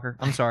 Not Wraithwalker.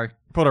 I'm sorry.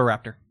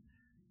 Protoraptor.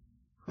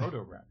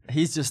 Proto-Raptor.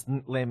 He's just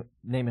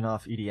naming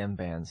off EDM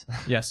bands.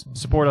 Yes,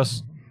 support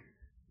us.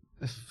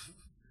 If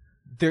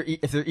they're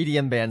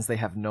EDM bands, they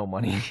have no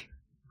money.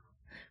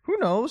 Who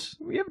knows?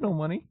 We have no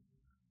money.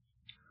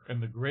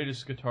 And the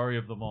greatest Skitari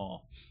of them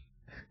all,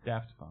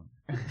 Daft Punk.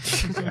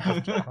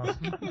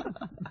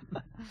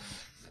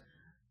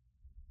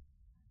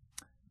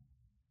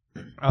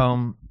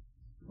 How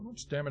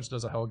much damage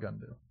does a Hellgun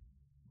do?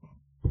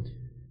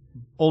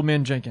 Old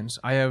Man Jenkins,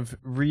 I have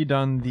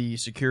redone the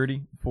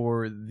security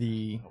for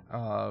the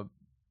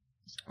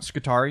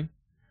Skitari,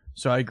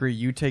 so I agree.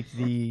 You take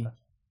the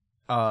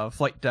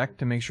flight deck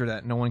to make sure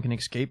that no one can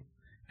escape,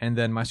 and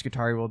then my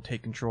Skitari will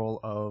take control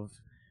of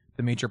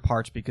the major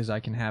parts because I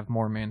can have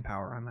more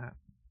manpower on that.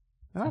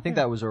 I think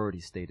that was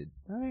already stated.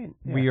 I mean,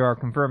 We are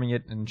confirming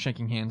it and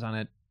shaking hands on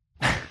it.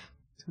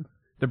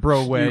 The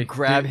bro way. You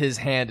grab his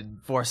hand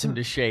and force him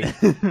to shake.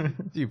 Do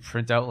you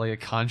print out like a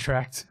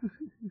contract?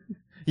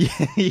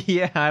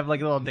 Yeah, I have like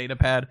a little data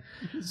pad.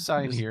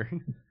 Sign here.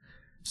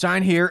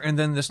 Sign here, and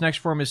then this next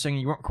form is saying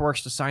you weren't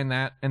coerced to sign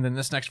that, and then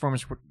this next form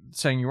is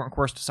saying you weren't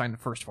coerced to sign the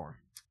first form.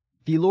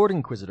 The Lord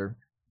Inquisitor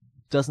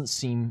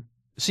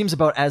seems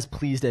about as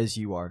pleased as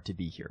you are to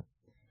be here.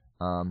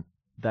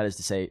 That is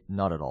to say,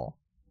 not at all.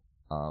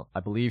 I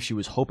believe she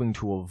was hoping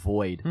to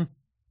avoid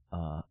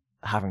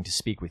having to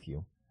speak with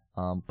you.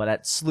 But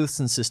at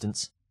Sleuth's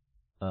insistence,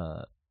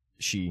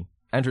 she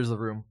enters the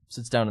room,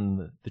 sits down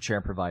in the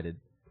chair provided,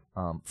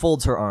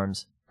 folds her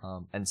arms,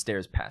 and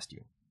stares past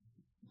you.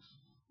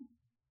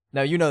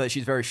 Now, you know that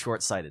she's very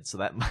short-sighted, so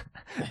that...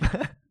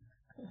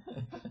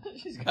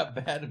 She's got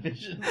bad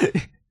vision.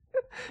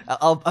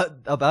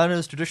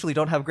 Albinos traditionally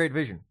don't have great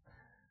vision.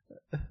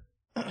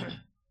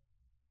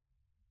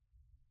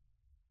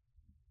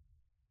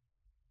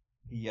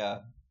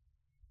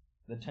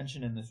 The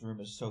tension in this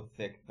room is so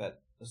thick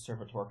that the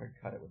servitor could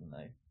cut it with a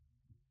knife.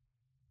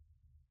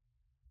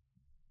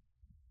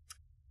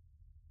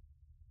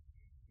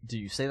 Do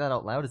you say that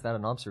out loud? Is that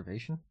an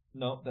observation?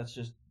 No, that is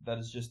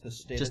just the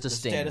status. Just a the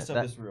statement. status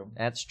of this room.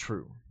 That's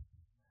true.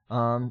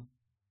 How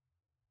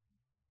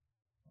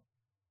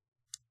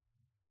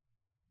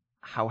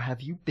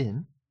have you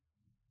been?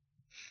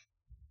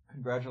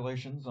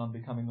 Congratulations on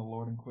becoming a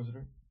Lord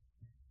Inquisitor.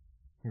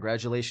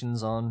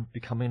 Congratulations on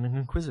becoming an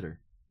Inquisitor.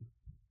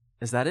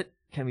 Is that it?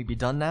 Can we be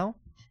done now?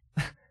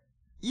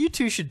 You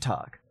two should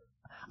talk.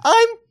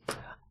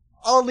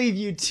 I'll leave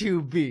you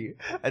two be.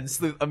 And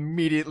Sleuth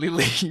immediately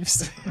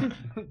leaves.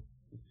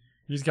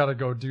 He's got to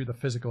go do the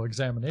physical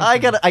examination. I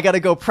gotta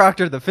go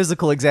proctor the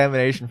physical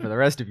examination for the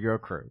rest of your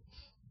crew.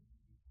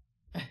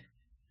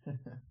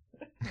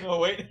 Oh,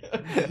 wait.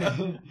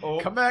 Oh,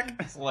 Come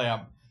back.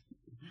 Slam.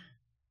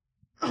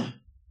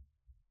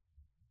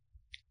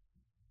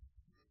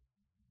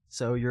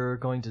 So you're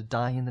going to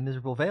die in the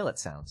Miserable Vale, it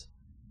sounds.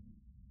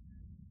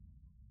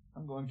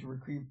 I'm going to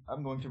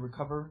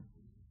recover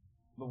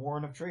the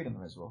warrant of trade in the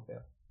Miserable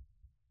Vale.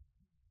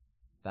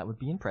 That would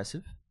be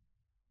impressive.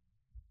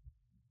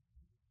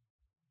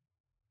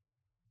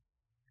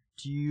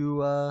 Do you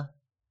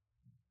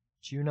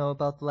know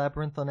about the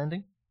labyrinth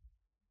unending?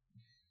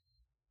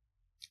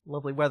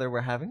 Lovely weather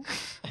we're having.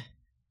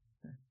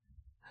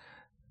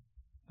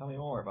 Tell me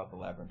more about the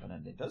labyrinth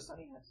unending. Has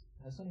Sunny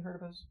heard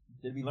of us?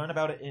 Did we learn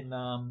about it in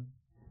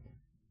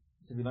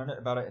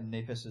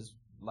Naphis'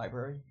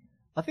 library?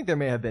 I think there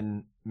may have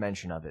been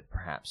mention of it,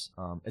 perhaps.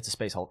 It's a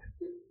space hulk.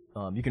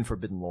 You can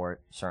forbidden lore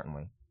it,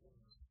 certainly.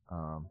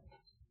 I'll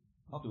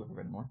do a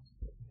forbidden lore.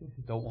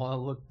 Don't want to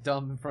look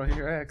dumb in front of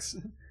your ex.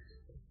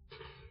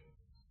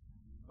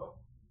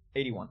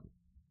 81.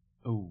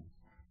 Ooh.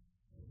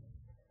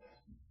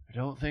 I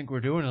don't think we're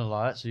doing a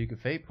lot, so you can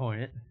fate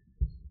point it.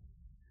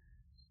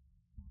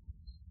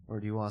 Or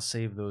do you want to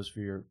save those for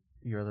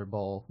your other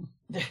ball?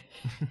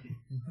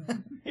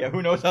 Yeah,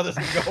 who knows how this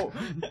can go?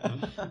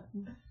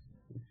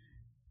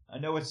 I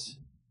know it's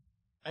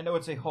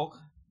a hulk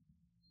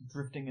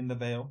drifting in the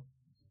veil.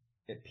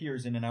 It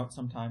peers in and out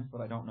sometimes,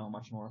 but I don't know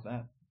much more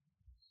than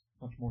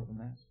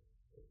that.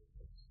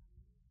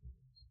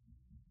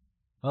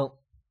 Well,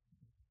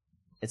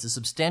 it's a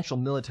substantial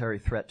military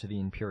threat to the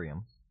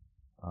Imperium.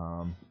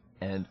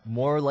 And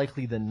more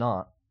likely than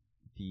not,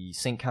 the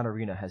St.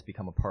 Counterina has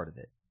become a part of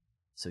it.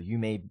 So you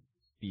may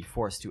be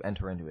forced to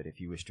enter into it if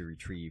you wish to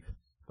retrieve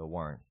the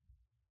warrant.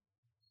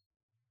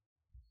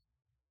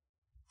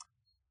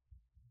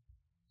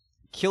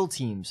 Kill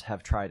teams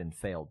have tried and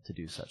failed to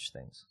do such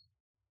things.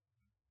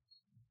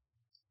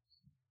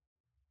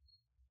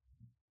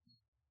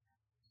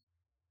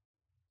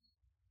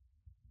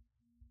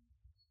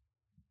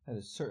 That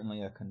is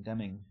certainly a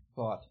condemning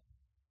thought.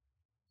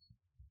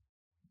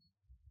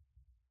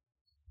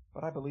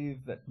 But I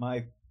believe that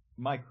my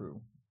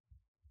crew,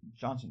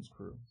 Johnson's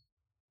crew,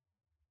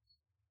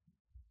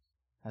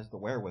 has the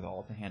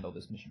wherewithal to handle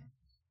this mission.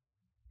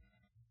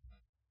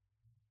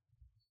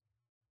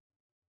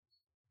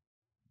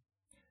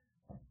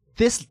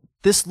 This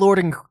Lord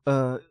and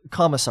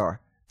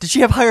Commissar, did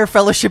she have higher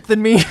fellowship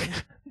than me?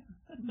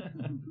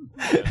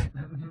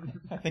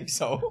 I think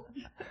so.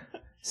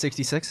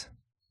 66.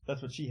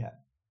 That's what she had.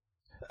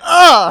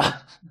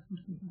 Ah!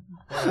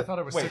 I thought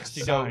it was Wait,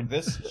 69.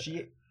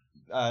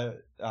 so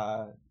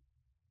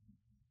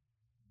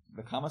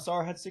the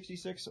Commissar had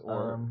 66,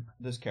 or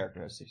this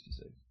character has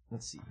 66?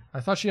 Let's see. I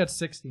thought she had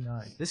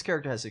 69. This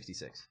character has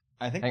 66.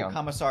 I think Hang the on.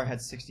 Commissar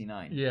had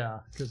 69.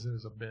 Yeah, because it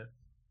was a bit.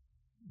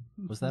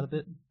 Was that a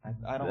bit?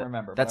 I don't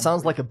remember. That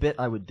sounds like a bit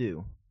I would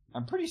do.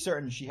 I'm pretty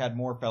certain she had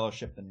more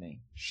fellowship than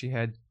me. She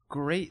had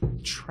great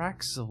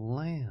tracts of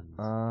land.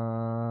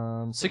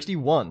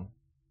 61.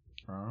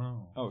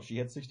 Oh, she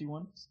had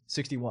 61?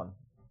 61.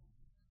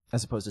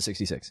 As opposed to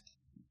 66.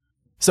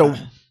 So,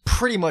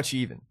 pretty much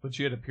even. But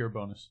she had a pure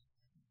bonus.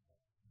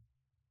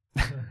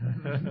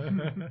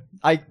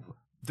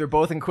 They're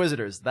both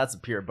Inquisitors. That's a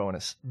pure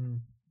bonus.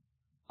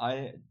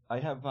 I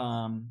have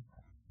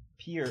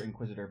peer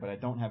Inquisitor, but I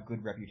don't have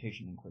good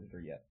reputation Inquisitor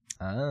yet.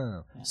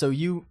 Oh. So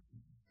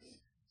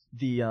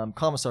the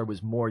Commissar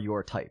was more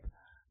your type.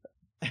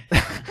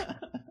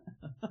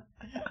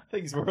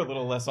 Things were a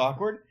little less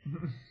awkward.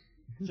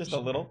 Just a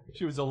little.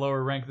 She was a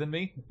lower rank than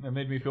me. That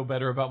made me feel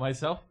better about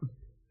myself.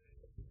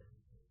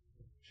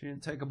 She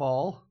didn't take a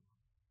ball.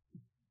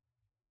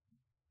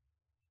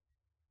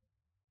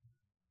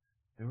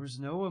 There was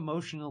no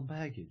emotional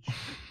baggage.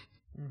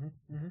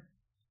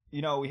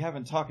 You know, we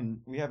haven't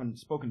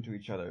spoken to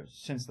each other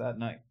since that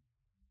night.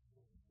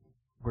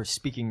 We're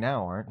speaking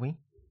now, aren't we?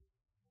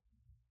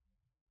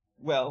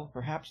 Well,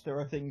 perhaps there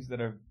are things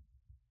that have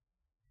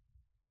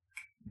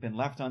been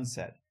left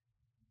unsaid.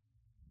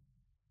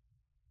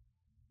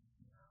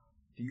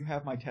 Do you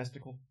have my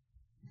testicle?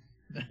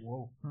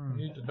 Whoa. I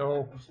need to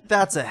know.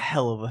 That's a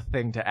hell of a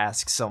thing to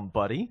ask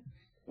somebody.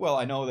 Well,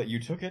 I know that you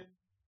took it.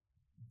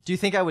 Do you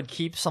think I would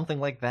keep something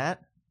like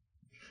that?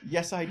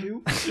 Yes, I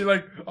do. She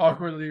like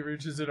awkwardly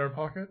reaches in her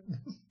pocket.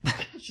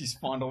 She's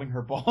fondling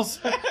her ball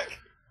sack.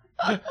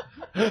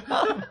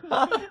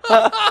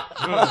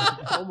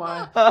 Oh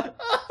my.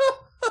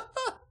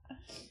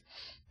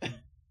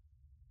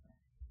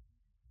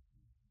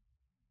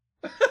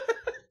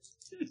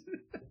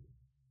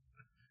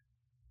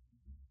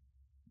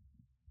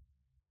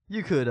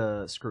 You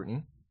could,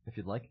 scrutiny, if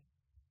you'd like.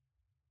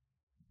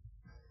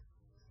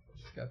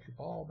 Got your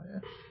ball,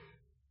 man.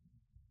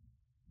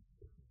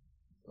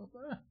 Stop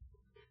that.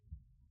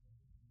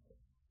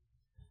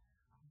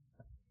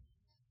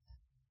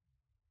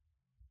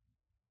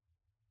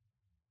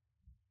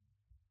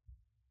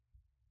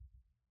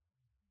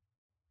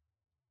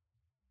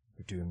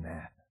 You're doing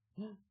that.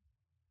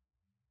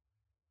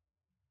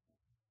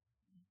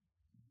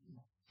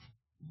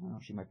 Oh,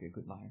 she might be a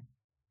good liar.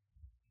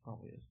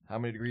 Probably is. How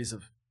many degrees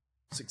of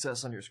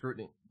success on your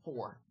scrutiny?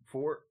 4.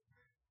 4?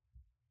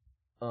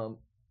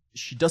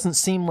 She doesn't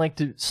seem like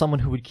someone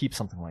who would keep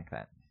something like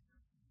that.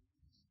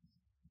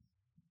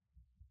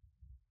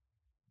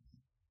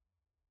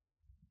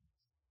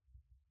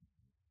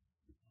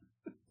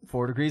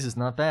 Four degrees is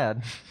not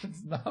bad.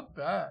 It's not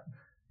bad.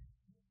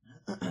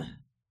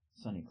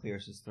 Sonny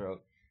clears his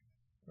throat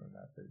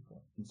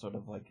and sort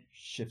of like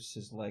shifts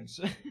his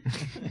legs.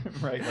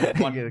 Right, like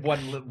one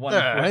foot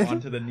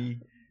onto the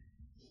knee.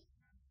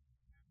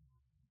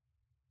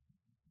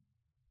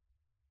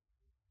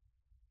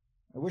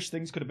 I wish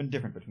things could have been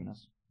different between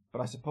us, but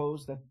I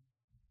suppose that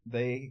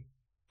they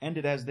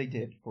ended as they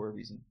did for a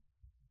reason.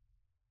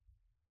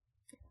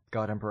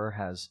 God Emperor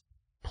has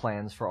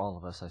plans for all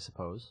of us, I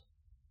suppose.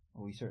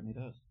 Oh, he certainly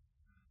does.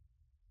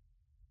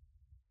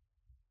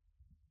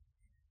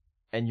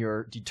 And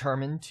you're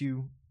determined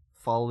to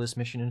follow this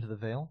mission into the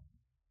Vale?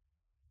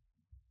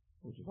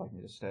 Would you like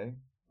me to stay?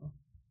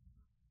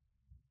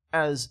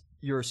 As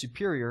your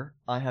superior,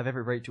 I have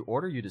every right to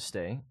order you to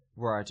stay,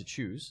 were I to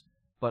choose,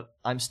 but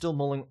I'm still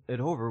mulling it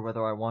over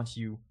whether I want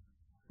you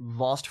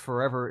lost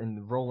forever in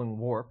the rolling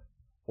warp,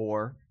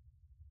 or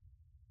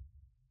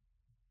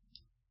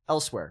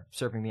elsewhere,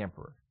 serving the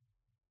Emperor.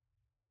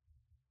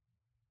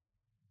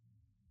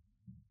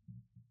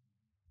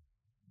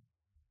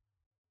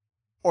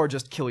 Or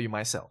just kill you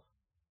myself.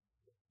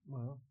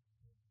 Well,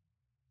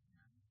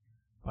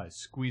 By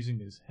squeezing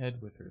his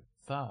head with her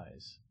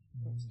thighs.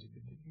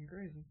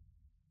 Crazy.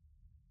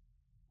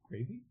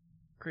 Gravy?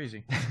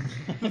 Crazy.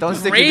 Don't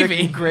stick your dick Gravy.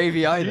 in gravy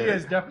He either.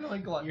 is definitely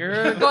glutton. you're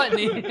a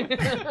gluttony.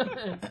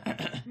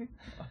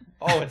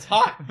 Oh, it's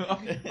hot!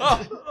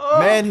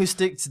 Man who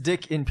sticks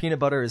dick in peanut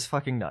butter is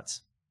fucking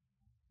nuts.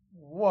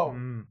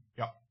 Whoa.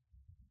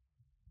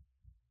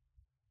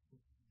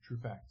 True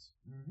facts.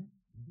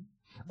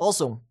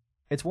 Also,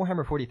 it's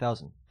Warhammer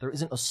 40,000. There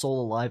isn't a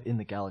soul alive in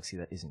the galaxy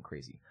that isn't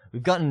crazy.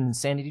 We've gotten an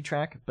insanity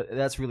track, but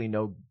that's really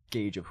no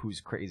gauge of who's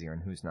crazier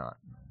and who's not.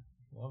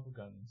 Love a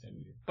gun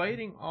insanity.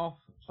 Biting off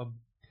a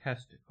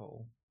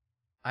testicle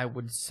I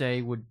would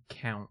say would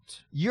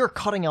count You're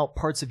cutting out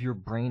parts of your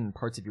brain and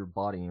parts of your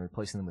body and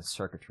replacing them with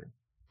circuitry.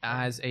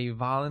 as a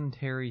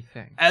voluntary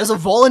thing. As a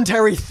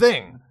voluntary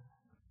thing!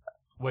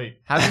 Wait.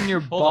 Having your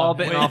Hold ball on,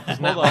 bitten wait, off is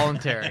not hold on.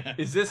 voluntary.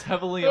 Is this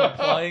heavily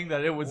implying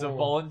that it was a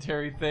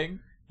voluntary thing?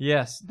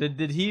 Yes.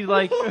 Did he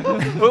like?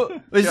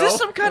 Is this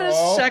some kind of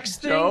sex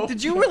thing? Joe?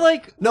 Did you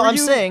like? No, were I'm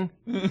you- saying,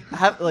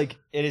 like,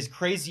 It is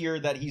crazier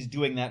that he's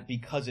doing that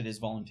because it is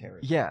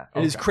voluntary. yeah,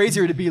 it is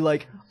crazier to be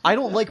like, I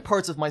don't like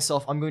parts of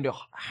myself, I'm going to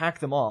hack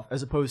them off,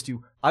 as opposed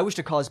to, I wish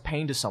to cause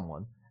pain to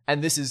someone,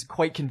 and this is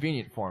quite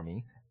convenient for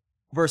me,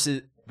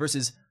 versus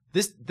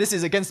this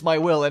is against my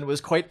will and was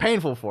quite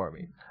painful for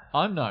me.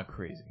 I'm not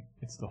crazy.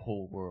 It's the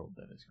whole world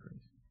that is crazy.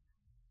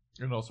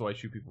 And also, I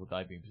shoot people with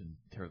eye beams and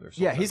tear their souls.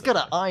 Yeah, he's out got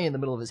their an eye in the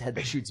middle of his head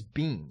that shoots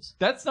beams.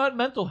 That's not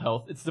mental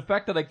health. It's the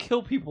fact that I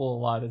kill people a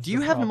lot. Do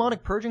you have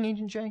mnemonic purging,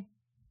 Agent J?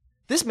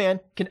 This man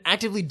can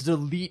actively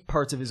delete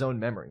parts of his own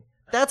memory.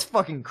 That's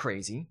fucking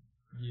crazy.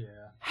 Yeah.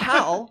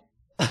 Hal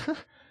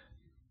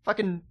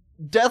fucking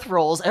death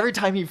rolls every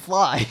time he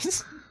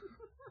flies.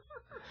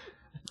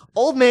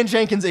 Old Man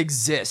Jenkins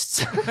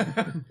exists,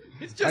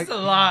 It's just a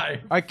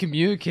lie. I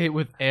communicate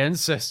with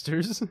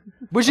ancestors.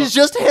 which is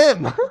just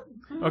him.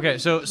 Okay,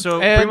 so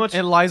pretty and, much.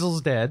 and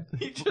Liesel's dead.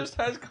 He just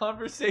has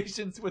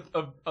conversations with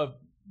a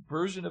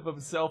version of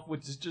himself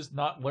which is just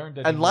not learned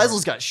anymore. And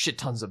Liesel's got shit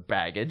tons of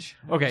baggage.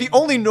 Okay. The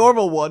only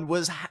normal one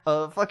was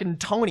fucking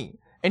Tony,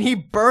 and he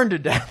burned to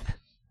death.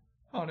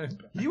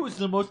 He was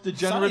the most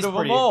degenerate of them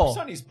pretty, all.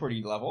 Sonny's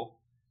pretty level.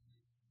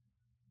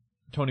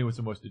 Tony was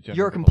the most degenerate.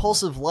 You're a of all.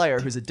 compulsive liar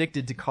who's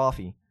addicted to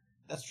coffee.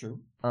 That's true.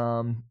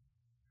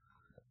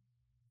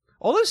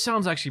 All this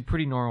sounds actually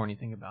pretty normal when you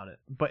think about it,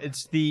 but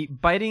it's the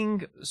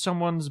biting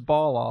someone's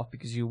ball off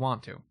because you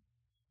want to.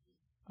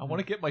 I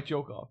want to get my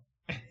joke off.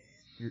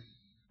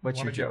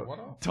 What's your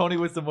joke? Tony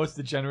was the most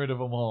degenerate of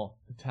them all.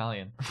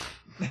 Italian.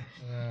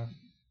 Yeah.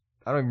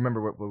 I don't even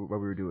remember what we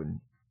were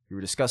doing. We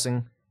were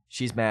discussing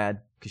she's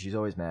mad because she's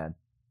always mad.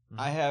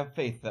 I have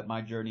faith that my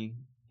journey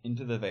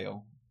into the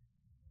Vale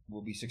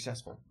will be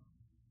successful.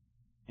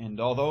 And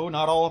although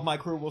not all of my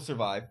crew will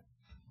survive,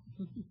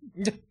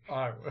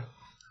 I will.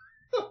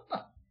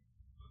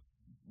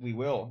 we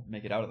will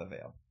make it out of the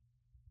Vale.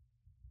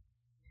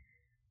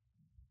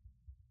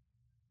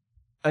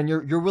 And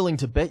you're willing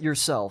to bet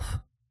yourself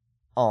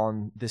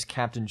on this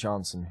Captain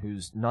Johnson,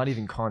 who's not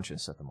even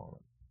conscious at the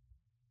moment.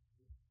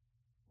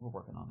 We're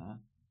working on that.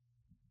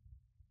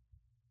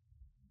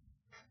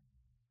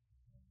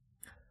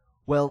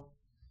 Well,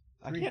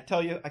 I can't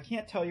tell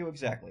you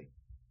exactly.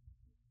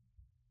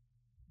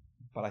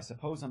 But I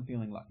suppose I'm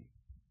feeling lucky.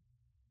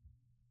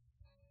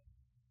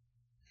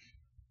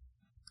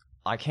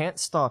 I can't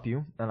stop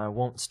you, and I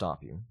won't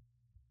stop you.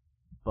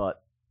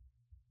 But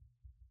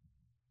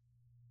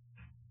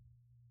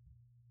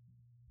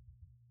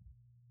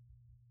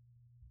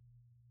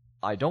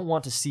I don't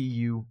want to see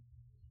you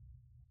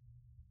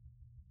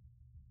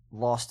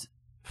lost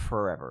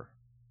forever,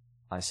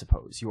 I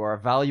suppose. You are a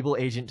valuable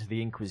agent to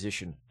the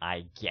Inquisition,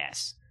 I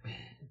guess.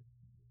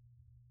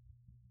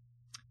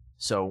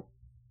 So,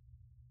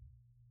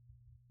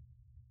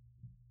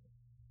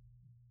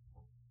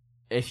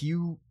 if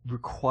you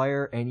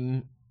require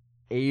any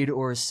aid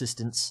or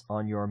assistance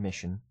on your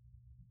mission,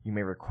 you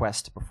may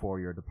request before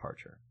your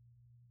departure.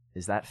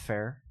 Is that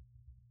fair?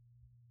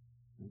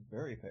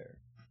 Very fair.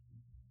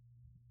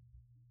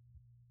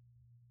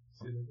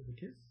 See that with a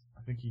kiss?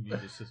 I think he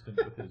needs assistance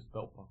with his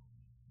belt buckle.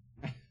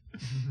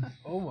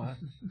 Oh my.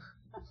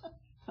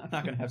 I'm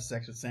not gonna have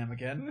sex with Sam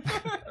again.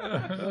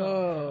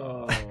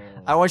 Oh.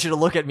 I want you to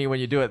look at me when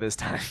you do it this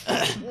time.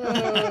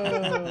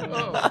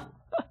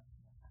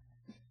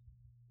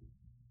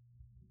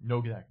 No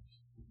daggers.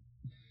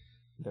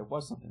 There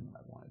was something that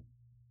I wanted.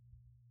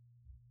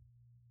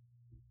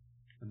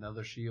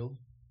 Another shield.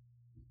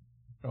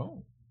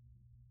 Oh.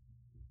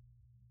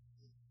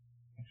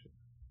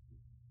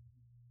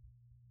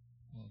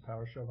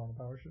 Power shove on a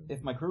power shove.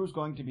 If my crew is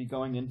going to be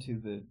going into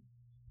the...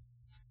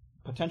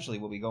 Potentially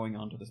will be going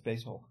onto the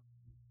Space Hulk,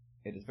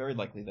 it is very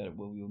likely that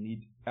we will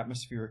need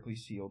atmospherically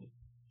sealed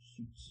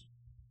suits.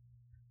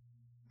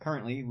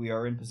 Currently, we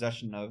are in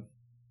possession of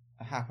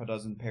a half a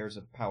dozen pairs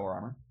of power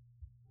armor,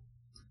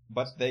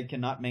 but they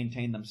cannot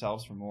maintain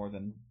themselves for more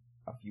than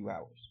a few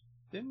hours.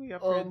 Didn't we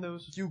upgrade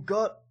those? You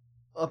got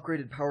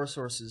upgraded power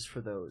sources for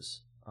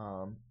those.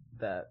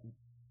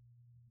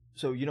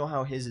 So you know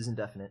how his is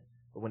indefinite,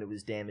 but when it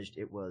was damaged,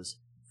 it was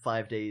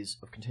 5 days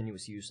of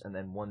continuous use and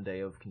then 1 day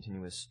of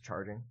continuous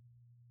charging.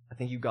 I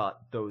think you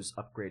got those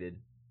upgraded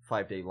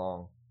 5 day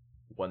long,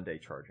 1 day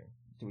charging.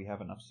 Do we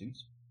have enough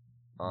suits?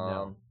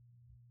 No.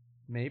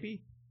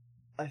 Maybe?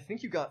 I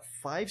think you got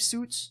 5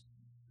 suits.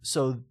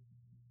 So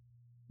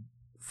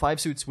 5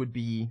 suits would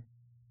be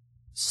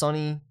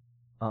Sonny,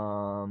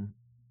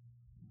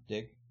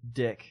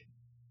 Dick,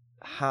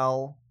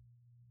 Hal,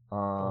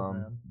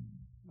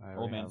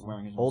 Old man's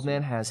wearing his Old suit.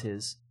 Man has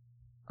his.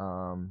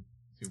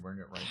 Is he wearing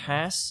it right now?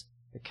 Cass.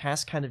 The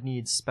Cass kind of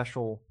needs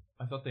special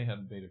I thought they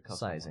had made a custom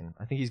sizing. one.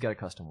 I think he's got a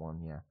custom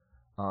one. Yeah.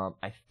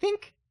 I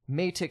think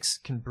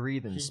Matix can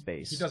breathe in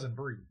space. He doesn't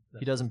breathe.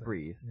 He doesn't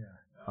breathe.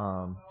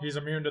 Yeah. He's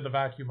immune to the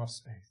vacuum of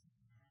space.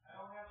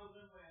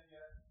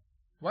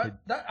 What?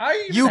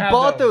 I even You had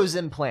bought those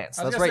implants.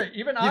 I was That's gonna right. say,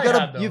 even you've I got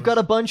had those. You've got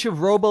a bunch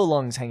of robo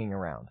lungs hanging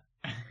around.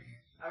 I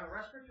have a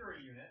respiratory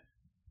unit,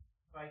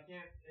 but I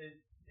can't.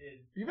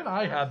 Even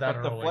I had that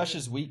But the early.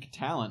 flesh's weak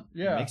talent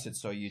Yeah. makes it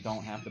so you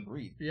don't have to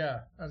breathe.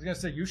 Yeah, I was gonna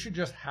say you should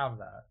just have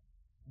that.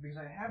 Because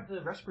I have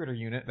the respirator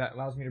unit that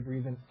allows me to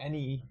breathe in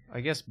any.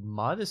 I guess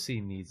Modesty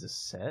needs a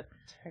set,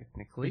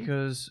 technically.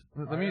 Because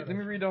let me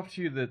read off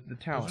to you the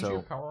talent. Isn't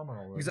your power armor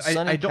already? Because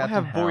Sonny, I don't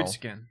Captain have void Hal.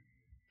 skin.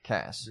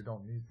 Cass. You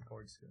don't need the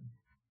void skin.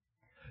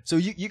 So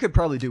you could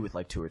probably do with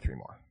like 2 or 3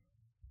 more.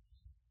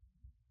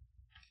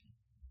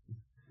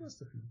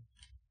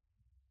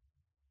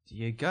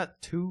 You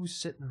got 2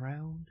 sitting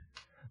around?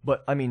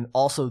 But, I mean,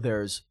 also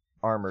there's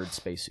armored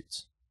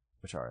spacesuits,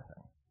 which are a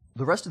thing.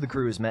 The rest of the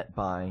crew is met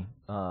by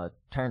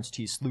Terrence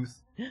T.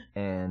 Sleuth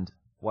and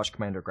Watch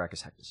Commander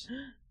Gracchus Hectus.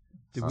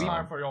 It's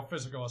time for your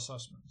physical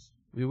assessments.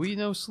 Do we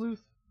know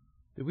Sleuth?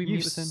 Did we meet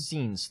You've with him?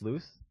 seen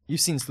Sleuth. You've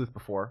seen Sleuth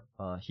before.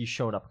 He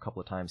showed up a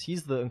couple of times.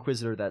 He's the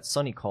Inquisitor that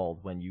Sonny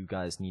called when you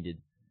guys needed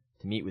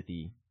to meet with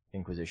the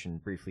Inquisition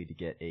briefly to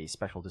get a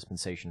special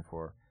dispensation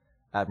for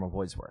Admiral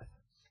Voidsworth.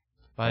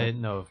 But I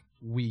didn't know if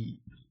we,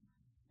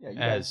 Yeah, you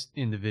as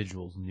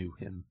individuals, knew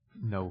him,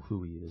 know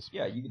who he is.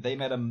 Yeah, they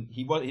met him.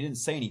 He didn't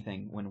say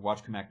anything when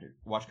Watch Commander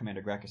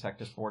Gracchus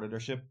Hectus boarded our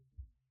ship,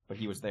 but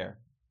he was there.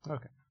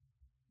 Okay.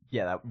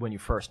 Yeah, that, when you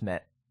first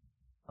met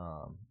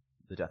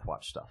the Death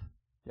Watch stuff.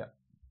 Yeah.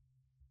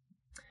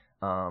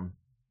 And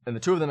the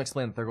two of them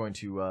explain that they're going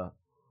to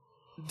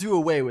do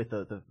away with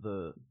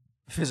the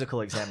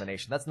physical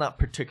examination. That's not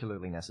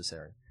particularly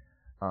necessary.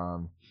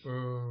 Oh,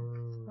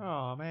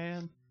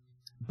 man.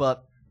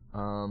 But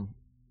I'm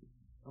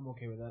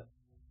okay with that.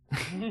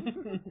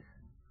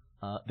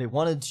 they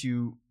wanted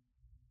to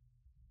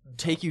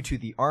take you to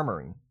the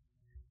armory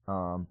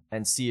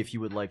and see if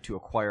you would like to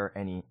acquire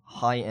any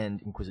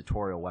high-end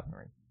inquisitorial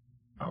weaponry.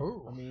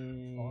 Oh. I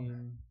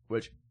mean,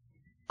 Which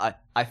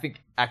I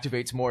think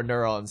activates more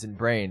neurons in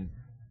brain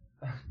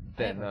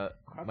than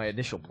my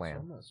initial plan.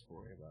 I'm not so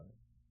worried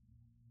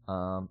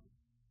about it.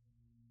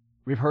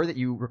 We've heard that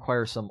you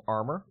require some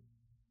armor,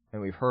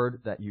 and we've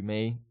heard that you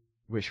may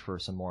wish for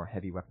some more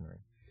heavy weaponry.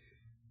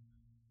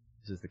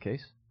 Is this the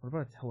case? What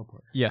about a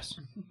teleport? Yes.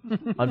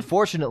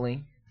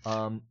 Unfortunately,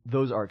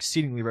 those are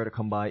exceedingly rare to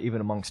come by, even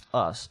amongst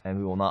us, and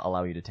we will not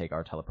allow you to take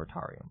our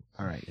teleportarium.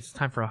 All right, it's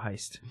time for a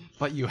heist.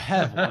 But you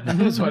have one.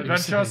 That's what you're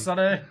Adventure saying.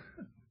 Sunday.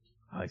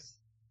 Heist.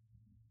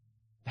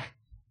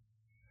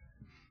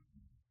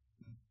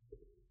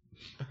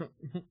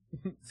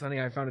 Sonny,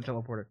 I found a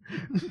teleporter.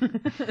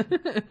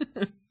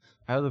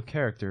 Out of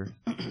character.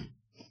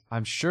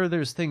 I'm sure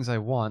there's things I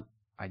want.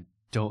 I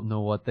don't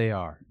know what they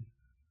are.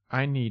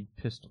 I need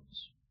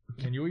pistols.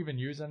 Can you even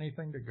use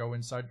anything to go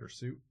inside your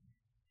suit?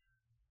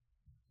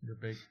 Your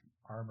big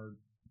armored.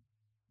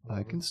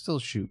 I can still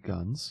shoot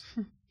guns.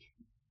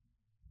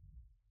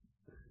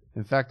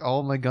 In fact,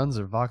 all of my guns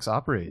are Vox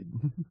operated.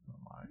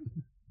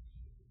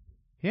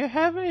 You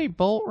have any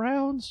bolt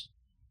rounds?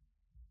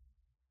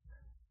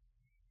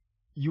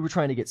 You were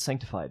trying to get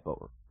sanctified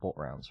bolt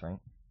rounds, right?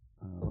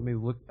 Let me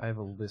look. I have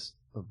a list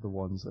of the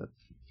ones that.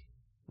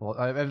 Well,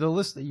 I have the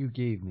list that you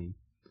gave me.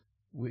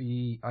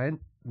 We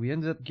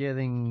ended up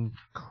getting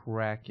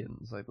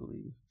Krakens, I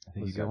believe. I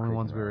think Was you the got only Kraken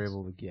ones we were rounds.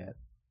 able to get.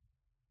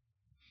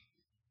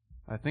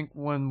 I think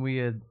when we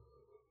had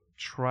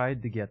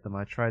tried to get them,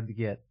 I tried to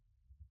get.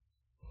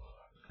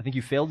 I think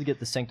you failed to get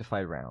the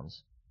sanctified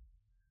rounds.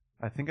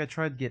 I think I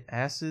tried to get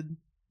acid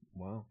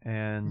Wow.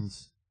 and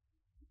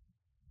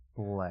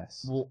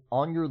bless. Well,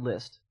 on your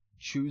list,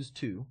 choose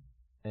 2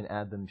 and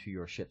add them to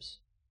your ship's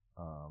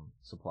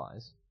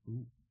supplies.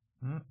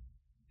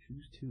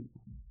 Choose 2.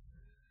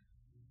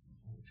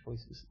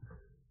 Choices.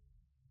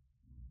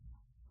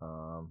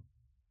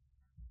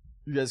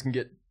 You guys can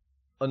get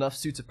enough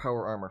suits of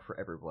power armor for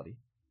everybody.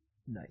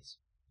 Nice.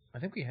 I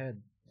think we had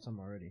some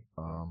already.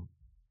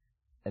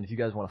 And if you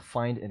guys want to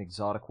find an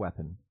exotic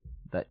weapon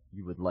that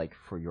you would like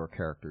for your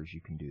characters,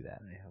 you can do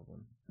that. I have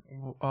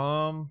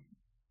one.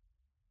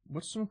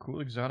 What's some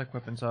cool exotic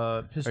weapons?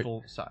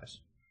 Pistol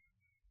size.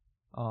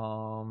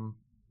 Um,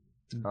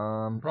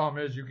 Problem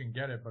is, you can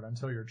get it, but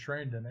until you're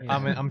trained in it,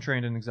 I'm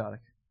trained in exotic.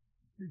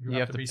 you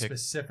have to be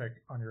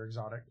specific on your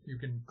exotic. You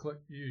can click.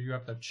 You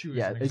have to choose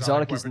Yeah, an exotic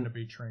exotic isn't- weapon to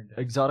be trained in.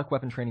 exotic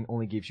weapon training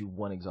only gives you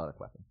 1 exotic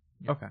weapon,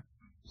 Okay.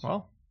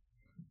 Well,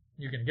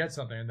 You can get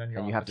something, and then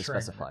and you have to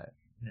specify it.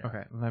 Yeah.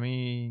 okay. Let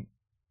me.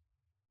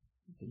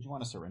 Did you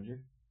want a syringer?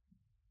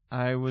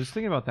 I was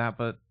thinking about that,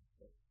 but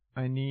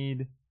I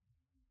need.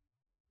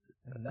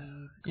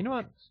 You know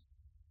what?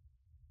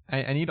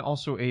 I need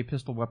also a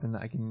pistol weapon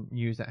that I can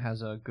use that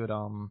has a good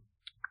what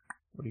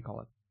do you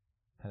call it?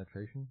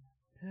 Penetration?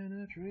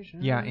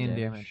 Penetration. Yeah, and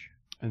damage.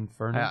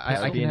 Inferno. I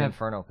That would be can an have.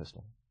 Inferno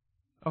pistol.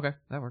 Okay,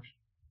 that works.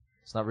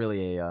 It's not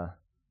really a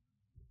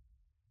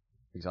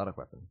exotic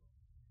weapon.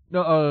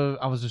 No,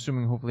 I was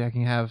assuming hopefully I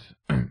can have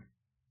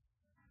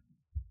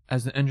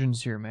as the engine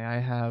seer. May I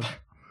have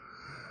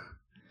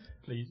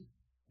Please.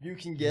 You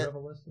can Do you get have a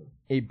list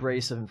a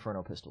brace of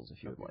Inferno pistols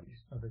if you would like.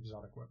 of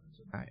exotic weapons?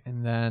 All right,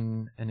 and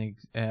then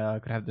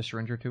could I have the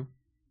syringer too?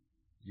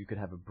 You could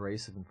have a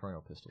brace of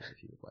Inferno pistols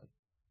if you would like.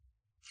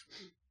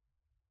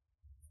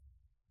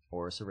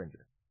 Or a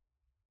syringer.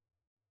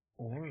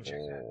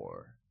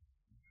 Or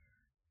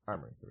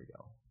armory. Here we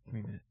go. Give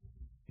me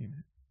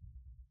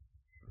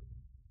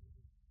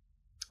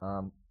a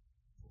minute.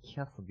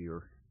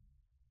 Cathabir.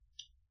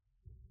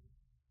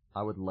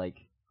 I would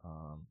like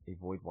a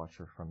Void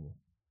Watcher from you.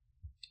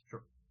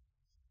 Sure.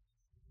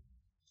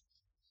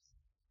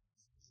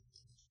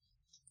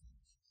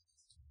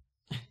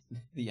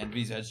 The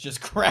Envy's Edge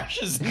just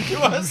crashes into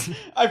us.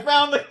 I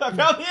found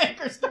the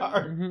anchor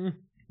star.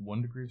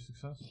 1 degree of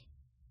success.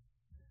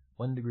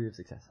 1 degree of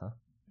success, huh?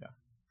 Yeah.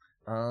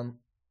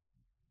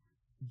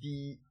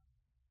 The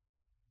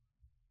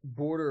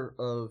border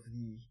of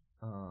the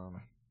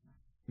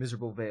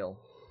Miserable Vale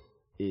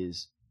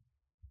is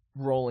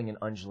rolling and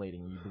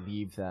undulating. You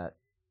believe that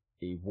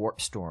a warp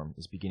storm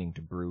is beginning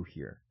to brew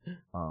here.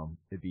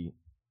 It'd be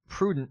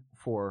prudent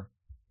for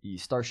the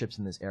starships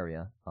in this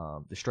area,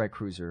 the strike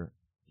cruiser,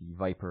 the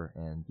Viper,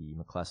 and the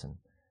McKlesson,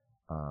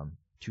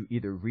 to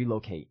either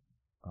relocate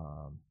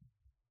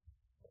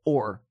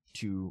or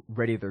to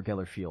ready their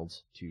Geller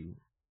fields to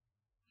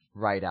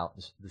ride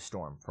out the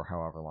storm for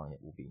however long it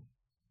will be.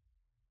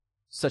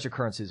 Such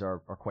occurrences are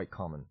quite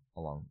common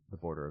along the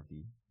border of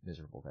the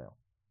Miserable Vale.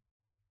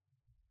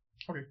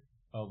 Okay.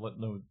 I'll let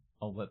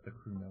the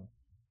crew know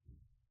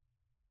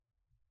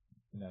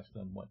and ask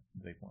them what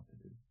they want to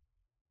do.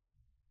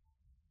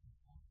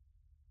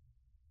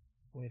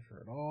 Wait for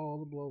it all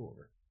to blow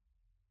over.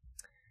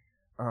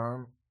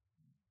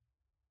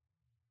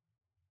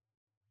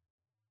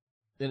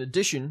 In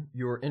addition,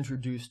 you're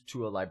introduced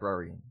to a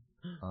librarian.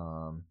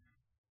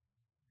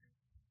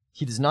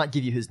 He does not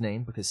give you his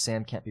name because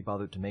Sam can't be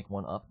bothered to make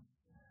one up.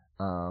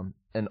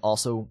 And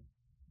also,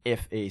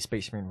 if a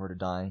Space Marine were to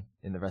die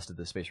in the rest of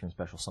the Space Marine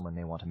Special, someone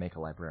may want to make a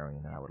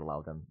librarian, and I would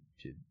allow them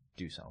to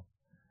do so.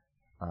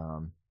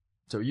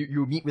 So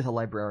you meet with a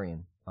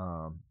librarian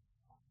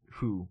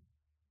who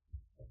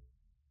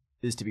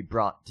is to be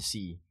brought to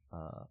see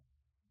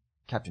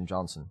Captain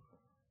Johnson.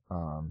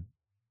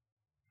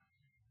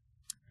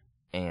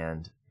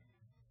 And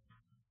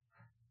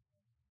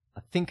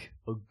I think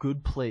a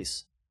good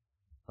place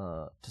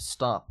to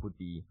stop would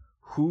be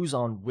who's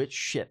on which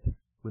ship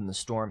when the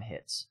storm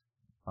hits.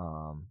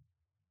 I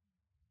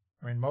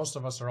mean, most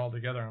of us are all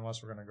together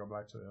unless we're going to go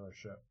back to the other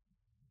ship.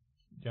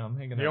 Yeah, I'm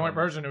hanging The out only on-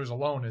 person who's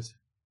alone is...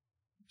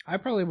 I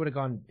probably would have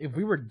gone if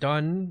we were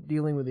done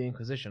dealing with the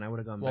Inquisition. I would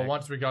have gone Well, back.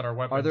 once we got our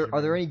weapons...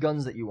 Are there any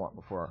guns that you want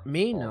before?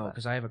 Me, all no, that?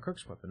 because I have a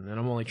Crux weapon, and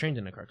I'm only trained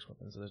in a Crux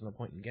weapon, so there's no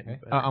point in getting it.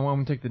 I'm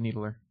going to take the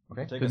needler.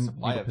 Okay. Take The a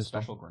supply needle of pistol.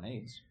 special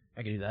grenades.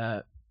 I can do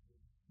that.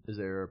 Is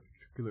there a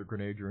particular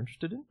grenade you're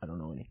interested in? I don't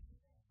know any.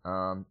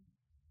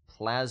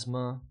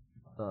 Plasma,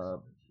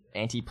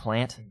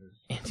 anti-plant.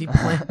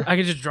 Anti-plant. I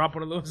could just drop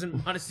one of those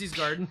in Modesty's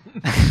garden.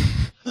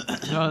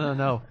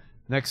 No.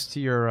 Next to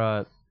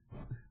your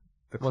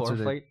The what's her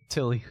name? chlorophyte.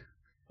 Tilly.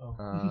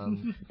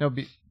 No,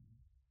 be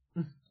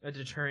A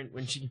deterrent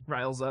when she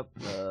riles up.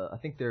 I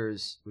think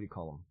there's, what do you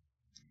call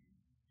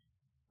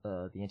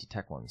them? The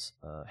anti-tech ones.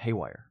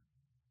 Haywire.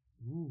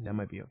 That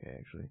might be okay,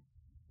 actually.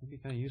 That'd be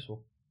kind of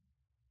useful.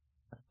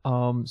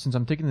 since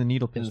I'm taking the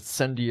needle pistol.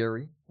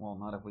 Incendiary. Well,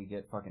 not if we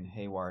get fucking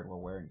haywired while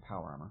wearing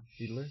power armor.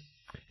 Needler.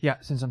 Yeah,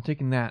 since I'm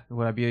taking that,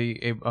 would I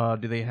be able,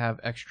 do they have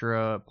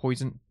extra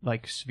poison,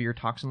 like sphere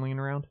toxin laying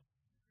around?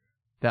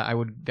 That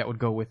would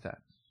go with that.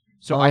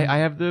 So I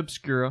have the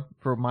Obscura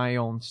for my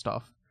own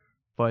stuff,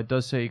 but it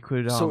does say it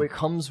could. So it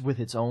comes with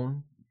its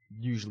own,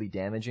 usually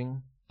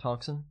damaging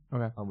toxin.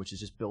 Okay. Which is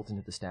just built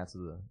into the stats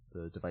of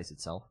the device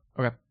itself.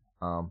 Okay.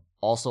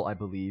 Also, I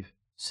believe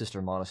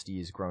Sister Modesty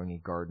is growing a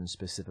garden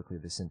specifically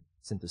to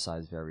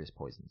synthesize various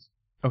poisons.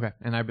 Okay,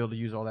 and I'd be able to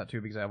use all that too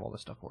because I have all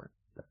this stuff for it.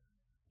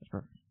 That's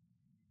perfect.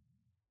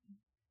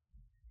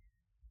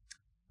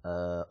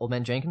 Old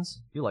Man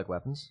Jenkins, you like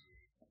weapons.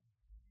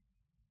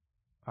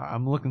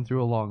 I'm looking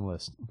through a long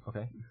list.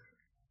 Okay.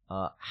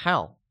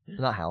 Hal.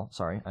 Not Hal,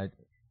 sorry.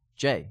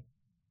 Jay.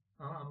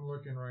 I'm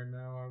looking right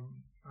now.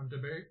 I'm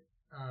debating.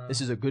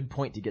 This is a good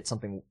point to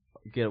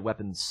get a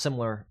weapon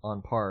similar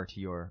on par to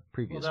your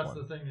previous Well, that's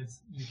one. the thing. It's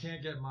you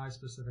can't get my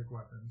specific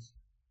weapons.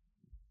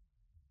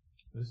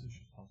 This is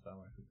just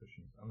hostile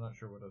acquisitions. I'm not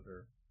sure what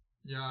other.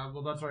 Yeah,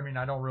 well, that's what I mean.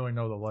 I don't really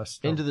know the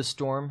list. Into the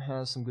Storm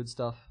has some good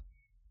stuff.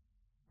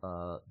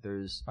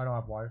 There's I don't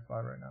have Wi-Fi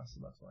right now, so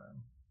that's why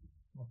I'm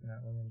looking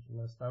at William's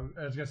list. I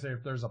was gonna say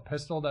if there's a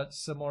pistol that's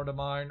similar to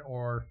mine,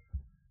 or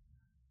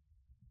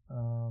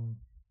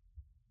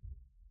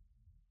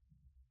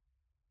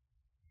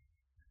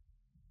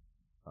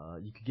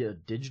you could get a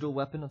digital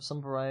weapon of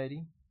some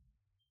variety.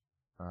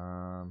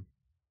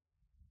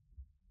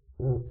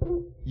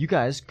 You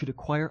guys could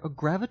acquire a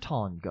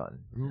graviton gun.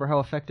 Remember how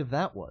effective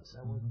that was?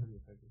 That was pretty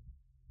effective.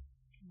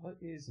 What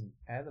is an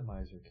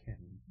atomizer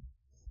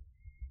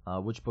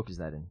cannon? Which book is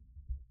that in?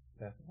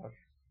 Deathwatch.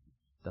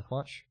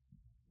 Deathwatch?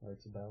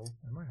 Rights of Battle.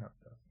 I might have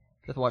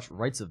to. Deathwatch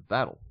Rights of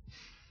Battle.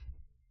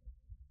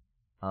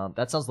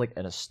 That sounds like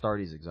an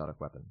Astartes exotic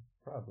weapon.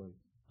 Probably.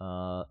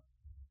 Can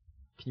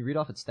you read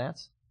off its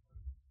stats?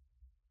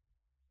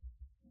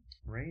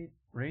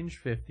 Range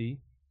 50,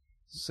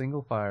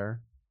 single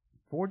fire,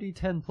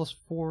 4d10 plus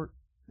 4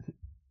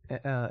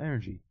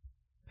 energy,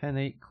 pen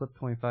 8, clip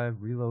 25,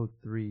 reload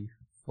 3,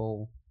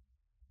 full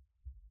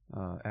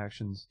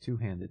actions,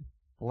 two-handed,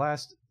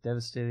 blast,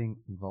 devastating,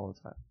 and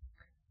volatile.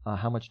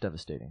 How much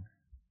devastating?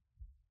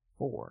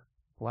 4,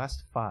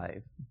 blast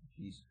 5.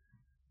 Jeez.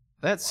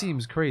 That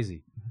seems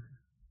crazy.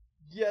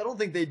 Yeah, I don't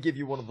think they'd give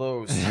you one of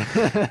those.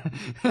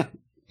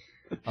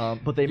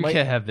 But they You might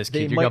can't have this,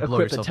 They kid. You're might gonna blow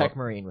equip the yourself Tech up.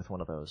 Marine with one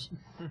of those.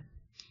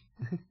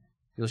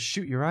 You'll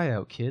shoot your eye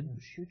out, kid.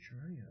 Shoot your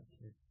eye out,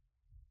 kid.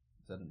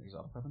 Is that an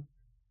exotic weapon?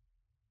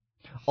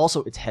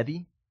 Also, it's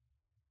heavy.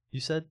 You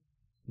said?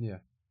 Yeah.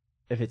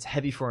 If it's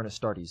heavy for an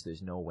Astartes,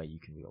 there's no way you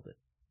can wield it.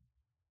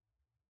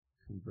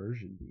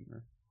 Conversion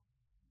beamer.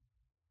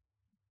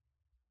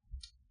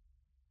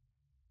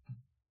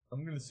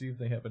 I'm gonna see if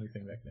they have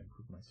anything that can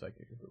improve my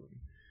psychic ability.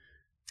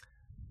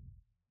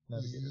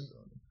 Navigator's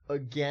ability.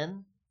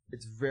 Again,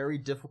 it's very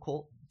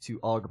difficult to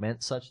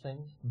augment such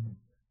things.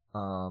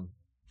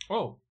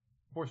 Oh,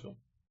 force field.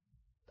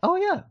 Oh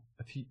yeah.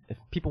 If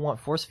people want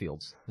force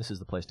fields, this is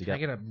the place to Can I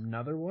get. get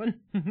another one?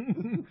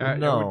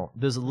 No,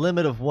 there's a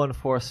limit of one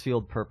force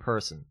field per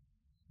person.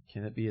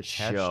 Can it be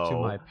attached Show. to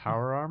my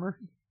power armor?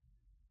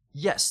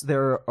 Yes,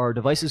 there are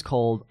devices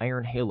called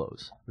iron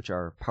halos, which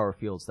are power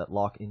fields that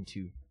lock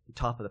into the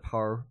top of the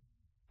power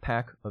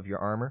pack of your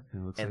armor It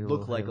looks and like a look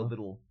little like halo. a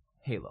little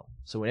halo.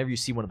 So whenever you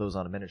see one of those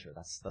on a miniature,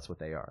 that's what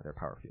they are. They're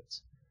power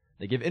fields.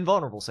 They give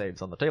invulnerable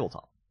saves on the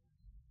tabletop.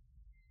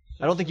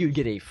 I don't think you'd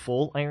get a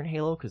full iron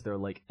halo because they're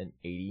like an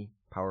 80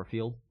 power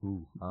field.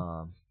 Ooh.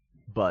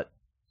 But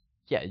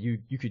yeah, you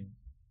could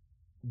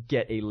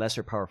get a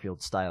lesser power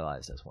field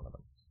stylized as one of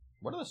them.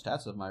 What are the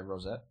stats of my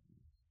rosette?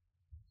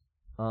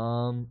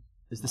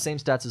 It's the same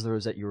stats as the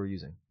rosette you were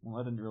using.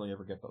 Well, I didn't really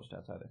ever get those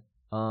stats either.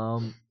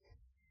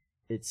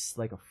 It's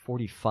like a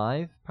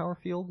 45 power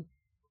field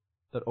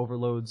that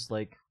overloads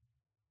like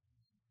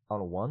on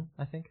a 1,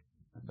 I think.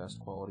 Best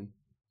quality.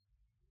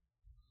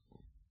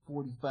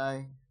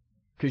 45.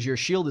 Because your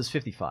shield is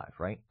 55,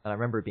 right? And I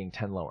remember it being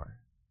 10 lower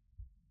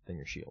than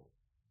your shield.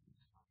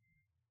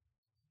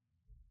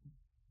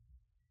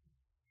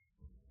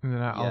 And then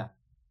Yeah.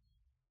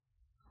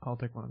 I'll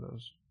take one of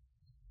those.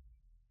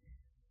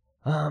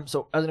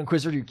 So as an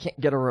Inquisitor, you can't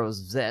get a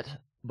rosette,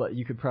 but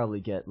you could probably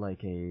get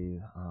like a,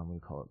 what do you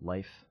call it,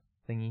 life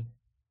thingy.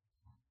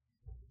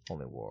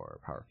 Only war,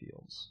 power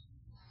fields,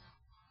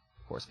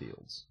 force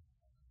fields.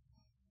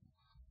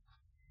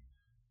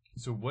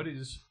 So what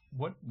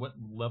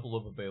level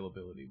of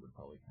availability would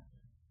probably happen?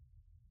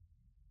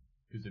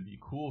 Because it'd be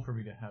cool for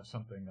me to have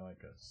something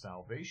like a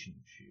salvation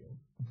shield.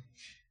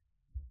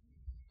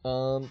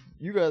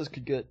 You guys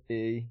could get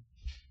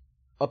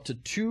up to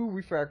 2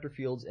 refractor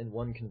fields and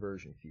 1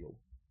 conversion field.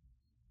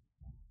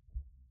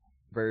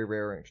 Very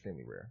rare and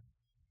extremely rare.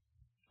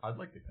 I'd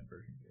like the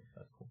conversion field.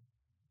 That's cool.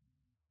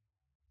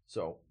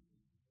 So,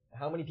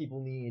 how many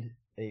people need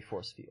a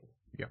force field?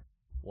 Yeah.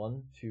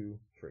 1, 2,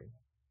 3.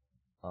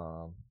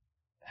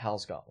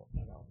 Hal's got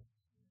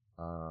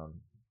one.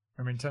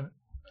 I mean, 10.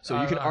 So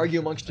you can argue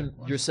sure, amongst take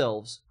one.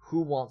 yourselves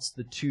who wants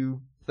the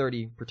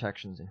 230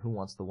 protections and who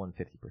wants the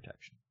 150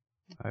 protection.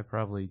 I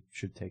probably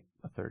should take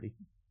a 30,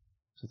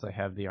 since I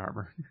have the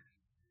armor.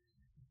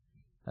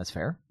 That's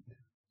fair.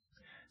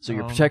 So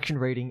your Um, protection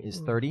rating is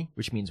 30,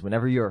 which means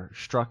whenever you're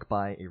struck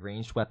by a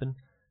ranged weapon,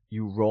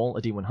 you roll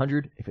a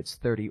d100. If it's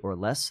 30 or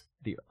less,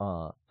 the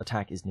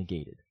attack is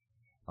negated.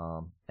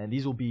 And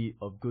these will be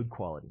of good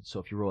quality. So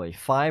if you roll a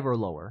 5 or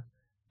lower,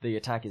 the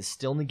attack is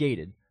still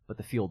negated, but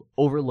the field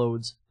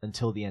overloads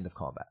until the end of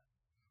combat.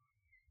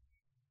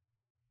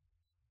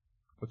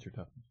 What's your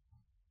toughness?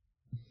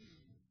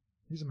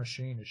 He's a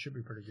machine. It should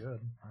be pretty good.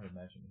 I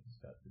imagine he's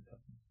got good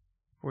toughness.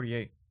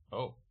 48.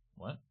 Oh,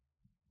 what?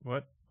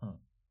 What? Huh.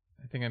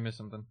 I think I missed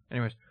something.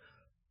 Anyways,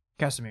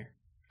 Casimir,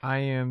 I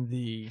am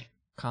the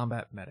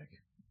combat medic.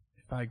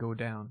 If I go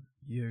down,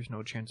 there's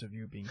no chance of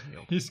you being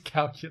healed. He's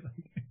calculating.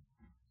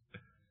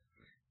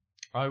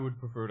 I would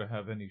prefer to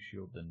have any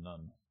shield than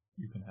none.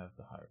 You can have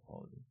the higher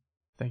quality.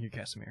 Thank you,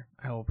 Casimir.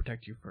 I will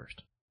protect you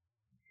first.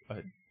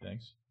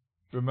 Thanks.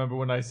 Remember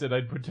when I said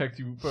I'd protect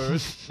you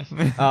first?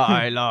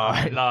 I I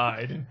lied.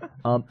 lied.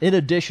 In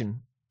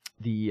addition,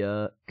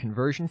 the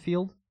conversion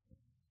field,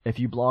 if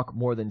you block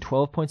more than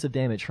 12 points of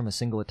damage from a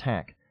single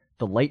attack,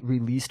 the light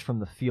released from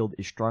the field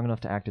is strong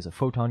enough to act as a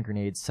photon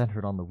grenade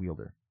centered on the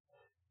wielder.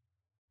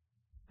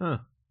 Huh.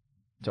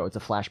 So it's a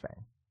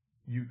flashbang.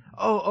 You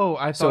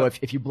I thought... So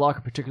if you block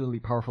a particularly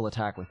powerful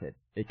attack with it,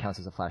 it counts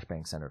as a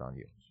flashbang centered on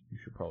you.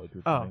 should probably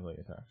do Oh. melee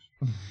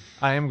attacks.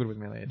 I am good with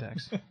melee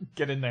attacks.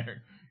 Get in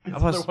there. 'Cause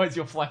Plus- otherwise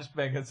you'll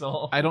flashbang us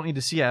all. I don't need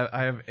to see.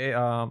 I have a,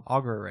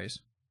 auger arrays.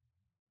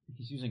 If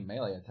he's using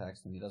melee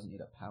attacks, then he doesn't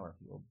need a power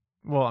field.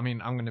 Well, I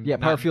mean, I'm going to... Yeah,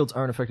 power fields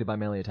aren't affected by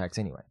melee attacks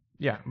anyway.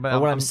 Yeah, But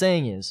what I'm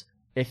saying is,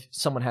 if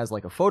someone has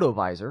like a photo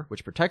visor,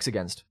 which protects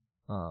against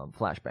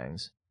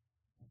flashbangs,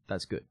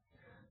 that's good.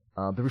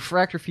 The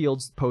refractor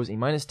fields pose a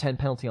 -10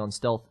 penalty on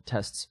stealth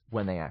tests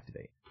when they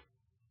activate.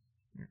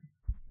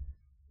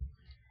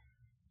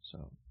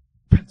 So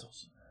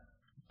pencils.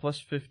 Plus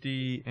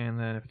 50, and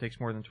then if it takes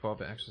more than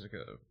 12, it acts as a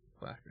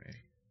flash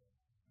grenade.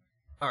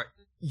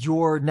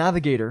 Your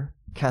navigator,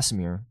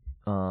 Casimir,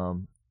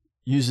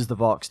 uses the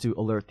Vox to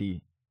alert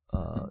the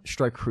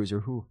strike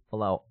cruiser, who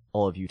allow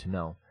all of you to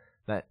know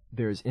that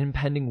there's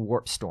impending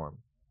warp storm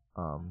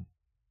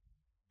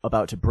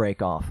about to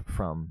break off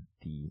from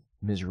the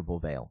Miserable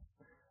Vale.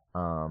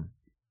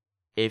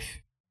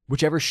 If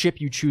whichever ship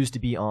you choose to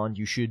be on,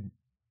 you should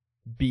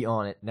be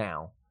on it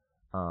now,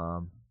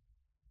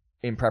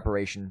 in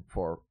preparation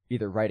for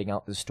either riding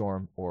out the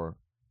storm or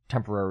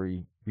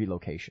temporary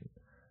relocation.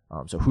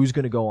 So who's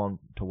going to go on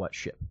to what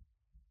ship?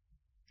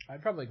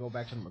 I'd probably go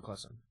back to the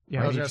McKlesson.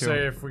 Yeah, I was me gonna too.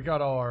 say if we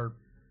got all our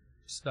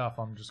stuff,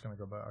 I'm just gonna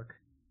go back.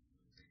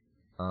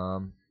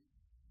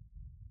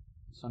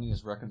 Sonny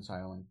is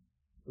reconciling.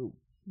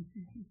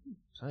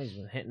 Sonny's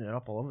been hitting it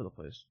up all over the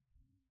place.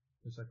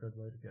 It's a good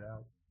way to get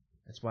out.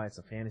 That's why it's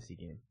a fantasy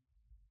game.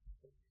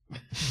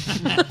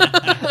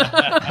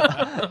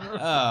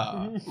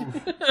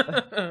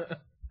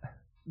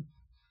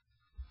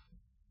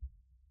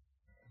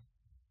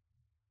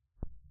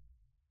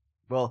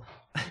 Well,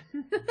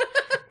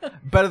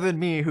 better than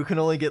me, who can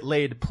only get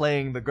laid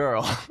playing the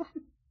girl.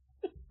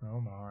 Oh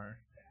my.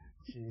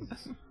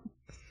 Jesus.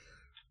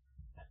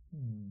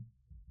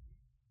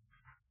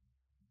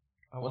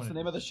 What's the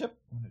name of the ship?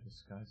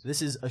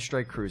 This is a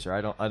strike cruiser.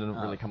 I didn't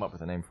really come up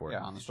with a name for it.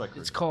 Yeah, on the strike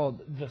cruiser. It's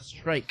called The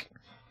Strike.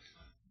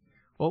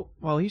 Well,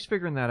 while he's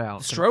figuring that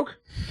out, Stroke?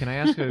 can I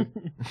ask a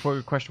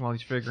quick question while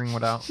he's figuring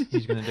what out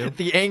he's going to do?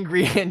 The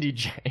angry Andy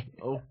J.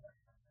 Oh.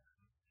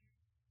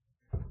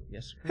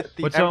 Yes.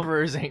 The What's up?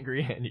 Emperor's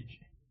angry Andy J.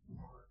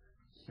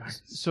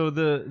 So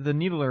the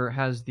Needler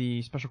has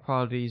the special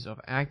qualities of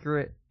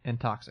accurate and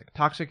toxic.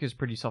 Toxic is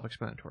pretty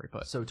self-explanatory,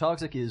 but So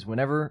toxic is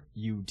whenever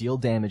you deal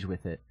damage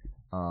with it,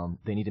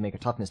 they need to make a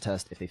toughness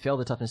test. If they fail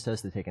the toughness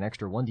test, they take an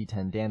extra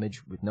 1d10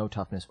 damage with no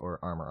toughness or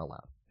armor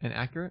allowed. and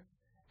accurate.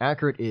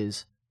 Accurate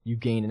is you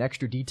gain an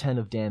extra d10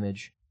 of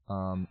damage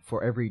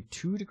for every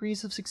 2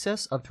 degrees of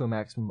success, up to a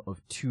maximum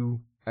of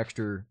 2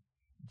 extra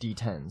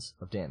d10s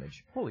of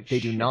damage. Holy They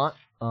shit! do not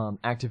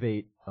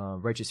activate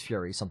Righteous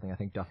Fury, something I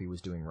think Duffy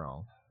was doing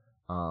wrong.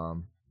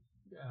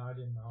 Yeah, I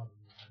didn't know how to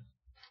use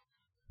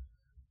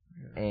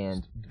it.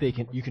 And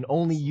you can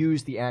only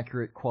use the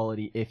accurate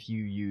quality if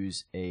you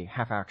use a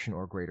half action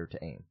or greater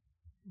to aim.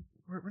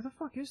 Where the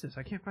fuck is this?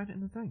 I can't find it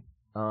in the thing.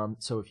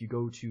 So if you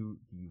go to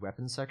the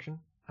weapons section,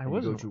 I and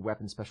was you go to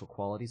weapon special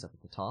qualities up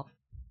at the top.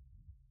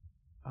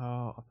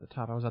 up the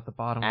top. I was at the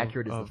bottom.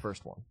 Accurate is of, the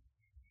first one.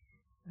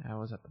 I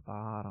was at the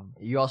bottom.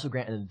 You also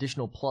grant an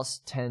additional plus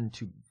 10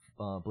 to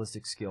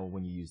ballistic skill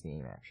when you use the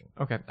aim action.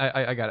 Okay,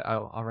 I got it.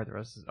 I'll write the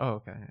rest. Oh,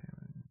 okay.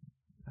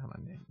 Hold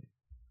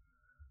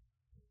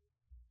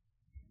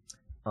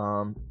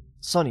on.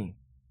 Sonny,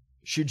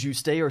 should you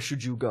stay or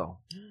should you go?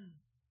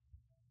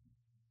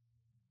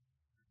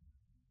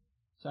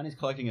 Sonny's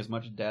collecting as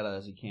much data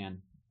as he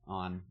can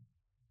on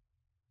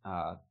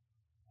the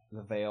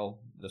Vale,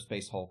 the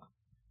Space Hulk,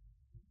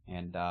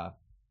 and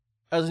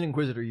As an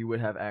Inquisitor, you would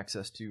have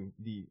access to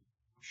the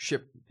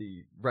ship,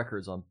 the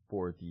records on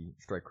board the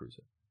strike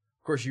cruiser.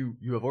 Of course, you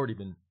have already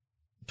been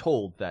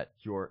told that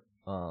your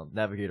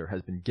navigator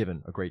has been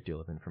given a great deal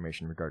of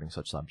information regarding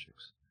such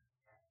subjects.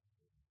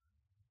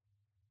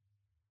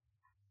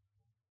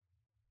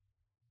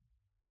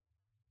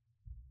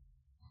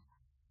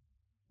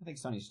 I think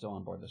Sonny's still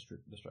on board the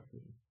strike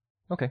cruiser.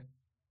 Okay.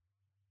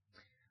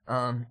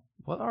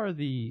 What are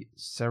the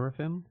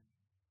Seraphim?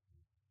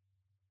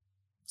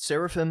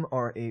 Seraphim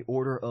are a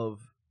order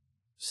of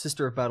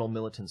Sister of Battle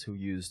militants who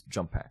use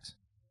jump packs.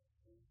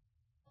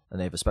 And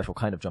they have a special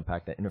kind of jump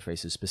pack that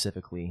interfaces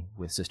specifically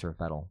with Sister of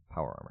Battle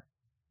power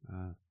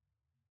armor.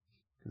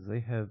 Because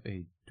they have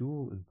a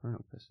dual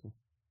Inferno pistol.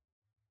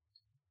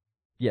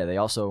 Yeah, they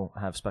also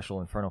have special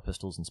Inferno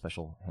pistols and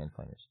special hand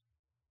flamers.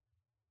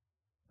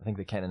 I think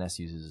the Canon S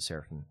uses a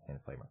Seraphim hand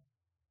flamer.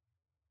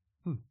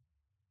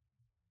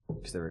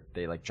 Because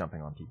they like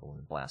jumping on people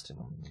and blasting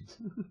them.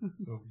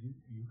 So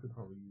you could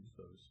probably use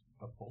those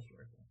up pulse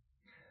rifle.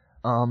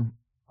 Um,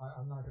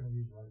 I'm not going to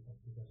use rifles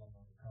because I'm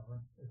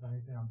undercover. If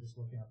anything, I'm just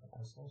looking at the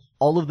pistols.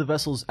 all of the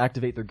vessels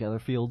activate their gather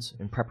fields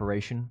in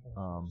preparation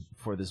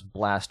for this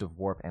blast of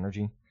warp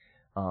energy,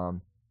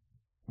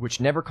 which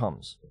never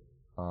comes.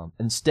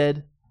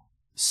 Instead,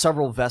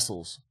 several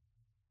vessels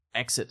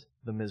exit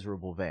the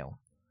Miserable Vale.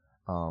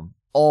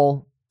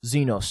 All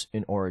Xenos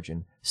in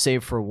origin,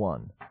 save for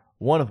one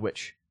of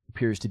which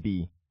appears to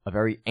be a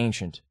very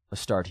ancient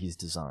Astartes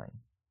design.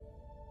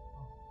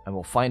 And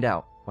we'll find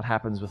out what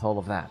happens with all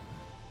of that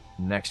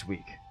next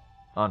week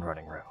on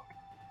Running Rogue.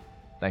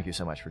 Thank you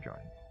so much for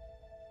joining.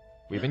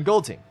 We've been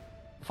Gold Team.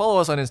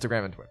 Follow us on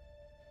Instagram and Twitter.